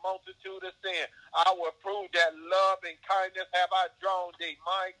covers a multitude of sin. I will prove that love and kindness have I drawn thee.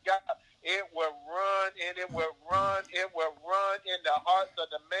 My God, it will run and it will run. It will run in the hearts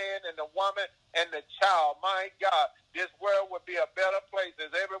of the man and the woman and the child. My God, this world would be a better place as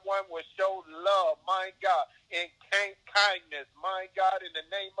everyone would show love, my God, in kindness, my God, in the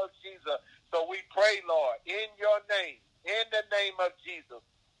name of Jesus. So we pray, Lord, in your name, in the name of Jesus,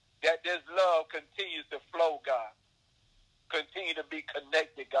 that this love continues to flow, God. Continue to be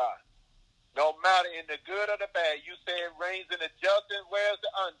connected, God. No matter in the good or the bad, you say it rains in the just as well as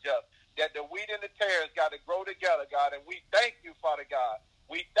the unjust. that the wheat and the tares got to grow together, God. And we thank you, Father God.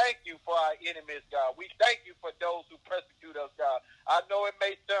 We thank you for our enemies, God. We thank you for those who persecute us, God. I know it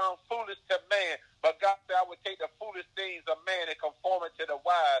may sound foolish to man, but God said I would take the foolish things of man and conform it to the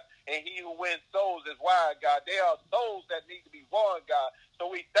wise, and he who wins souls is wise, God. There are souls that need to be won, God. So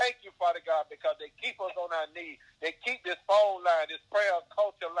we thank you, Father God, because they keep us on our knees. They keep this phone line, this prayer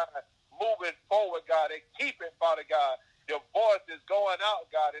culture line moving forward, God. They keep it, Father God. Your voice is going out,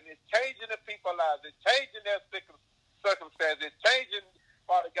 God, and it's changing the people's lives. It's changing their circumstances. It's changing,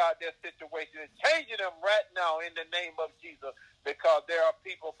 Father God, their situation. It's changing them right now in the name of Jesus, because there are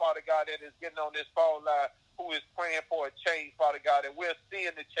people, Father God, that is getting on this phone line who is praying for a change, Father God, and we're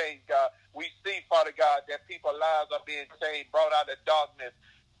seeing the change, God. We see, Father God, that people's lives are being changed, brought out of darkness,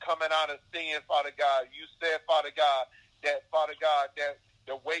 coming out of sin, Father God. You said, Father God, that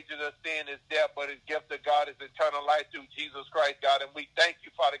the wages of sin is death, but the gift of God is eternal life through Jesus Christ, God. And we thank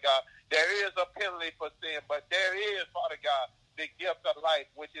you, Father God. There is a penalty for sin, but there is, Father God, the gift of life,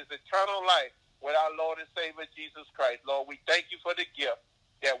 which is eternal life with our Lord and Savior Jesus Christ. Lord, we thank you for the gift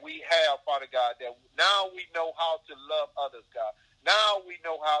that we have, Father God, that now we know how to love others, God. Now we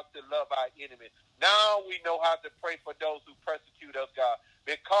know how to love our enemies. Now we know how to pray for those who persecute us, God,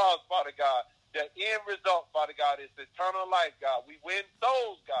 because, Father God, the end result, Father God, is eternal life, God. We win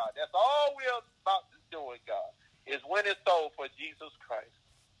souls, God. That's all we're about to do, God, is winning souls for Jesus Christ.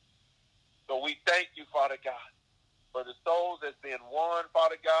 So we thank you, Father God, for the souls that's been won,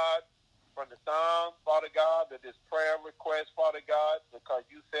 Father God, from the Psalms, Father God, that this prayer request, Father God, because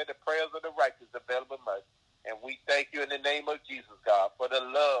you said the prayers of the righteous available much. And we thank you in the name of Jesus, God, for the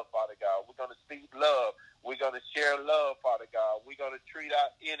love, Father God. We're going to speak love. We're going to share love, Father God. We're going to treat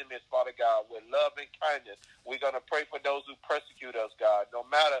our enemies, Father God, with love and kindness. We're going to pray for those who persecute us, God. No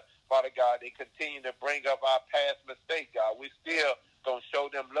matter, Father God, they continue to bring up our past mistakes, God. We still going to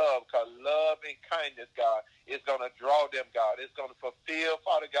show them love, because love and kindness, God, is going to draw them, God. It's going to fulfill,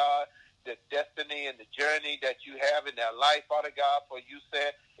 Father God, the destiny and the journey that you have in their life, Father God. For you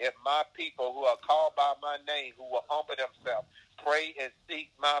said, if my people who are called by my name, who will humble themselves, pray and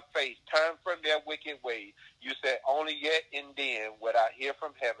seek my face, turn from their wicked ways, you said, only yet and then would I hear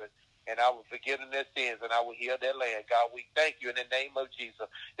from heaven, and I will forgive them their sins, and I will heal their land. God, we thank you in the name of Jesus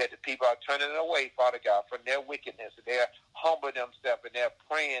that the people are turning away, Father God, from their wickedness, and they're humbling themselves, and they're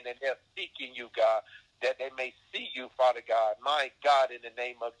praying, and they're seeking you, God, that they may see you, Father God, my God, in the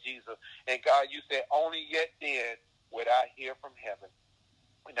name of Jesus. And God, you said, only yet then would I hear from heaven,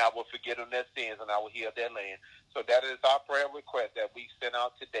 and I will forgive them their sins, and I will heal their land. So that is our prayer request that we send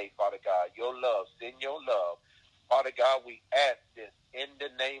out today, Father God. Your love, send your love. Father God, we ask this in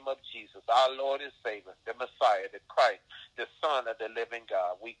the name of Jesus, our Lord and Savior, the Messiah, the Christ, the Son of the living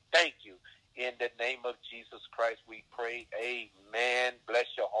God. We thank you. In the name of Jesus Christ, we pray. Amen. Bless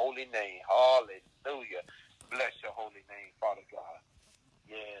your holy name. Hallelujah. Bless your holy name, Father God.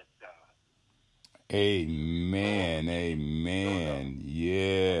 Yes, God. Amen. Amen.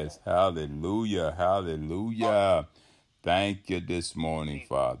 Yes. Hallelujah. Hallelujah. Thank you this morning,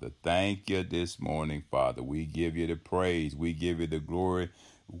 Father. Thank you this morning, Father. We give you the praise. We give you the glory.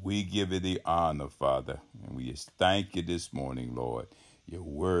 We give you the honor, Father. And we just thank you this morning, Lord. Your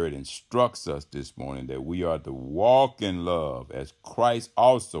word instructs us this morning that we are to walk in love as Christ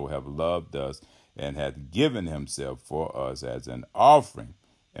also have loved us and hath given himself for us as an offering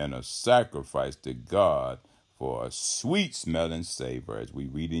and a sacrifice to God for a sweet smelling savor, as we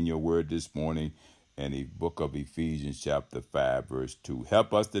read in your word this morning in the book of Ephesians chapter 5, verse 2.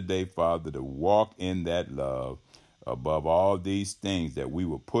 Help us today, Father, to walk in that love above all these things, that we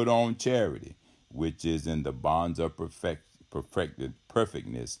will put on charity, which is in the bonds of perfectness,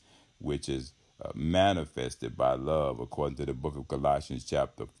 which is manifested by love, according to the book of Colossians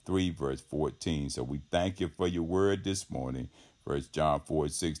chapter 3, verse 14. So we thank you for your word this morning. 1 John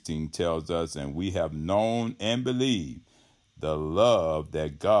 4:16 tells us, and we have known and believed the love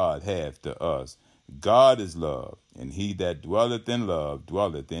that God hath to us. God is love, and he that dwelleth in love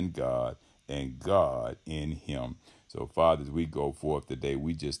dwelleth in God, and God in him. So, Father, as we go forth today,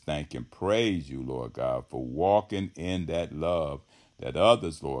 we just thank and praise you, Lord God, for walking in that love, that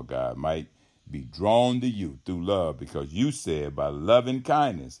others, Lord God, might be drawn to you through love, because you said, by loving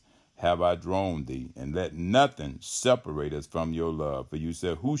kindness have I drawn thee, and let nothing separate us from your love. For you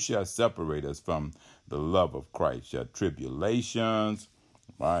said, who shall separate us from the love of Christ? Shall tribulations,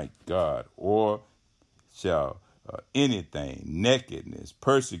 my God, or shall anything, nakedness,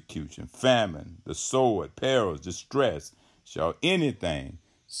 persecution, famine, the sword, perils, distress, shall anything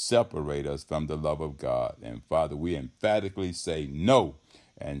separate us from the love of God? And Father, we emphatically say no.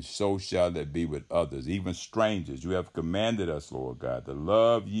 and so shall it be with others, even strangers. You have commanded us, Lord God, to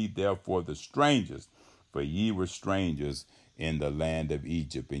love ye therefore the strangers, for ye were strangers in the land of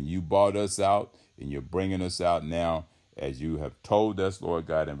Egypt. And you brought us out, and you're bringing us out now, as you have told us, Lord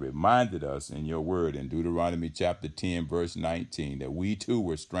God, and reminded us in your word in Deuteronomy chapter 10, verse 19, that we too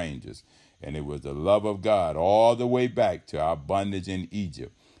were strangers. And it was the love of God all the way back to our bondage in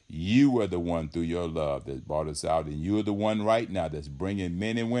Egypt. You were the one through your love that brought us out, and you are the one right now that's bringing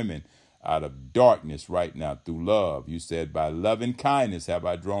men and women out of darkness right now through love. You said, by loving kindness have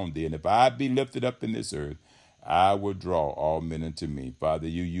I drawn thee, and if I be lifted up in this earth, I will draw all men unto me. Father,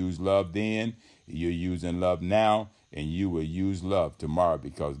 you used love then, you're using love now, and you will use love tomorrow,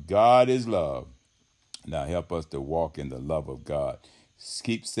 because God is love. Now help us to walk in the love of God.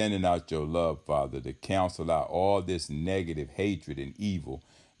 Keep sending out your love, Father, to cancel out all this negative hatred and evil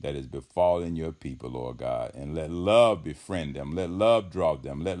that is befalling your people, Lord God. And let love befriend them. Let love draw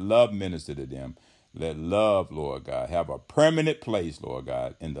them. Let love minister to them. Let love, Lord God, have a permanent place, Lord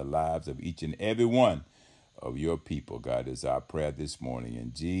God, in the lives of each and every one of your people, God, is our prayer this morning.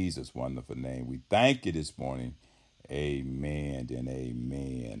 In Jesus' wonderful name, we thank you this morning. Amen and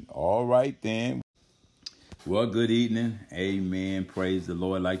amen. All right, then. Well, good evening. Amen. Praise the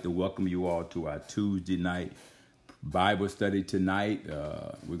Lord. I'd like to welcome you all to our Tuesday night Bible study tonight.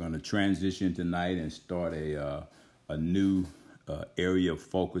 We're going to transition tonight and start a new area of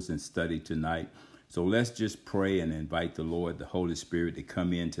focus and study tonight. So let's just pray and invite the Lord, the Holy Spirit, to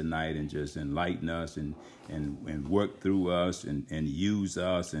come in tonight and just enlighten us and work through us and use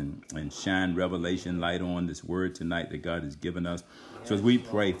us and shine revelation light on this word tonight that God has given us. So as we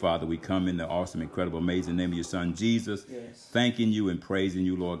pray, Father, we come in the awesome, incredible, amazing name of your Son, Jesus, thanking you and praising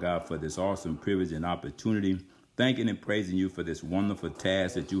you, Lord God, for this awesome privilege and opportunity. Thanking and praising you for this wonderful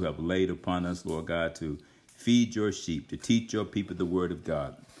task that you have laid upon us, Lord God, to feed your sheep, to teach your people the word of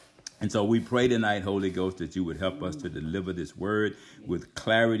God. And so we pray tonight, Holy Ghost, that you would help us to deliver this word with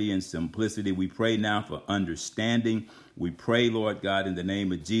clarity and simplicity. We pray now for understanding. We pray, Lord God, in the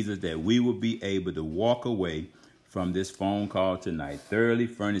name of Jesus, that we will be able to walk away from this phone call tonight, thoroughly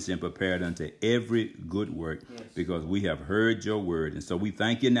furnished and prepared unto every good work, because we have heard your word. And so we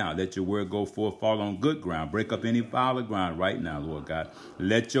thank you now. Let your word go forth, fall on good ground, break up any fallow ground right now, Lord God.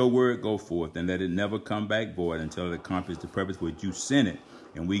 Let your word go forth and let it never come back void until it accomplishes the purpose which you sent it.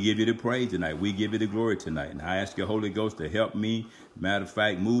 And we give you the praise tonight. We give you the glory tonight. And I ask your Holy Ghost to help me. Matter of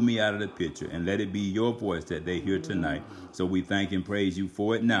fact, move me out of the picture and let it be your voice that they hear tonight. So we thank and praise you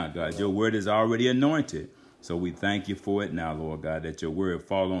for it now, God. Your word is already anointed. So we thank you for it now, Lord God, that your word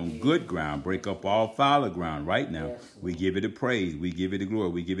fall on good ground, break up all fallow ground right now. We give you the praise. We give you the glory.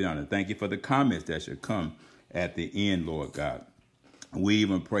 We give you the honor. Thank you for the comments that should come at the end, Lord God. We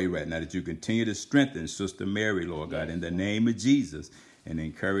even pray right now that you continue to strengthen Sister Mary, Lord God, in the name of Jesus, and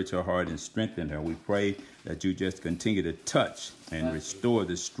encourage her heart and strengthen her. We pray that you just continue to touch and restore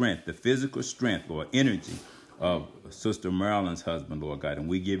the strength, the physical strength, Lord, energy of Sister Marilyn's husband, Lord God. And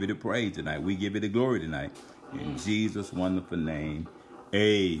we give you the praise tonight. We give you the glory tonight. In Jesus' wonderful name,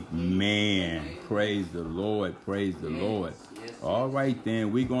 amen. Praise the Lord. Praise the Lord. All right,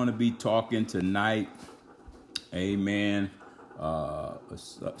 then. We're going to be talking tonight, amen, a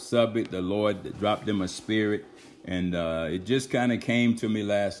subject the Lord dropped in my spirit. And it just kind of came to me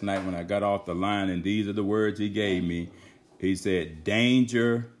last night when I got off the line, and these are the words he gave me. He said,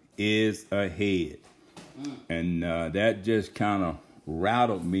 danger is ahead. And that just kind of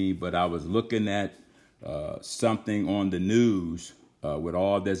rattled me, but I was looking at something on the news with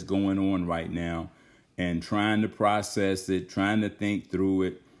all that's going on right now and trying to process it, trying to think through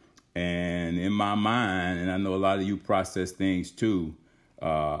it. And in my mind, and I know a lot of you process things too,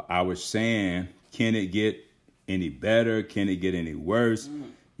 I was saying, can it get any better? Can it get any worse?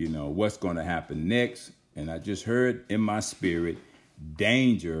 You know, what's going to happen next? And I just heard in my spirit,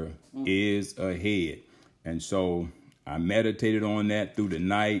 danger is ahead. And so I meditated on that through the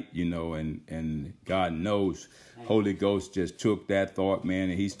night, you know, and God knows, Holy Ghost just took that thought, man,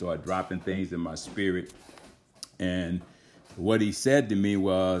 and he started dropping things in my spirit. And what he said to me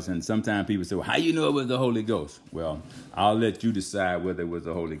was, and sometimes people say, well, how you know it was the Holy Ghost? Well, I'll let you decide whether it was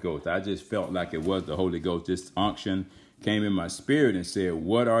the Holy Ghost. I just felt like it was the Holy Ghost. This unction came in my spirit and said,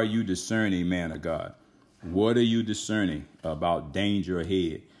 what are you discerning, man of God? What are you discerning about danger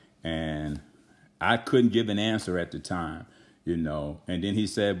ahead? And I couldn't give an answer at the time, you know. And then he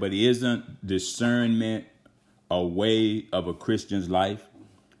said, but isn't discernment a way of a Christian's life?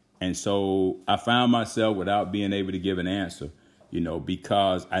 And so I found myself without being able to give an answer, you know,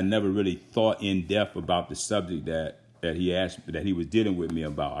 because I never really thought in depth about the subject that he asked, that he was dealing with me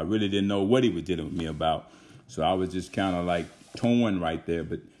about. I really didn't know what he was dealing with me about. So I was just kind of like torn right there,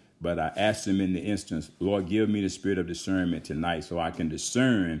 but I asked him in the instance, Lord, give me the spirit of discernment tonight so I can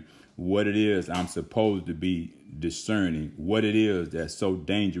discern what it is I'm supposed to be discerning, what it is that's so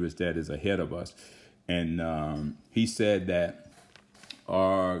dangerous that is ahead of us. And he said that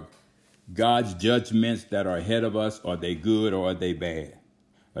are God's judgments that are ahead of us, are they good or are they bad?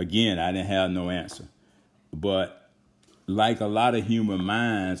 Again, I didn't have no answer. But like a lot of human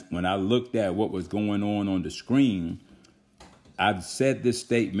minds, when I looked at what was going on the screen, I've said this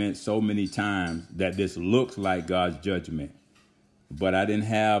statement so many times that this looks like God's judgment. But I didn't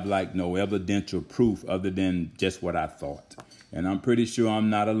have like no evidential proof other than just what I thought. And I'm pretty sure I'm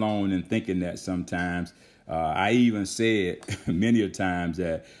not alone in thinking that sometimes. I even said many a times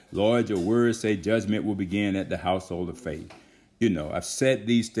that, Lord, your words say judgment will begin at the household of faith. You know, I've said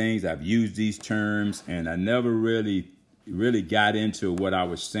these things, I've used these terms, and I never really got into what I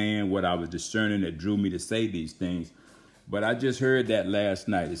was saying, what I was discerning that drew me to say these things. But I just heard that last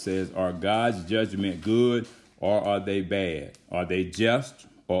night. It says, are God's judgment good or are they bad? Are they just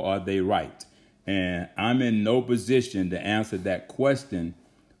or are they right? And I'm in no position to answer that question,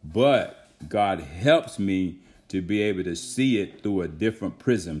 but God helps me to be able to see it through a different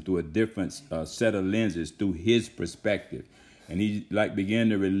prism, through a different set of lenses, through his perspective. And he began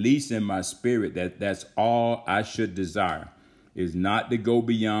to release in my spirit that that's all I should desire, is not to go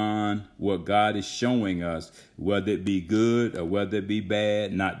beyond what God is showing us, whether it be good or whether it be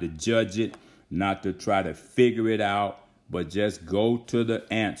bad, not to judge it, not to try to figure it out, but just go to the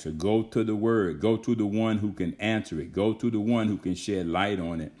answer, go to the word, go to the one who can answer it, go to the one who can shed light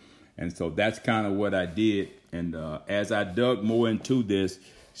on it. And so that's kind of what I did. And as I dug more into this,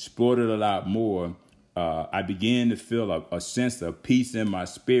 explored it a lot more, I began to feel a sense of peace in my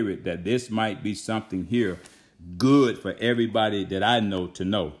spirit that this might be something here good for everybody that I know to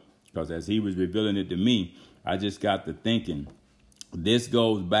know. Because as he was revealing it to me, I just got to thinking, this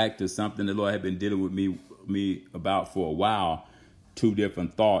goes back to something the Lord had been dealing with me about for a while, two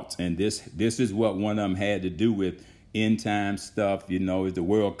different thoughts. And this is what one of them had to do with end time stuff. You know, is the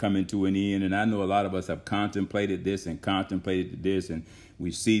world coming to an end? And I know a lot of us have contemplated this and contemplated this, and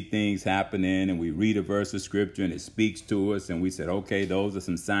we see things happening and we read a verse of scripture and it speaks to us and we said, okay, those are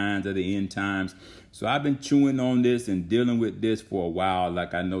some signs of the end times. So I've been chewing on this and dealing with this for a while,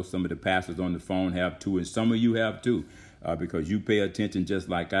 like I know some of the pastors on the phone have too, and some of you have too, because you pay attention just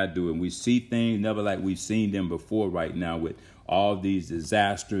like I do. And we see things never like we've seen them before right now, with all these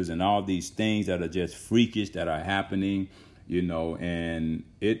disasters and all these things that are just freakish that are happening, you know, and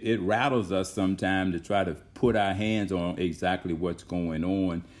it rattles us sometimes to try to put our hands on exactly what's going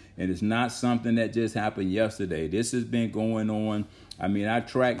on. And it's not something that just happened yesterday. This has been going on. I mean, I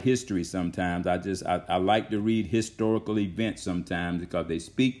track history sometimes. I like to read historical events sometimes because they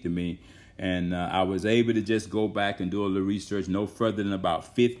speak to me. And I was able to just go back and do a little research no further than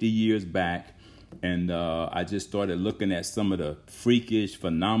about 50 years back. And I just started looking at some of the freakish,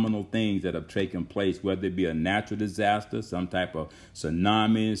 phenomenal things that have taken place, whether it be a natural disaster, some type of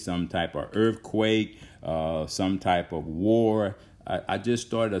tsunami, some type of earthquake, some type of war. I just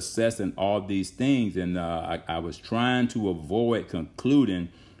started assessing all these things, and I was trying to avoid concluding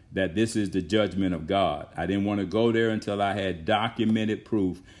that this is the judgment of God. I didn't want to go there until I had documented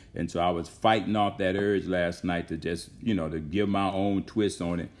proof. And so I was fighting off that urge last night to just, you know, to give my own twist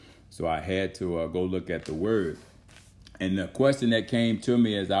on it. So I had to go look at the word. And the question that came to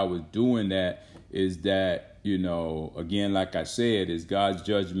me as I was doing that is that, you know, again, like I said, is God's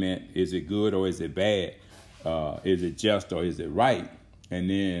judgment, is it good or is it bad? Is it just or is it right? And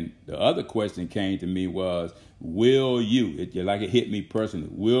then the other question came to me was, will you, it hit me personally,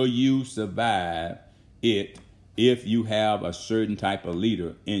 will you survive it if you have a certain type of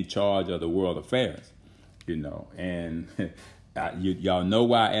leader in charge of the world affairs? You know, and y'all know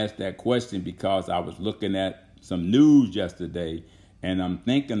why I asked that question, because I was looking at some news yesterday and I'm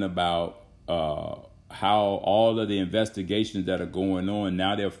thinking about how all of the investigations that are going on,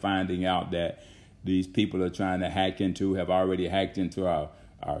 now they're finding out that these people are trying to have already hacked into our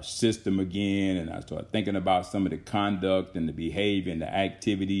system again. And I started thinking about some of the conduct and the behavior and the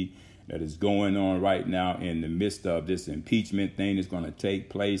activity that is going on right now in the midst of this impeachment thing that's going to take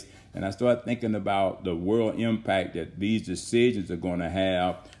place. And I started thinking about the world impact that these decisions are going to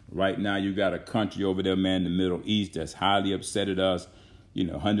have. Right now, you got a country over there, man, in the Middle East that's highly upset at us. You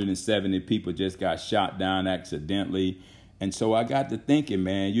know, 170 people just got shot down accidentally. And so I got to thinking,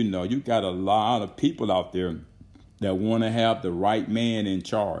 man, you know, you got a lot of people out there that want to have the right man in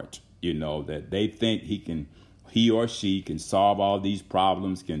charge, you know, that they think he or she can solve all these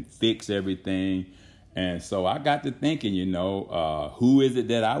problems, can fix everything. And so I got to thinking, who is it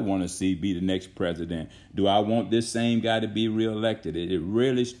that I want to see be the next president? Do I want this same guy to be reelected? It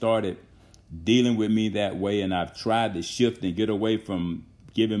really started dealing with me that way, and I've tried to shift and get away from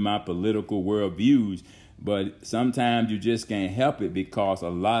giving my political worldviews. But sometimes you just can't help it, because a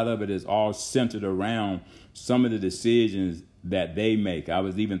lot of it is all centered around some of the decisions that they make. I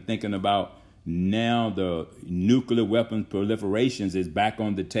was even thinking about now the nuclear weapons proliferations is back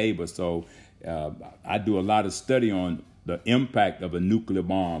on the table. So I do a lot of study on the impact of a nuclear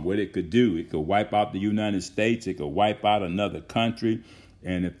bomb, what it could do. It could wipe out the United States. It could wipe out another country.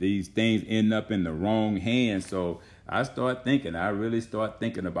 And if these things end up in the wrong hands. So I really start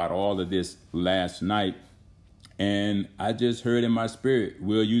thinking about all of this last night. And I just heard in my spirit,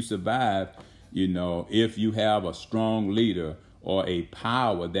 will you survive, if you have a strong leader or a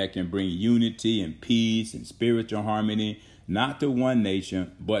power that can bring unity and peace and spiritual harmony, not to one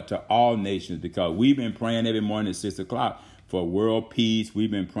nation, but to all nations? Because we've been praying every morning at 6 o'clock for world peace.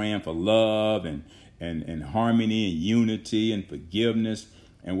 We've been praying for love and harmony and unity and forgiveness.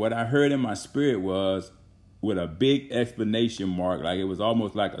 And what I heard in my spirit was, with a big exclamation mark, like it was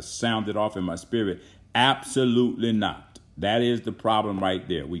almost like a sounded off in my spirit, absolutely not. That is the problem right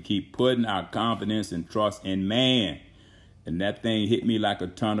there. We keep putting our confidence and trust in man. And that thing hit me like a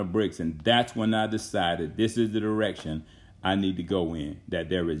ton of bricks. And that's when I decided this is the direction I need to go in, that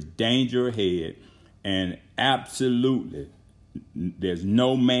there is danger ahead, and absolutely there's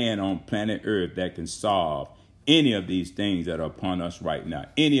no man on planet Earth that can solve any of these things that are upon us right now,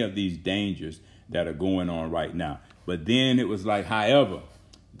 any of these dangers that are going on right now. But then it was like, however,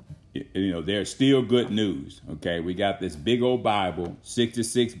 there's still good news. Okay, we got this big old Bible,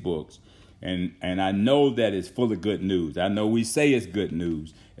 66 books, and I know that it's full of good news. I know we say it's good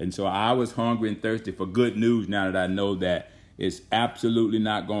news. And so I was hungry and thirsty for good news now that I know that it's absolutely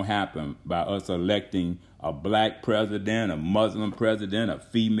not going to happen by us electing a black president, a Muslim president, a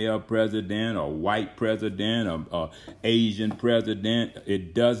female president, a white president, a Asian president.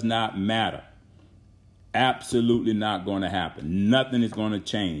 It does not matter. Absolutely not going to happen. Nothing is going to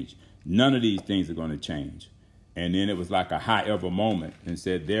change. None of these things are going to change. And then it was like a however moment, and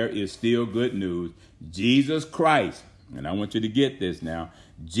said, there is still good news. Jesus Christ, and I want you to get this now,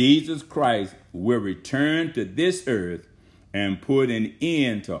 Jesus Christ will return to this earth and put an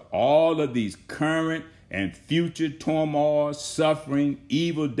end to all of these current and future turmoil, suffering,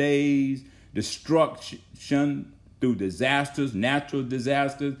 evil days, destruction through disasters, natural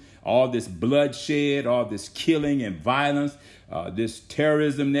disasters, all this bloodshed, all this killing and violence, this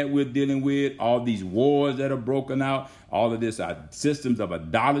terrorism that we're dealing with, all these wars that are broken out, all of this systems of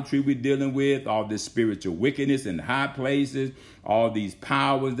idolatry we're dealing with, all this spiritual wickedness in high places, all these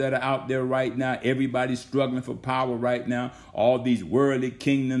powers that are out there right now. Everybody's struggling for power right now. All these worldly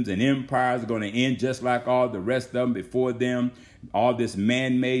kingdoms and empires are going to end just like all the rest of them before them. All this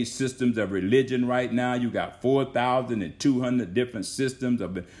man-made systems of religion right now. You got 4,200 different systems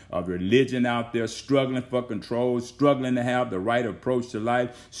of religion out there struggling for control, struggling to have the right approach to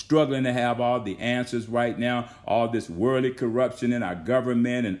life, struggling to have all the answers right now. All this worldly corruption in our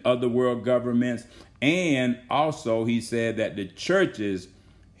government and other world governments. And also he said that the churches,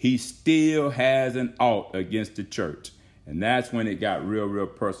 he still has an ought against the church. And that's when it got real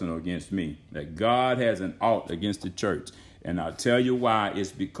personal against me, that God has an ought against the church. And I'll tell you why.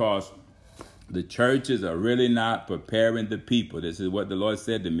 It's because the churches are really not preparing the people. This is what the Lord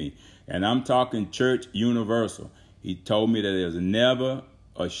said to me. And I'm talking church universal. He told me that there's never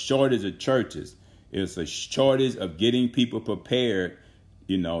a shortage of churches. It's a shortage of getting people prepared,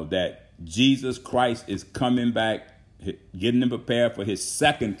 that Jesus Christ is coming back, getting them prepared for his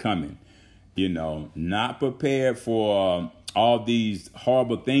second coming, not prepared for all these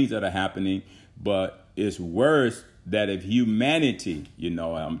horrible things that are happening. But it's worse that if humanity,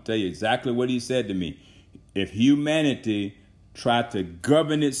 I'm tell you exactly what he said to me. If humanity tried to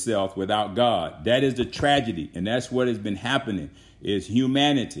govern itself without God, that is the tragedy. And that's what has been happening, is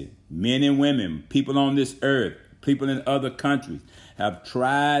humanity, men and women, people on this earth, people in other countries have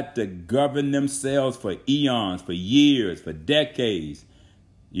tried to govern themselves for eons, for years, for decades,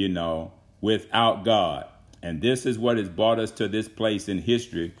 without God. And this is what has brought us to this place in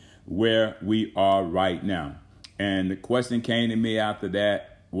history where we are right now. And the question came to me after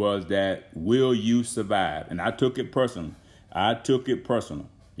that was that, will you survive? And I took it personal. I took it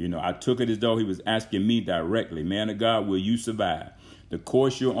as though he was asking me directly, man of God, will you survive? The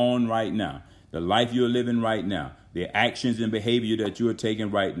course you're on right now, the life you're living right now, the actions and behavior that you're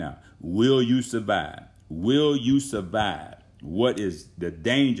taking right now, will you survive? Will you survive? What is the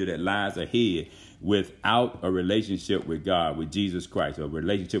danger that lies ahead without a relationship with God, with Jesus Christ, or a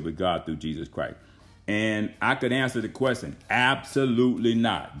relationship with God through Jesus Christ? And I could answer the question, absolutely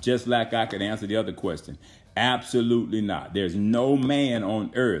not. Just like I could answer the other question, absolutely not. There's no man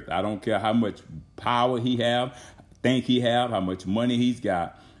on earth, I don't care how much power he have, how much money he's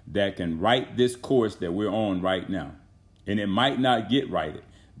got, that can write this course that we're on right now. And it might not get righted,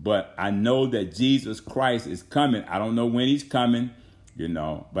 but I know that Jesus Christ is coming. I don't know when he's coming,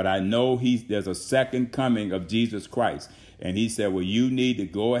 but I know there's a second coming of Jesus Christ. And he said, well, you need to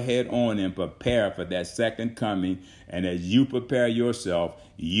go ahead on and prepare for that second coming. And as you prepare yourself,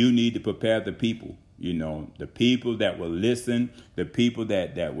 you need to prepare the people, the people that will listen, the people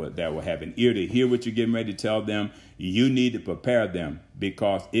that will have an ear to hear what you're getting ready to tell them. You need to prepare them,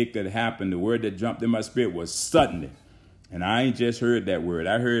 because it could happen. The word that jumped in my spirit was suddenly. And I ain't just heard that word.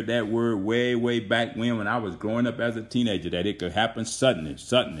 I heard that word way, way back when I was growing up as a teenager, that it could happen suddenly,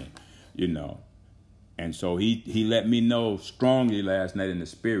 And so he let me know strongly last night in the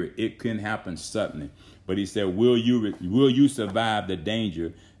spirit, it can happen suddenly. But he said, will you survive the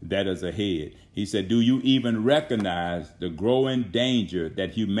danger that is ahead? He said, do you even recognize the growing danger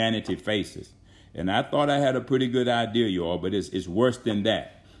that humanity faces? And I thought I had a pretty good idea, y'all, but it's worse than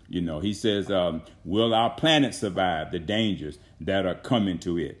that. He says, will our planet survive the dangers that are coming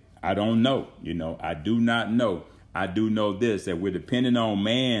to it? I don't know. I do not know. I do know this, that we're depending on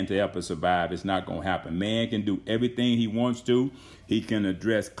man to help us survive. It's not going to happen. Man can do everything he wants to. He can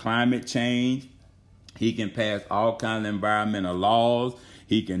address climate change. He can pass all kinds of environmental laws.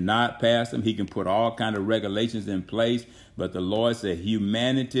 He cannot pass them. He can put all kinds of regulations in place. But the Lord said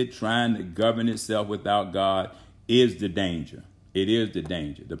humanity trying to govern itself without God is the danger. It is the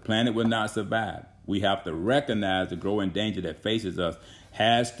danger. The planet will not survive. We have to recognize the growing danger that faces us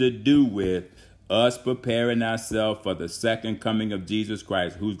has to do with us preparing ourselves for the second coming of Jesus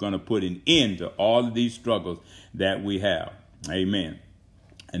Christ, who's going to put an end to all of these struggles that we have. Amen.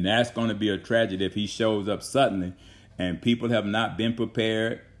 And that's going to be a tragedy if he shows up suddenly and people have not been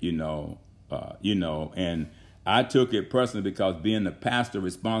prepared, and I took it personally because being the pastor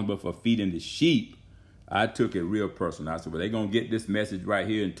responsible for feeding the sheep, I took it real personal. I said, well, they're going to get this message right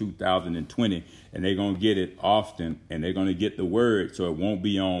here in 2020, and they're going to get it often, and they're going to get the word, so it won't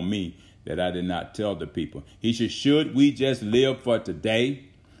be on me that I did not tell the people. He said, should we just live for today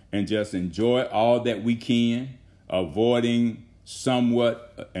and just enjoy all that we can, avoiding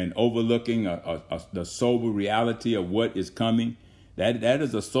somewhat and overlooking the sober reality of what is coming? That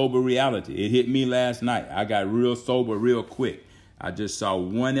is a sober reality. It hit me last night. I got real sober real quick. I just saw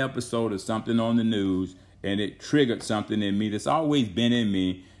one episode of something on the news, and it triggered something in me that's always been in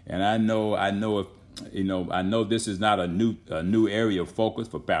me. And I know this is not a new area of focus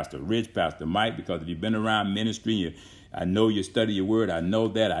for Pastor Rich, Pastor Mike, because if you've been around ministry, I know you study your word. I know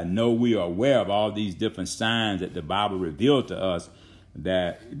that. I know we are aware of all these different signs that the Bible revealed to us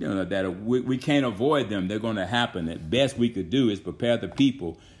that we can't avoid them. They're going to happen. The best we could do is prepare the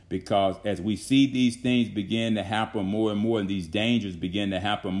people, because as we see these things begin to happen more and more, and these dangers begin to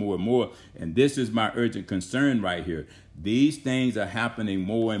happen more and more, and this is my urgent concern right here. These things are happening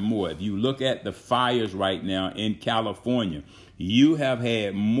more and more. If you look at the fires right now in California, you have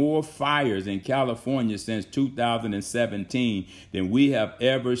had more fires in California since 2017 than we have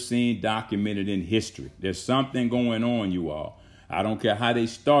ever seen documented in history. There's something going on, you all. I don't care how they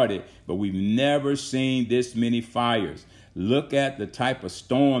started, but we've never seen this many fires. Look at the type of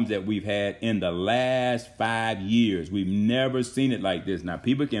storms that we've had in the last 5 years. We've never seen it like this. Now,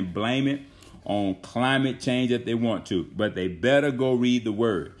 people can blame it on climate change if they want to, but they better go read the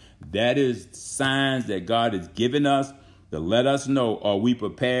word. That is signs that God has given us to let us know, are we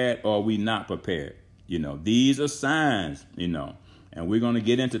prepared or are we not prepared? These are signs, and we're going to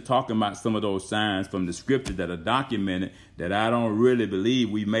get into talking about some of those signs from the scriptures that are documented that I don't really believe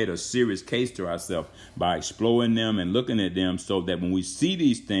we made a serious case to ourselves by exploring them and looking at them, so that when we see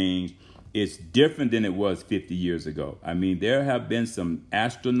these things, it's different than it was 50 years ago. I mean, there have been some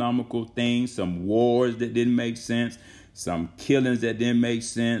astronomical things, some wars that didn't make sense, some killings that didn't make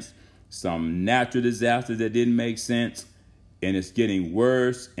sense, some natural disasters that didn't make sense. And it's getting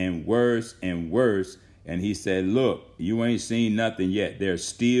worse and worse and worse. And he said, look, you ain't seen nothing yet. There's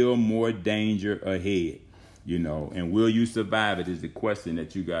still more danger ahead, and will you survive it is the question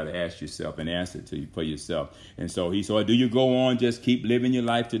that you got to ask yourself and answer for yourself. And so he said, do you go on, just keep living your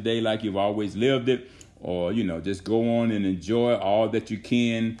life today like you've always lived it? Or, just go on and enjoy all that you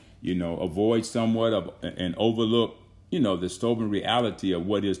can, avoid somewhat of and overlook, the sober reality of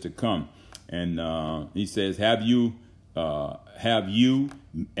what is to come. And he says, have you,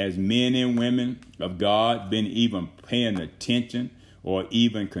 as men and women of God, been even paying attention or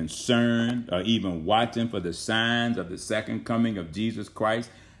even concerned or even watching for the signs of the second coming of Jesus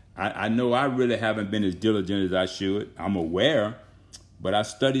Christ? I know I really haven't been as diligent as I should. I'm aware, but I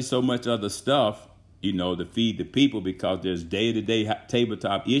study so much other stuff, to feed the people, because there's day-to-day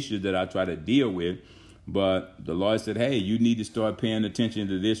tabletop issues that I try to deal with. But the Lord said, hey, you need to start paying attention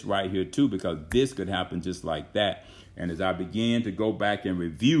to this right here too, because this could happen just like that. And as I began to go back and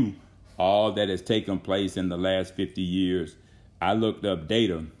review all that has taken place in the last 50 years, I looked up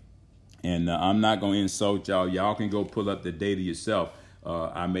data, and I'm not going to insult y'all. Y'all can go pull up the data yourself.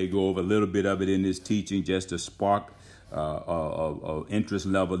 I may go over a little bit of it in this teaching just to spark a interest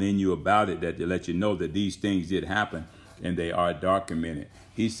level in you about it, that to let you know that these things did happen and they are documented.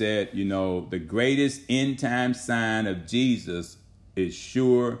 He said, the greatest end time sign of Jesus is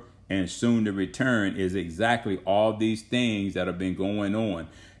sure and soon to return is exactly all these things that have been going on.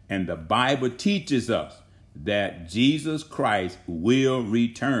 And the Bible teaches us that Jesus Christ will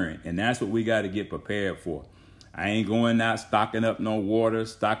return. And that's what we got to get prepared for. I ain't going out stocking up no water,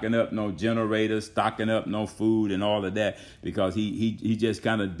 stocking up no generators, stocking up no food and all of that, because he just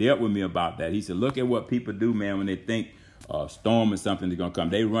kind of dealt with me about that. He said, look at what people do, man, when they think a storm or something is going to come.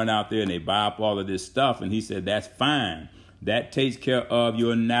 They run out there and they buy up all of this stuff. And he said, that's fine. That takes care of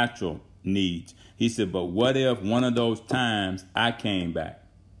your natural needs. He said, but what if one of those times I came back?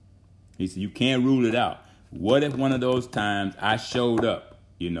 He said, you can't rule it out. What if one of those times I showed up,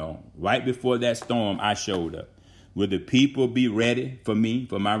 right before that storm, I showed up? Will the people be ready for me,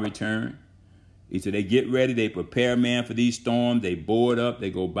 for my return? He said, they get ready. They prepare, man, for these storms. They board up. They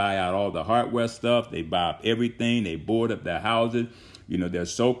go buy out all the hardware stuff. They buy up everything. They board up their houses. They're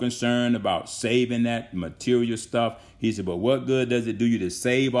so concerned about saving that material stuff. He said, but what good does it do you to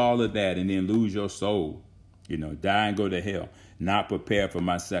save all of that and then lose your soul? Die and go to hell, not prepare for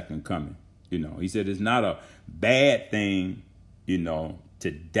my second coming. He said, it's not a bad thing,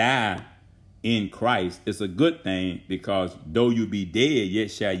 to die in Christ. It's a good thing, because though you be dead,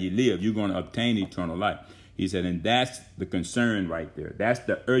 yet shall you live. You're going to obtain eternal life. He said, and that's the concern right there. That's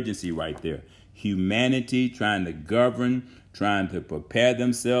the urgency right there. Humanity trying to govern, trying to prepare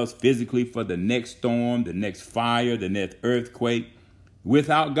themselves physically for the next storm, the next fire, the next earthquake,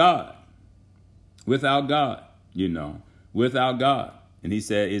 without God. Without God, without God. And he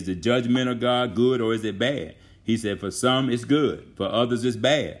said, is the judgment of God good or is it bad? He said, for some it's good, for others it's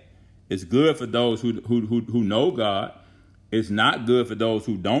bad. It's good for those who know God. It's not good for those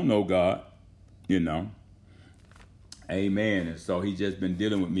who don't know God, Amen. And so he's just been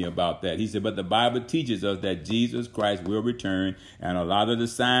dealing with me about that. He said, but the Bible teaches us that Jesus Christ will return. And a lot of the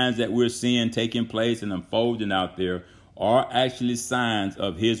signs that we're seeing taking place and unfolding out there are actually signs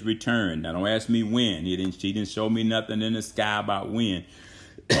of his return. Now, don't ask me when. He didn't show me nothing in the sky about when.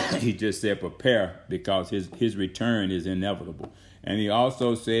 He just said prepare, because his return is inevitable. And he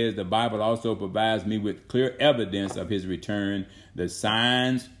also says the Bible also provides me with clear evidence of his return. The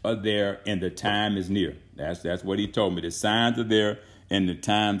signs are there and the time is near. That's what he told me. The signs are there and the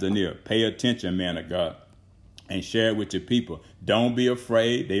times are near. Pay attention, man of God, and share it with your people. Don't be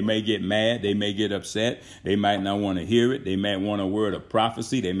afraid. They may get mad. They may get upset. They might not want to hear it. They might want a word of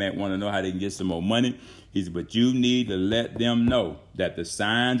prophecy. They might want to know how they can get some more money. He said, but you need to let them know that the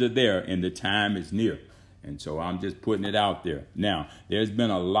signs are there and the time is near. And so I'm just putting it out there. Now, there's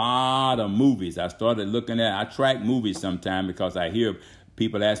been a lot of movies. I started looking at, I track movies sometime because I hear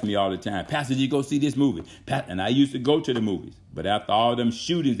people ask me all the time, Pastor, did you go see this movie? And I used to go to the movies. But after all them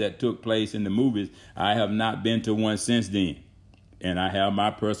shootings that took place in the movies, I have not been to one since then. And I have my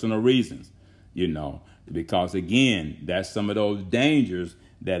personal reasons, because, again, that's some of those dangers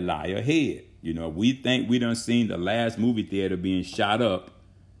that lie ahead. We think we done seen the last movie theater being shot up.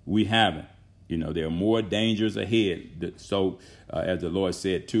 We haven't. There are more dangers ahead. So, as the Lord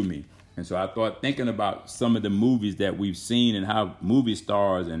said to me. And so I thought, thinking about some of the movies that we've seen and how movie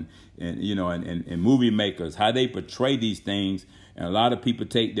stars and movie makers, how they portray these things. And a lot of people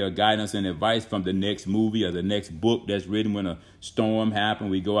take their guidance and advice from the next movie or the next book that's written when a storm happened.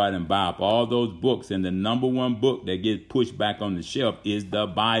 We go out and buy up all those books. And the number one book that gets pushed back on the shelf is the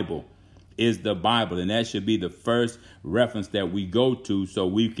Bible. And that should be the first reference that we go to so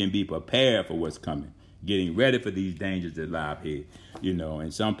we can be prepared for what's coming, getting ready for these dangers that lie ahead.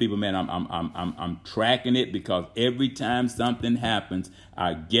 And some people, man, I'm tracking it, because every time something happens,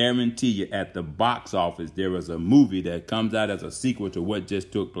 I guarantee you at the box office, there is a movie that comes out as a sequel to what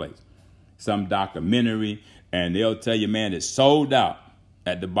just took place. Some documentary, and they'll tell you, man, it's sold out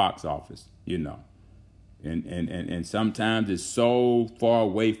at the box office, And sometimes it's so far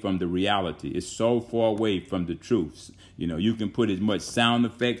away from the reality. It's so far away from the truth. You can put as much sound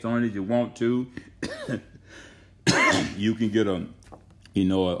effects on it as you want to. You can get an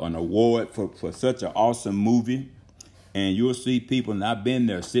award for such an awesome movie. And you'll see people, and I've been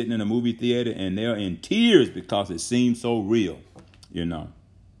there, sitting in a movie theater, and they're in tears because it seems so real, you know,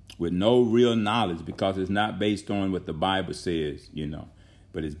 with no real knowledge, because it's not based on what the Bible says, you know,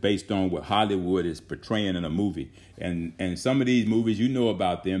 but it's based on what Hollywood is portraying in a movie. And some of these movies, you know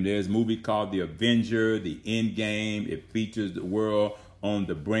about them. There's a movie called The Avenger, The Endgame. It features the world on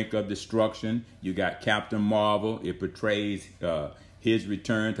the brink of destruction. You got Captain Marvel. It portrays his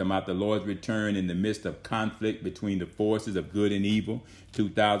return, talking about the Lord's return in the midst of conflict between the forces of good and evil.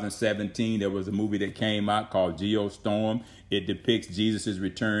 2017, there was a movie that came out called Geostorm. It depicts Jesus'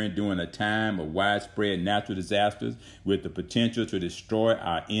 return during a time of widespread natural disasters with the potential to destroy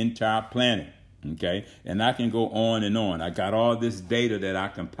our entire planet. Okay, and I can go on and on. I got all this data that I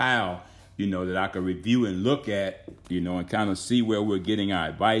compile, you know, that I can review and look at, you know, and kind of see where we're getting our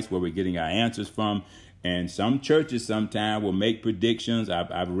advice, where we're getting our answers from. And some churches sometimes will make predictions.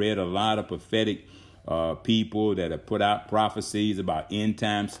 I've read a lot of prophetic people that have put out prophecies about end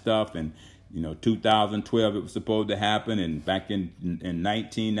time stuff. And, you know, 2012 it was supposed to happen. And back in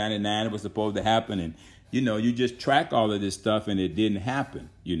 1999 it was supposed to happen. And, you know, you just track all of this stuff and it didn't happen,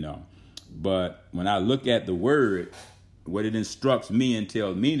 you know. But when I look at the word, what it instructs me and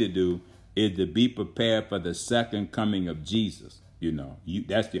tells me to do is to be prepared for the second coming of Jesus. You know,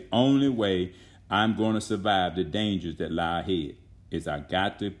 that's the only way I'm going to survive the dangers that lie ahead, is I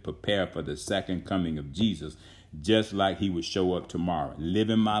got to prepare for the second coming of Jesus, just like he would show up tomorrow.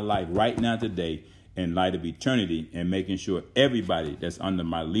 Living my life right now today in light of eternity, and making sure everybody that's under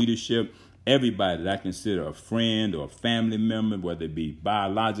my leadership, everybody that I consider a friend or a family member, whether it be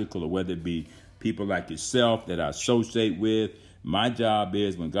biological or whether it be people like yourself that I associate with, my job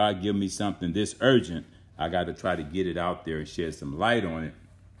is, when God gives me something this urgent, I got to try to get it out there and shed some light on it.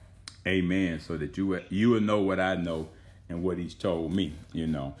 Amen. So that you will know what I know and what he's told me, you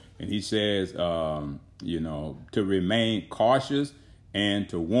know. And he says, you know, to remain cautious and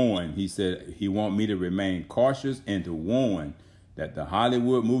to warn. He said he want me to remain cautious and to warn that the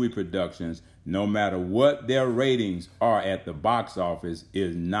Hollywood movie productions, no matter what their ratings are at the box office,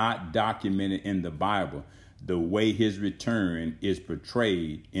 is not documented in the Bible the way his return is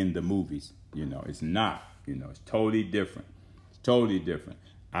portrayed in the movies. You know, it's not. You know, it's totally different. It's totally different.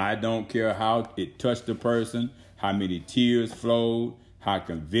 I don't care how it touched the person, how many tears flowed, how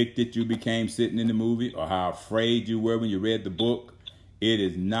convicted you became sitting in the movie, or how afraid you were when you read the book. It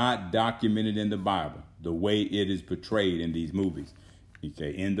is not documented in the Bible the way it is portrayed in these movies. Okay,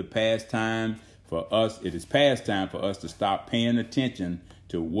 in the past time for us, it is past time for us to stop paying attention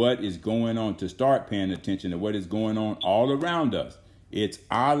to what is going on, to start paying attention to what is going on all around us. It's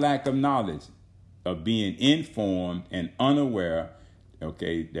our lack of knowledge, of being informed and unaware,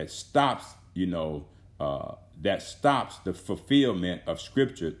 okay, that stops, you know, that stops the fulfillment of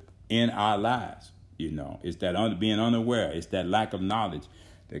Scripture in our lives. You know, it's that being unaware. It's that lack of knowledge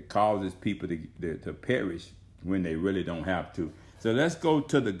that causes people to perish when they really don't have to. So let's go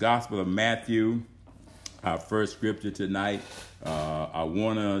to the Gospel of Matthew, our first scripture tonight. I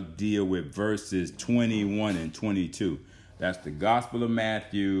want to deal with verses 21 and 22. That's the Gospel of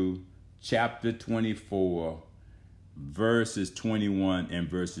Matthew, chapter 24, verses 21 and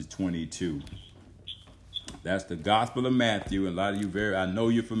verses 22. That's the Gospel of Matthew. A lot of you I know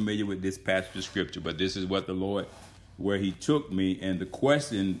you're familiar with this passage of scripture, but this is what the Lord, where he took me. And the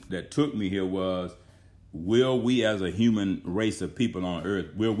question that took me here was, will we as a human race of people on earth,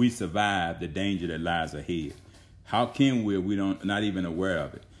 will we survive the danger that lies ahead? How can we? We don't, not even aware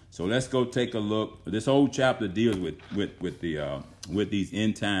of it. So let's go take a look. This whole chapter deals with these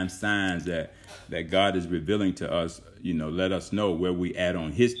end time signs that God is revealing to us. You know, let us know where we at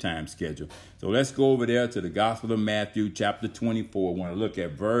on his time schedule. So let's go over there to the Gospel of Matthew, chapter 24. I want to look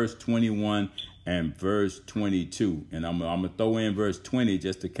at verse 21 and verse 22. And I'm going to throw in verse 20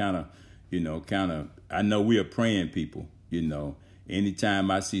 just to kind of, I know we are praying people, you know.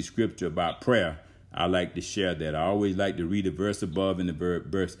 Anytime I see scripture about prayer, I like to share that. I always like to read the verse above and the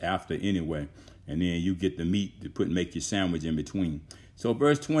verse after anyway. And then you get the meat to make your sandwich in between. So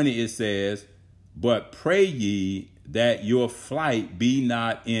verse 20, it says, but pray ye that your flight be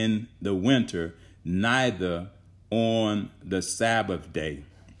not in the winter, neither on the Sabbath day.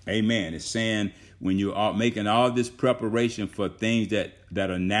 Amen. It's saying when you are making all this preparation for things that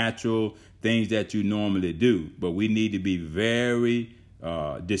are natural, things that you normally do, but we need to be very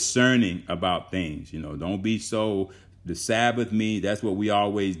discerning about things. You know, don't be so. The Sabbath means that's what we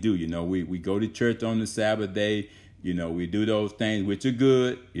always do. You know, we go to church on the Sabbath day. You know, we do those things which are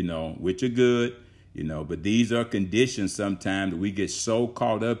good. You know, but these are conditions sometimes that we get so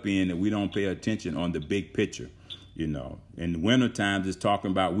caught up in that we don't pay attention on the big picture. You know, in the winter times, it's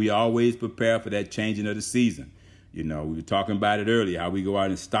talking about we always prepare for that changing of the season. You know, we were talking about it earlier, how we go out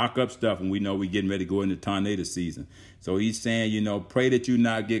and stock up stuff and we know we're getting ready to go into tornado season. So he's saying, you know, pray that you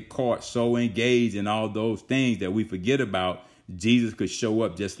not get caught so engaged in all those things that we forget about Jesus could show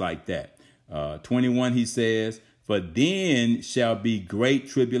up just like that. 21, he says, for then shall be great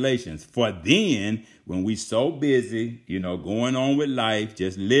tribulations. For then, when we so busy, you know, going on with life,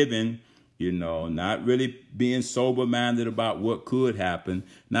 just living, you know, not really being sober-minded about what could happen,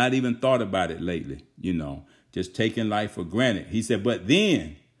 not even thought about it lately, you know, just taking life for granted. He said, but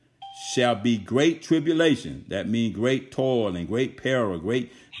then shall be great tribulation. That means great toil and great peril,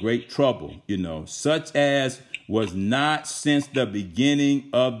 great trouble, you know, such as was not since the beginning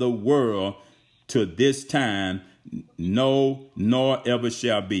of the world to this time, no, nor ever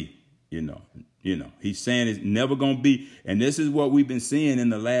shall be, you know, he's saying it's never going to be. And this is what we've been seeing in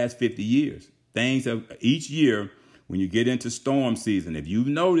the last 50 years. Things have each year when you get into storm season, if you've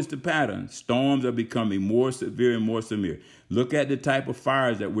noticed the pattern, storms are becoming more severe and more severe. Look at the type of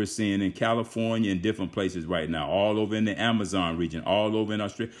fires that we're seeing in California and different places right now, all over in the Amazon region, all over in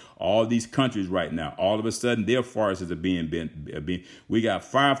Australia, all these countries right now. All of a sudden, their forests are being we got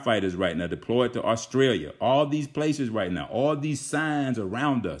firefighters right now deployed to Australia, all these places right now, all these signs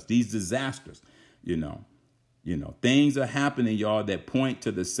around us, these disasters, you know, things are happening, y'all, that point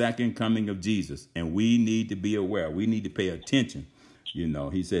to the second coming of Jesus. And we need to be aware. We need to pay attention. You know,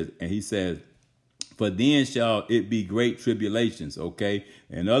 he says, for then shall it be great tribulations. OK,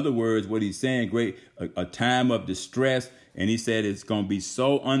 in other words, what he's saying, a time of distress. And he said it's going to be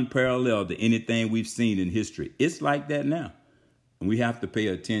so unparalleled to anything we've seen in history. It's like that now. And we have to pay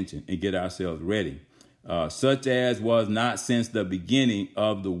attention and get ourselves ready, such as was not since the beginning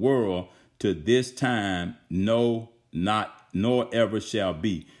of the world to this time, no, not, nor ever shall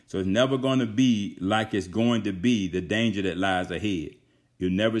be. So it's never going to be like it's going to be, the danger that lies ahead. You'll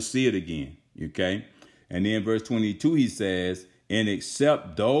never see it again. Okay. And then verse 22, he says, and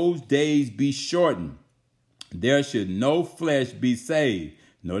except those days be shortened, there should no flesh be saved.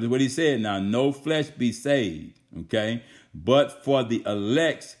 Notice what he said now, no flesh be saved. Okay. But for the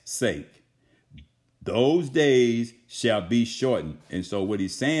elect's sake, those days shall be shortened. And so what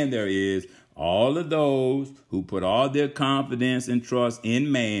he's saying there is all of those who put all their confidence and trust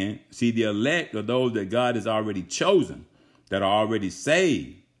in man. See, the elect are those that God has already chosen, that are already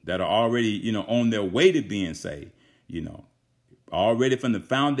saved, that are already, you know, on their way to being saved. You know, already from the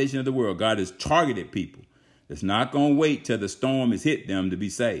foundation of the world, God has targeted people. It's not going to wait till the storm has hit them to be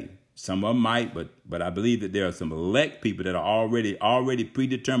saved. Some of them might, but I believe that there are some elect people that are already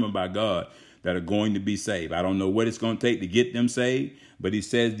predetermined by God that are going to be saved. I don't know what it's going to take to get them saved, but he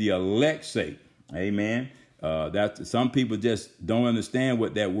says the elect's sake. Amen. That some people just don't understand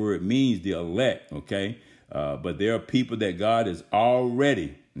what that word means, the elect. OK, but there are people that God has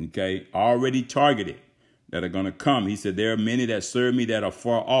already targeted that are going to come. He said there are many that serve me that are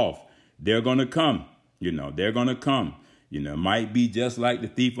far off. They're going to come. You know, they're going to come. You know, might be just like the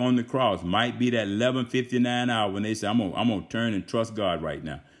thief on the cross. Might be that 11:59 hour when they say, I'm going to turn and trust God right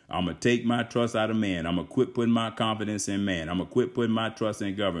now. I'm going to take my trust out of man. I'm going to quit putting my confidence in man. I'm going to quit putting my trust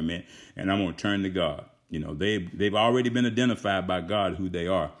in government, and I'm going to turn to God. You know, they've already been identified by God who they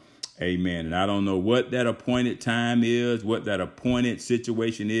are. Amen. And I don't know what that appointed time is, what that appointed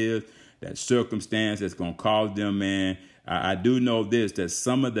situation is, that circumstance that's going to cause them, man. I do know this, that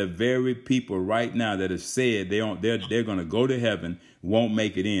some of the very people right now that have said they're going to go to heaven won't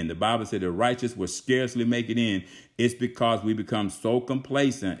make it in. The Bible said the righteous will scarcely make it in. It's because we become so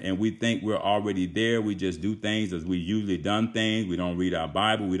complacent and we think we're already there. We just do things as we usually done things. We don't read our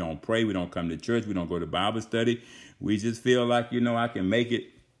Bible. We don't pray. We don't come to church. We don't go to Bible study. We just feel like, you know, I can make it,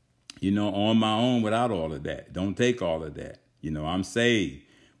 you know, on my own without all of that. Don't take all of that. You know, I'm saved.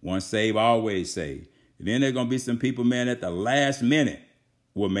 Once saved, always saved. And then there are going to be some people, man, at the last minute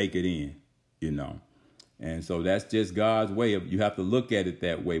will make it in, you know. And so that's just God's way of, you have to look at it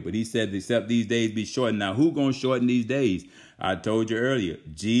that way. But he said, except these days be shortened. Now, who's going to shorten these days? I told you earlier,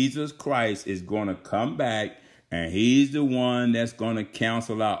 Jesus Christ is going to come back, and he's the one that's going to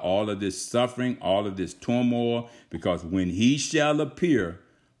cancel out all of this suffering, all of this turmoil, because when he shall appear,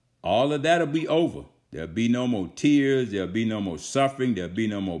 all of that will be over. There'll be no more tears. There'll be no more suffering. There'll be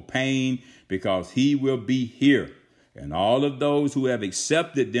no more pain, because he will be here. And all of those who have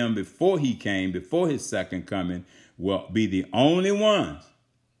accepted them before he came, before his second coming, will be the only ones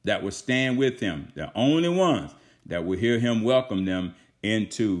that will stand with him, the only ones that will hear him welcome them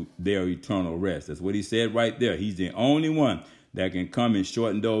into their eternal rest. That's what he said right there. He's the only one that can come and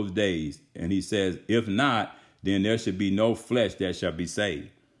shorten those days. And he says, if not, then there should be no flesh that shall be saved.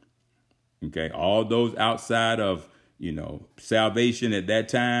 Okay, all those outside of, Salvation at that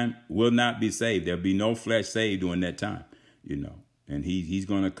time will not be saved. There'll be no flesh saved during that time, And he's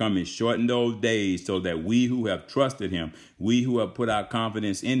going to come and shorten those days so that we who have trusted him, we who have put our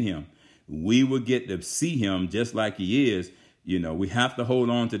confidence in him, we will get to see him just like he is. We have to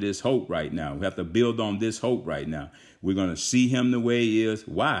hold on to this hope right now. We have to build on this hope right now. We're going to see him the way he is.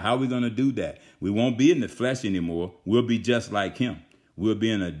 Why? How are we going to do that? We won't be in the flesh anymore. We'll be just like him. We'll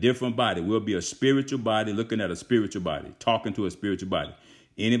be in a different body. We'll be a spiritual body looking at a spiritual body, talking to a spiritual body.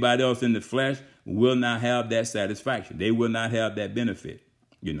 Anybody else in the flesh will not have that satisfaction. They will not have that benefit.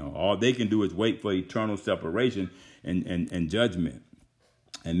 All they can do is wait for eternal separation and judgment.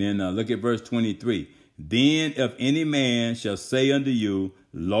 And then look at verse 23. Then if any man shall say unto you,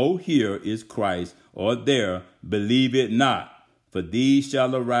 Lo, here is Christ, or there, believe it not. For these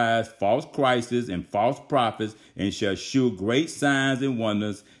shall arise false Christs and false prophets, and shall shew great signs and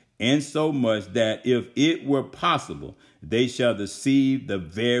wonders, insomuch that if it were possible, they shall deceive the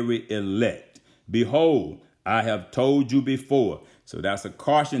very elect. Behold, I have told you before. So that's a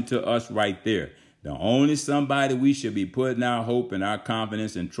caution to us right there. The only somebody we should be putting our hope and our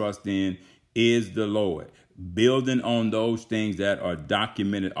confidence and trust in is the Lord, building on those things that are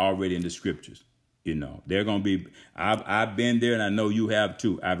documented already in the scriptures. They're going to be, I've been there, and I know you have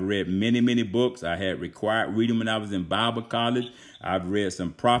too. I've read many, many books. I had required reading when I was in Bible college. I've read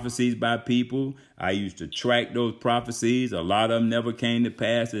some prophecies by people. I used to track those prophecies. A lot of them never came to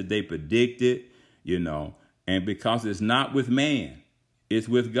pass as they predicted, and because it's not with man, it's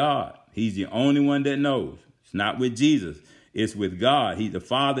with God. He's the only one that knows. It's not with Jesus. It's with God. The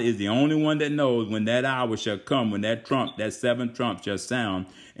Father is the only one that knows when that hour shall come, when that seventh trump shall sound,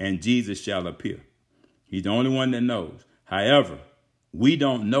 and Jesus shall appear. He's the only one that knows. However, we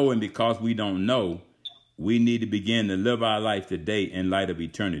don't know, and because we don't know, we need to begin to live our life today in light of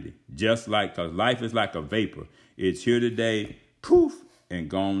eternity. Just like, because life is like a vapor. It's here today, poof, and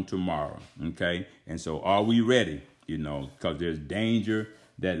gone tomorrow. Okay? And so are we ready? Because there's danger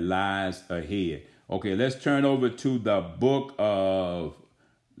that lies ahead. Okay, let's turn over to the book of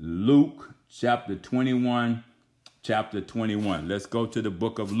Luke, chapter 21. Let's go to the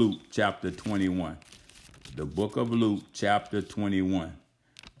book of Luke, chapter 21. The book of Luke, chapter 21.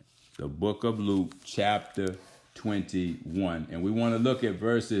 The book of Luke, chapter 21. And we want to look at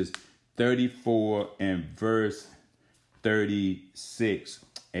verses 34 and verse 36.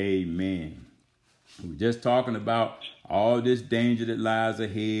 Amen. We're just talking about all this danger that lies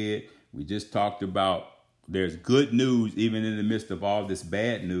ahead. We just talked about there's good news even in the midst of all this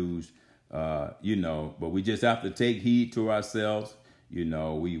bad news, but we just have to take heed to ourselves.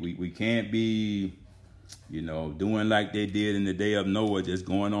 We can't be, doing like they did in the day of Noah, just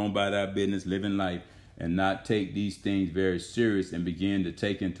going on by our business, living life, and not take these things very serious and begin to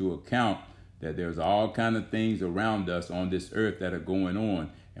take into account that there's all kind of things around us on this earth that are going on.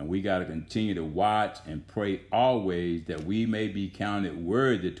 And we got to continue to watch and pray always that we may be counted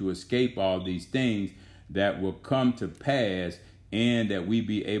worthy to escape all these things that will come to pass, and that we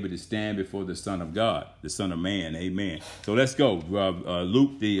be able to stand before the Son of God, the Son of Man. Amen. So let's go.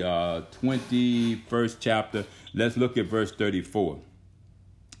 Luke, the 21st chapter. Let's look at verse 34.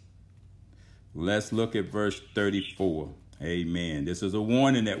 Let's look at verse 34. Amen. This is a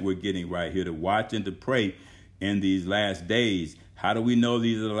warning that we're getting right here, to watch and to pray in these last days. How do we know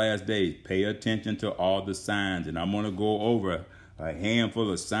these are the last days? Pay attention to all the signs. And I'm going to go over a handful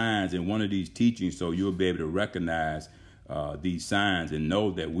of signs in one of these teachings so you'll be able to recognize these signs and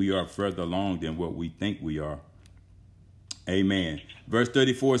know that we are further along than what we think we are. Amen. Verse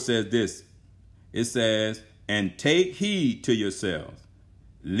 34 says this. It says, and take heed to yourselves,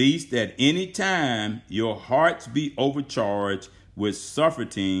 lest at any time your hearts be overcharged with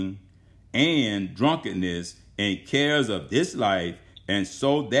surfeiting and drunkenness and cares of this life, and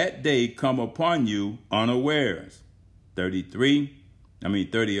so that day come upon you unawares. 35.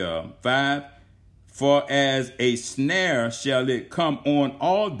 For as a snare shall it come on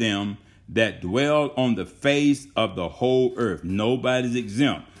all them that dwell on the face of the whole earth. Nobody's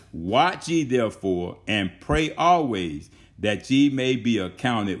exempt. Watch ye therefore, and pray always, that ye may be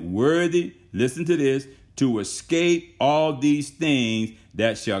accounted worthy, listen to this, to escape all these things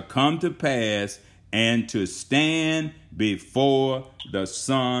that shall come to pass, and to stand before the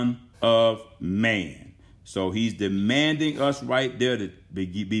Son of Man. So he's demanding us right there to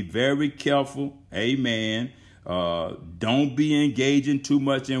be very careful. Amen. Don't be engaging too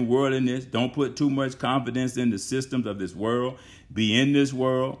much in worldliness. Don't put too much confidence in the systems of this world. Be in this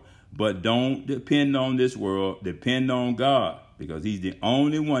world, but don't depend on this world. Depend on God, because he's the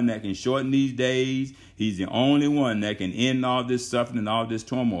only one that can shorten these days. He's the only one that can end all this suffering and all this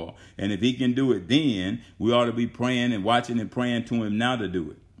turmoil. And if he can do it then, we ought to be praying and watching and praying to him now to do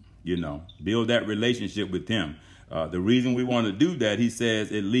it. You know, build that relationship with him. The reason we want to do that, he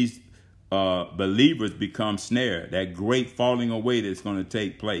says, at least believers become snared. That great falling away that's going to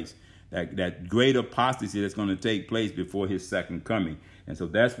take place. That great apostasy that's going to take place before his second coming. And so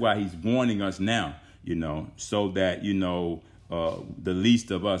that's why he's warning us now, you know, so that, you know, the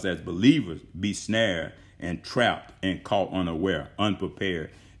least of us as believers be snared and trapped and caught unaware,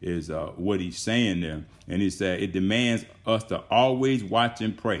 unprepared is what he's saying there. And he said it demands us to always watch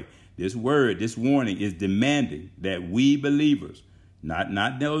and pray. This word, this warning is demanding that we believers,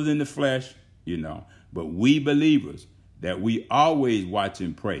 not those in the flesh, you know, but we believers, that we always watch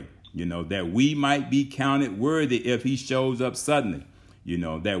and pray, you know, that we might be counted worthy if he shows up suddenly, you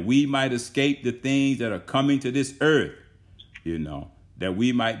know, that we might escape the things that are coming to this earth, you know, that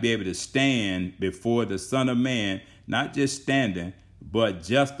we might be able to stand before the Son of Man, not just standing, but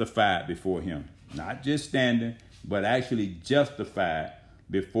justified before him. Not just standing, but actually justified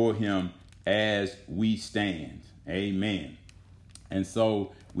before him as we stand. Amen. And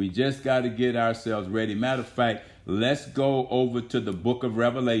so we just got to get ourselves ready. Matter of fact, let's go over to the book of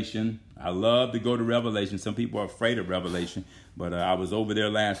Revelation. I love to go to Revelation. Some people are afraid of Revelation, but I was over there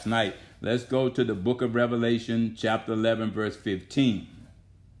last night. Let's go to the book of Revelation, chapter 11, verse 15.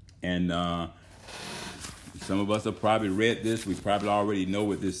 And some of us have probably read this. We probably already know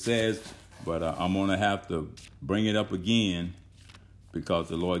what this says, but I'm going to have to bring it up again because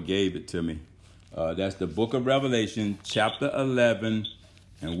the Lord gave it to me. That's the book of Revelation, chapter 11,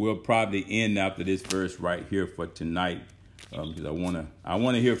 and we'll probably end after this verse right here for tonight, because I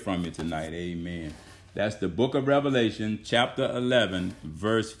want to hear from you tonight. Amen. That's the book of Revelation, chapter 11,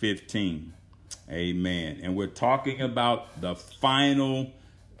 verse 15. Amen. And we're talking about the final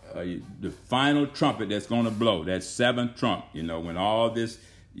trumpet that's going to blow, that seventh trump, you know, when all this,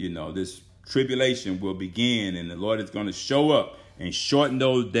 you know, this tribulation will begin and the Lord is going to show up and shorten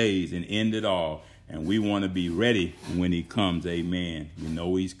those days and end it all. And we want to be ready when he comes. Amen. You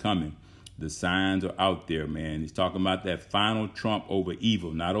know he's coming. The signs are out there, man. He's talking about that final trump over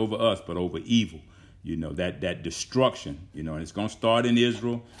evil, not over us, but over evil. You know, that destruction, you know, and it's going to start in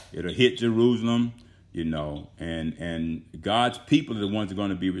Israel. It'll hit Jerusalem, you know, and God's people are the ones that are going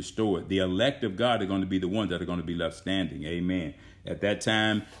to be restored. The elect of God are going to be the ones that are going to be left standing. Amen. At that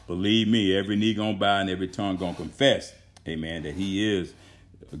time, believe me, every knee going to bow and every tongue going to confess, amen, that he is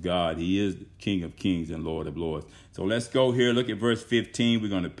God. He is King of kings and Lord of lords. So let's go here. Look at verse 15. We're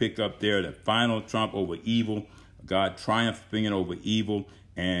going to pick up there the final trump over evil, God triumphing over evil.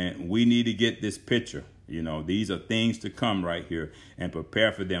 And we need to get this picture. You know, these are things to come right here and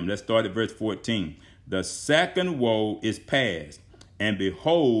prepare for them. Let's start at verse 14. The second woe is past, and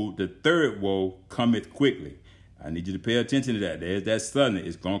behold, the third woe cometh quickly. I need you to pay attention to that. There's that suddenly.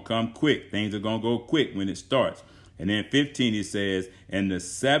 It's going to come quick. Things are going to go quick when it starts. And then 15, it says, and the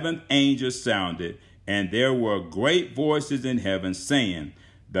seventh angel sounded, and there were great voices in heaven saying,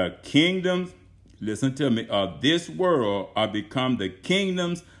 the kingdoms, listen to me, of this world are become the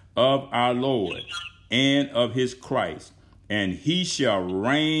kingdoms of our Lord and of his Christ, and he shall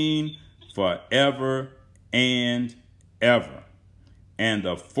reign forever and ever. And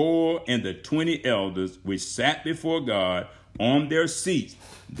the 24 and the 20 elders which sat before God on their seats,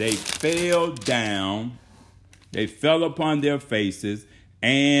 they fell down, they fell upon their faces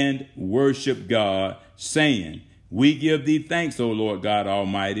and worshiped God, saying, we give thee thanks, O Lord God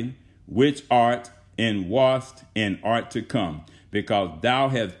Almighty, which art and wast and art to come, because thou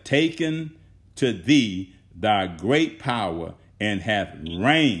hast taken to thee thy great power and hath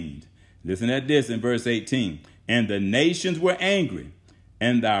reigned. Listen at this in verse 18. And the nations were angry,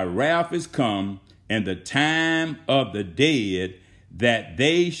 and thy wrath is come, and the time of the dead, that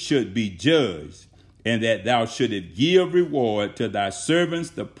they should be judged, and that thou shouldest give reward to thy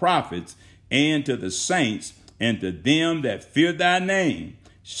servants the prophets, and to the saints, and to them that fear thy name,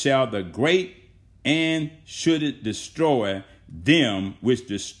 shall the great and should it destroy them which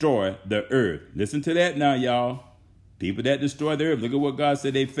destroy the earth. Listen to that now, y'all. People that destroy the earth. Look at what God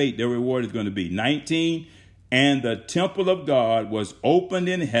said their fate, their reward is going to be. 19, and the temple of God was opened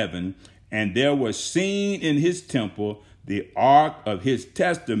in heaven, and there was seen in his temple the ark of his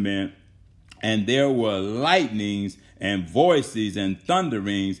testament, and there were lightnings and voices and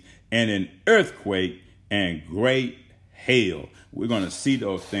thunderings and an earthquake and great hail. We're going to see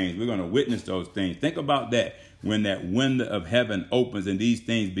those things. We're going to witness those things. Think about that. when that window of heaven opens and these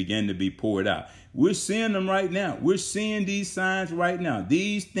things begin to be poured out. We're seeing them right now. We're seeing these signs right now.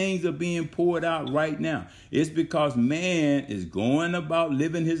 These things are being poured out right now. It's because man is going about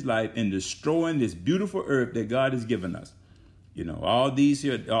living his life and destroying this beautiful earth that God has given us. You know, all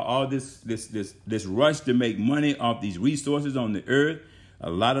this rush to make money off these resources on the earth. A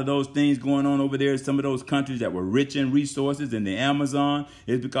lot of those things going on over there, some of those countries that were rich in resources in the Amazon,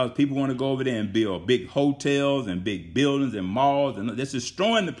 is because people want to go over there and build big hotels and big buildings and malls, and that's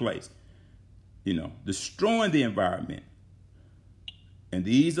destroying the place, you know, destroying the environment. And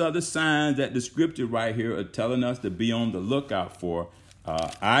these are the signs that the scripture right here are telling us to be on the lookout for.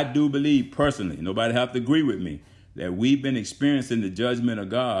 I do believe personally, nobody have to agree with me, that we've been experiencing the judgment of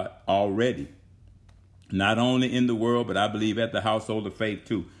God already. Not only in the world, but I believe at the household of faith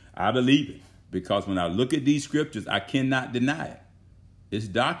too. I believe it because when I look at these scriptures, I cannot deny it. It's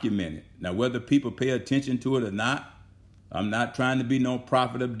documented. Now, whether people pay attention to it or not, I'm not trying to be no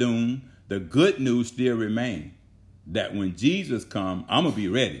prophet of doom. The good news still remains that when Jesus comes, I'm going to be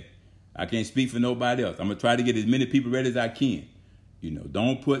ready. I can't speak for nobody else. I'm going to try to get as many people ready as I can. You know,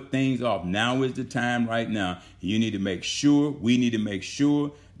 don't put things off. Now is the time right now. You need to make sure, we need to make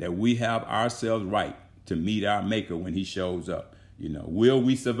sure that we have ourselves right to meet our maker when he shows up. You know, will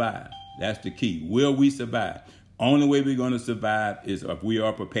we survive? That's the key. Will we survive? Only way we're going to survive is if we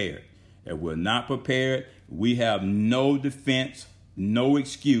are prepared. If we're not prepared, we have no defense, no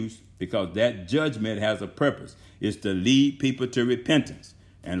excuse, because that judgment has a purpose. It's to lead people to repentance.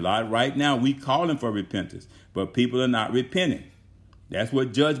 And right now we calling for repentance, but people are not repenting. That's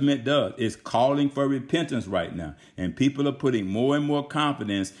what judgment does. It's calling for repentance right now. And people are putting more and more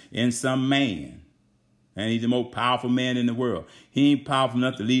confidence in some man. And he's the most powerful man in the world. He ain't powerful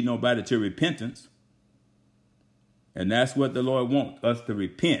enough to lead nobody to repentance. And that's what the Lord wants, us to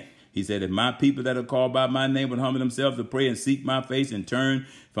repent. He said, if my people that are called by my name would humble themselves to pray and seek my face and turn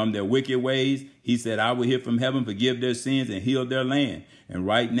from their wicked ways, he said, I will hear from heaven, forgive their sins and heal their land. And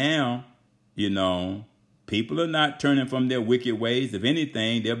right now, you know, people are not turning from their wicked ways. If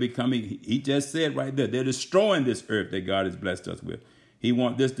anything, they're becoming, he just said right there, they're destroying this earth that God has blessed us with. He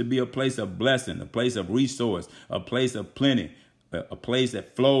wants this to be a place of blessing, a place of resource, a place of plenty, a place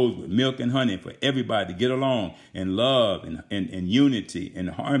that flows with milk and honey for everybody to get along in love and unity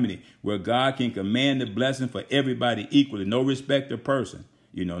and harmony, where God can command the blessing for everybody equally, no respect of person,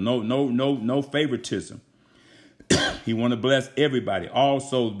 you know, no favoritism. He want to bless everybody. All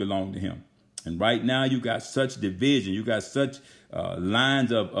souls belong to him. And right now you got such division. You got such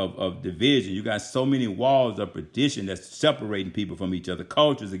lines of division. You got so many walls of partition that's separating people from each other,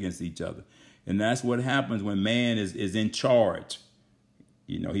 cultures against each other. And that's what happens when man is in charge.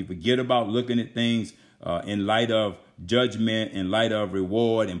 You know, he forget about looking at things in light of judgment, in light of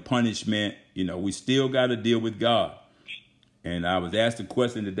reward and punishment. You know, we still got to deal with God. And I was asked a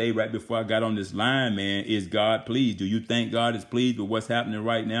question today right before I got on this line, man, is God pleased? Do you think God is pleased with what's happening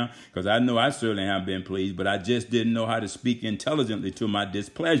right now? Because I know I certainly haven't been pleased, but I just didn't know how to speak intelligently to my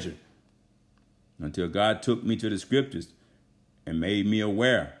displeasure until God took me to the scriptures and made me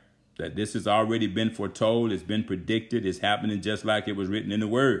aware that this has already been foretold. It's been predicted. It's happening just like it was written in the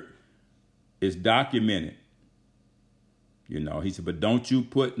word. It's documented. You know, he said, but don't you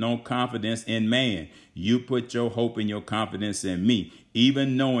put no confidence in man. You put your hope and your confidence in me,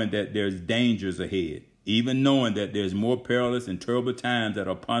 even knowing that there's dangers ahead, even knowing that there's more perilous and terrible times that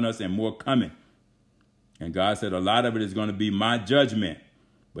are upon us and more coming. And God said a lot of it is going to be my judgment.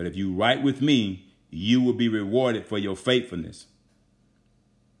 But if you right with me, you will be rewarded for your faithfulness.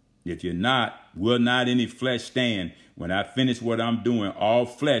 If you're not, will not any flesh stand? When I finish what I'm doing, all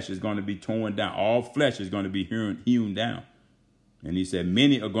flesh is going to be torn down. All flesh is going to be hewn down. And he said,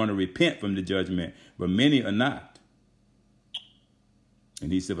 many are going to repent from the judgment, but many are not.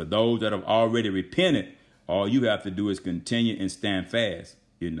 And he said, for those that have already repented, all you have to do is continue and stand fast,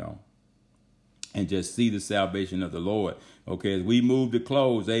 you know, and just see the salvation of the Lord. Okay, as we move to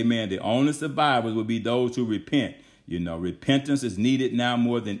close, amen, the only survivors will be those who repent. You know, repentance is needed now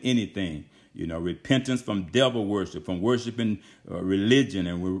more than anything. You know, repentance from devil worship, from worshiping religion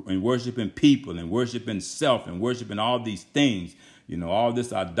and worshiping people and worshiping self and worshiping all these things. You know, all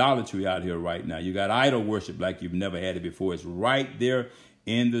this idolatry out here right now. You got idol worship like you've never had it before. It's right there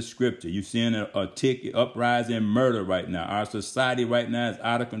in the scripture. You're seeing a uprising in murder right now. Our society right now is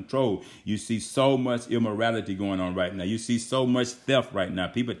out of control. You see so much immorality going on right now. You see so much theft right now.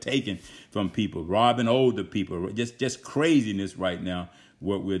 People taking from people, robbing older people. Just craziness right now,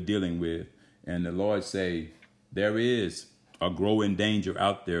 what we're dealing with. And the Lord say, there is a growing danger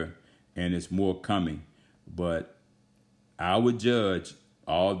out there and it's more coming. But our judge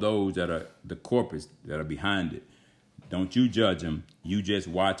all those that are the corporates that are behind it. Don't you judge them. You just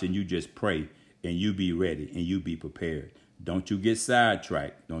watch and you just pray and you be ready and you be prepared. Don't you get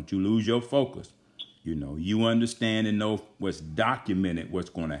sidetracked. Don't you lose your focus. You understand and know what's documented, what's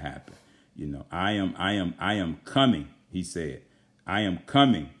going to happen. I am coming, he said. I am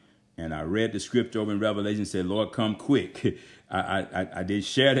coming. And I read the scripture over in Revelation, said, Lord, come quick. I did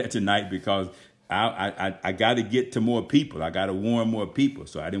share that tonight because I got to get to more people. I got to warn more people.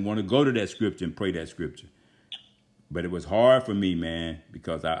 So I didn't want to go to that scripture and pray that scripture. But it was hard for me, man,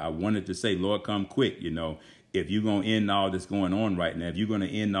 because I wanted to say, Lord, come quick. If you're going to end all that's going on right now, if you're going to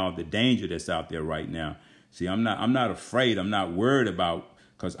end all the danger that's out there right now. See, I'm not afraid. I'm not worried about,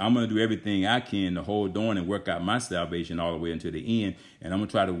 because I'm going to do everything I can to hold on and work out my salvation all the way until the end. And I'm going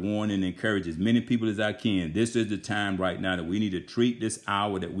to try to warn and encourage as many people as I can. This is the time right now that we need to treat this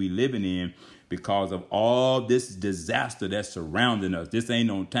hour that we living in because of all this disaster that's surrounding us. This ain't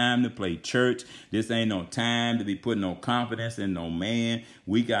no time to play church. This ain't no time to be putting no confidence in no man.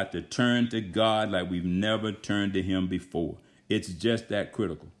 We got to turn to God like we've never turned to him before. It's just that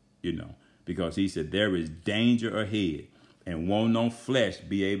critical, because he said there is danger ahead and won't no flesh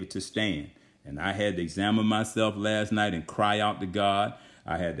be able to stand. And I had to examine myself last night and cry out to God.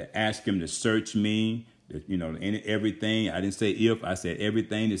 I had to ask him to search me. Everything. I didn't say if, I said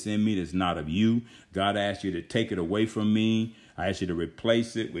everything that's in me that's not of you. God asked you to take it away from me. I asked you to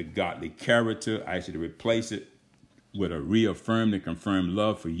replace it with godly character. I asked you to replace it with a reaffirmed and confirmed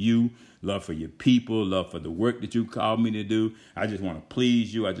love for you, love for your people, love for the work that you called me to do. I just want to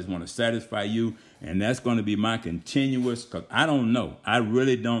please you. I just want to satisfy you. And that's going to be my continuous, because I don't know. I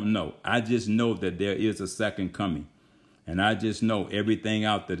really don't know. I just know that there is a second coming. And I just know everything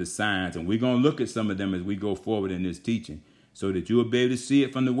out there, the signs. And we're going to look at some of them as we go forward in this teaching so that you will be able to see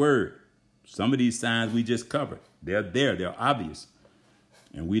it from the word. Some of these signs we just covered. They're there. They're obvious.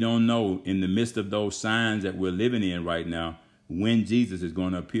 And we don't know in the midst of those signs that we're living in right now when Jesus is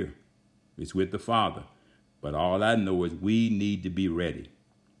going to appear. It's with the Father. But all I know is we need to be ready.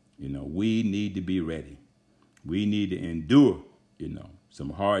 We need to be ready. We need to endure, some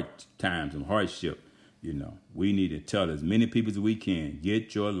hard times, some hardship. We need to tell as many people as we can,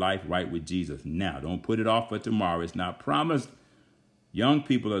 get your life right with Jesus now. Don't put it off for tomorrow. It's not promised. Young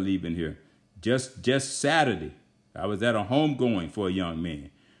people are leaving here. Just Saturday, I was at a homegoing for a young man,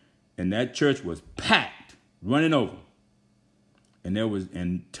 and that church was packed, running over. And there was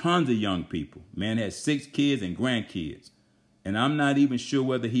tons of young people. Man had 6 kids and grandkids. And I'm not even sure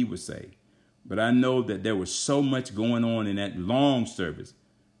whether he was saved. But I know that there was so much going on in that long service.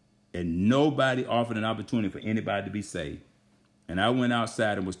 And nobody offered an opportunity for anybody to be saved. And I went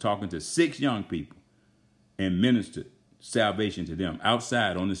outside and was talking to 6 young people and ministered salvation to them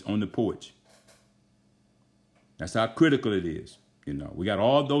outside on the porch. That's how critical it is. We got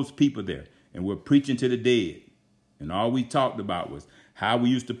all those people there and we're preaching to the dead. And all we talked about was how we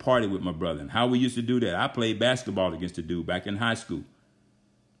used to party with my brother and how we used to do that. I played basketball against a dude back in high school.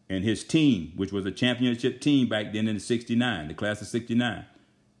 And his team, which was a championship team back then in the class of 69.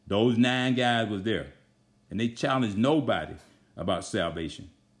 Those 9 guys was there. And they challenged nobody about salvation.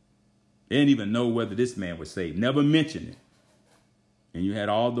 They didn't even know whether this man was saved. Never mentioned it. And you had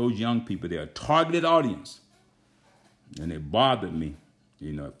all those young people there, a targeted audience. And it bothered me.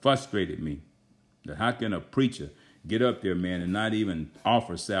 It frustrated me. That how can a preacher get up there, man, and not even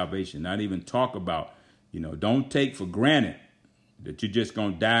offer salvation, not even talk about, don't take for granted that you're just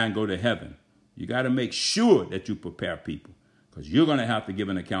going to die and go to heaven. You got to make sure that you prepare people. Because you're going to have to give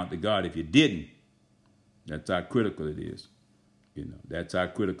an account to God if you didn't. That's how critical it is. That's how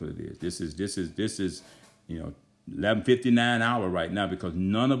critical it is. This is 11:59 hour right now because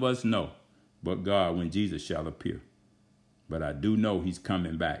none of us know but God when Jesus shall appear. But I do know he's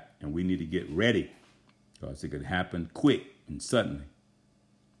coming back and we need to get ready because it could happen quick and suddenly.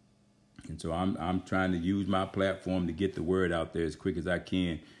 And so I'm trying to use my platform to get the word out there as quick as I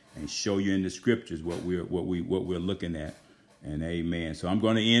can and show you in the scriptures what we're looking at. And amen. So I'm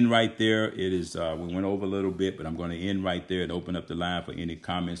going to end right there. It is, we went over a little bit, but I'm going to end right there and open up the line for any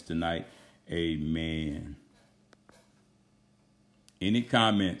comments tonight. Amen. Any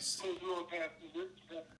comments?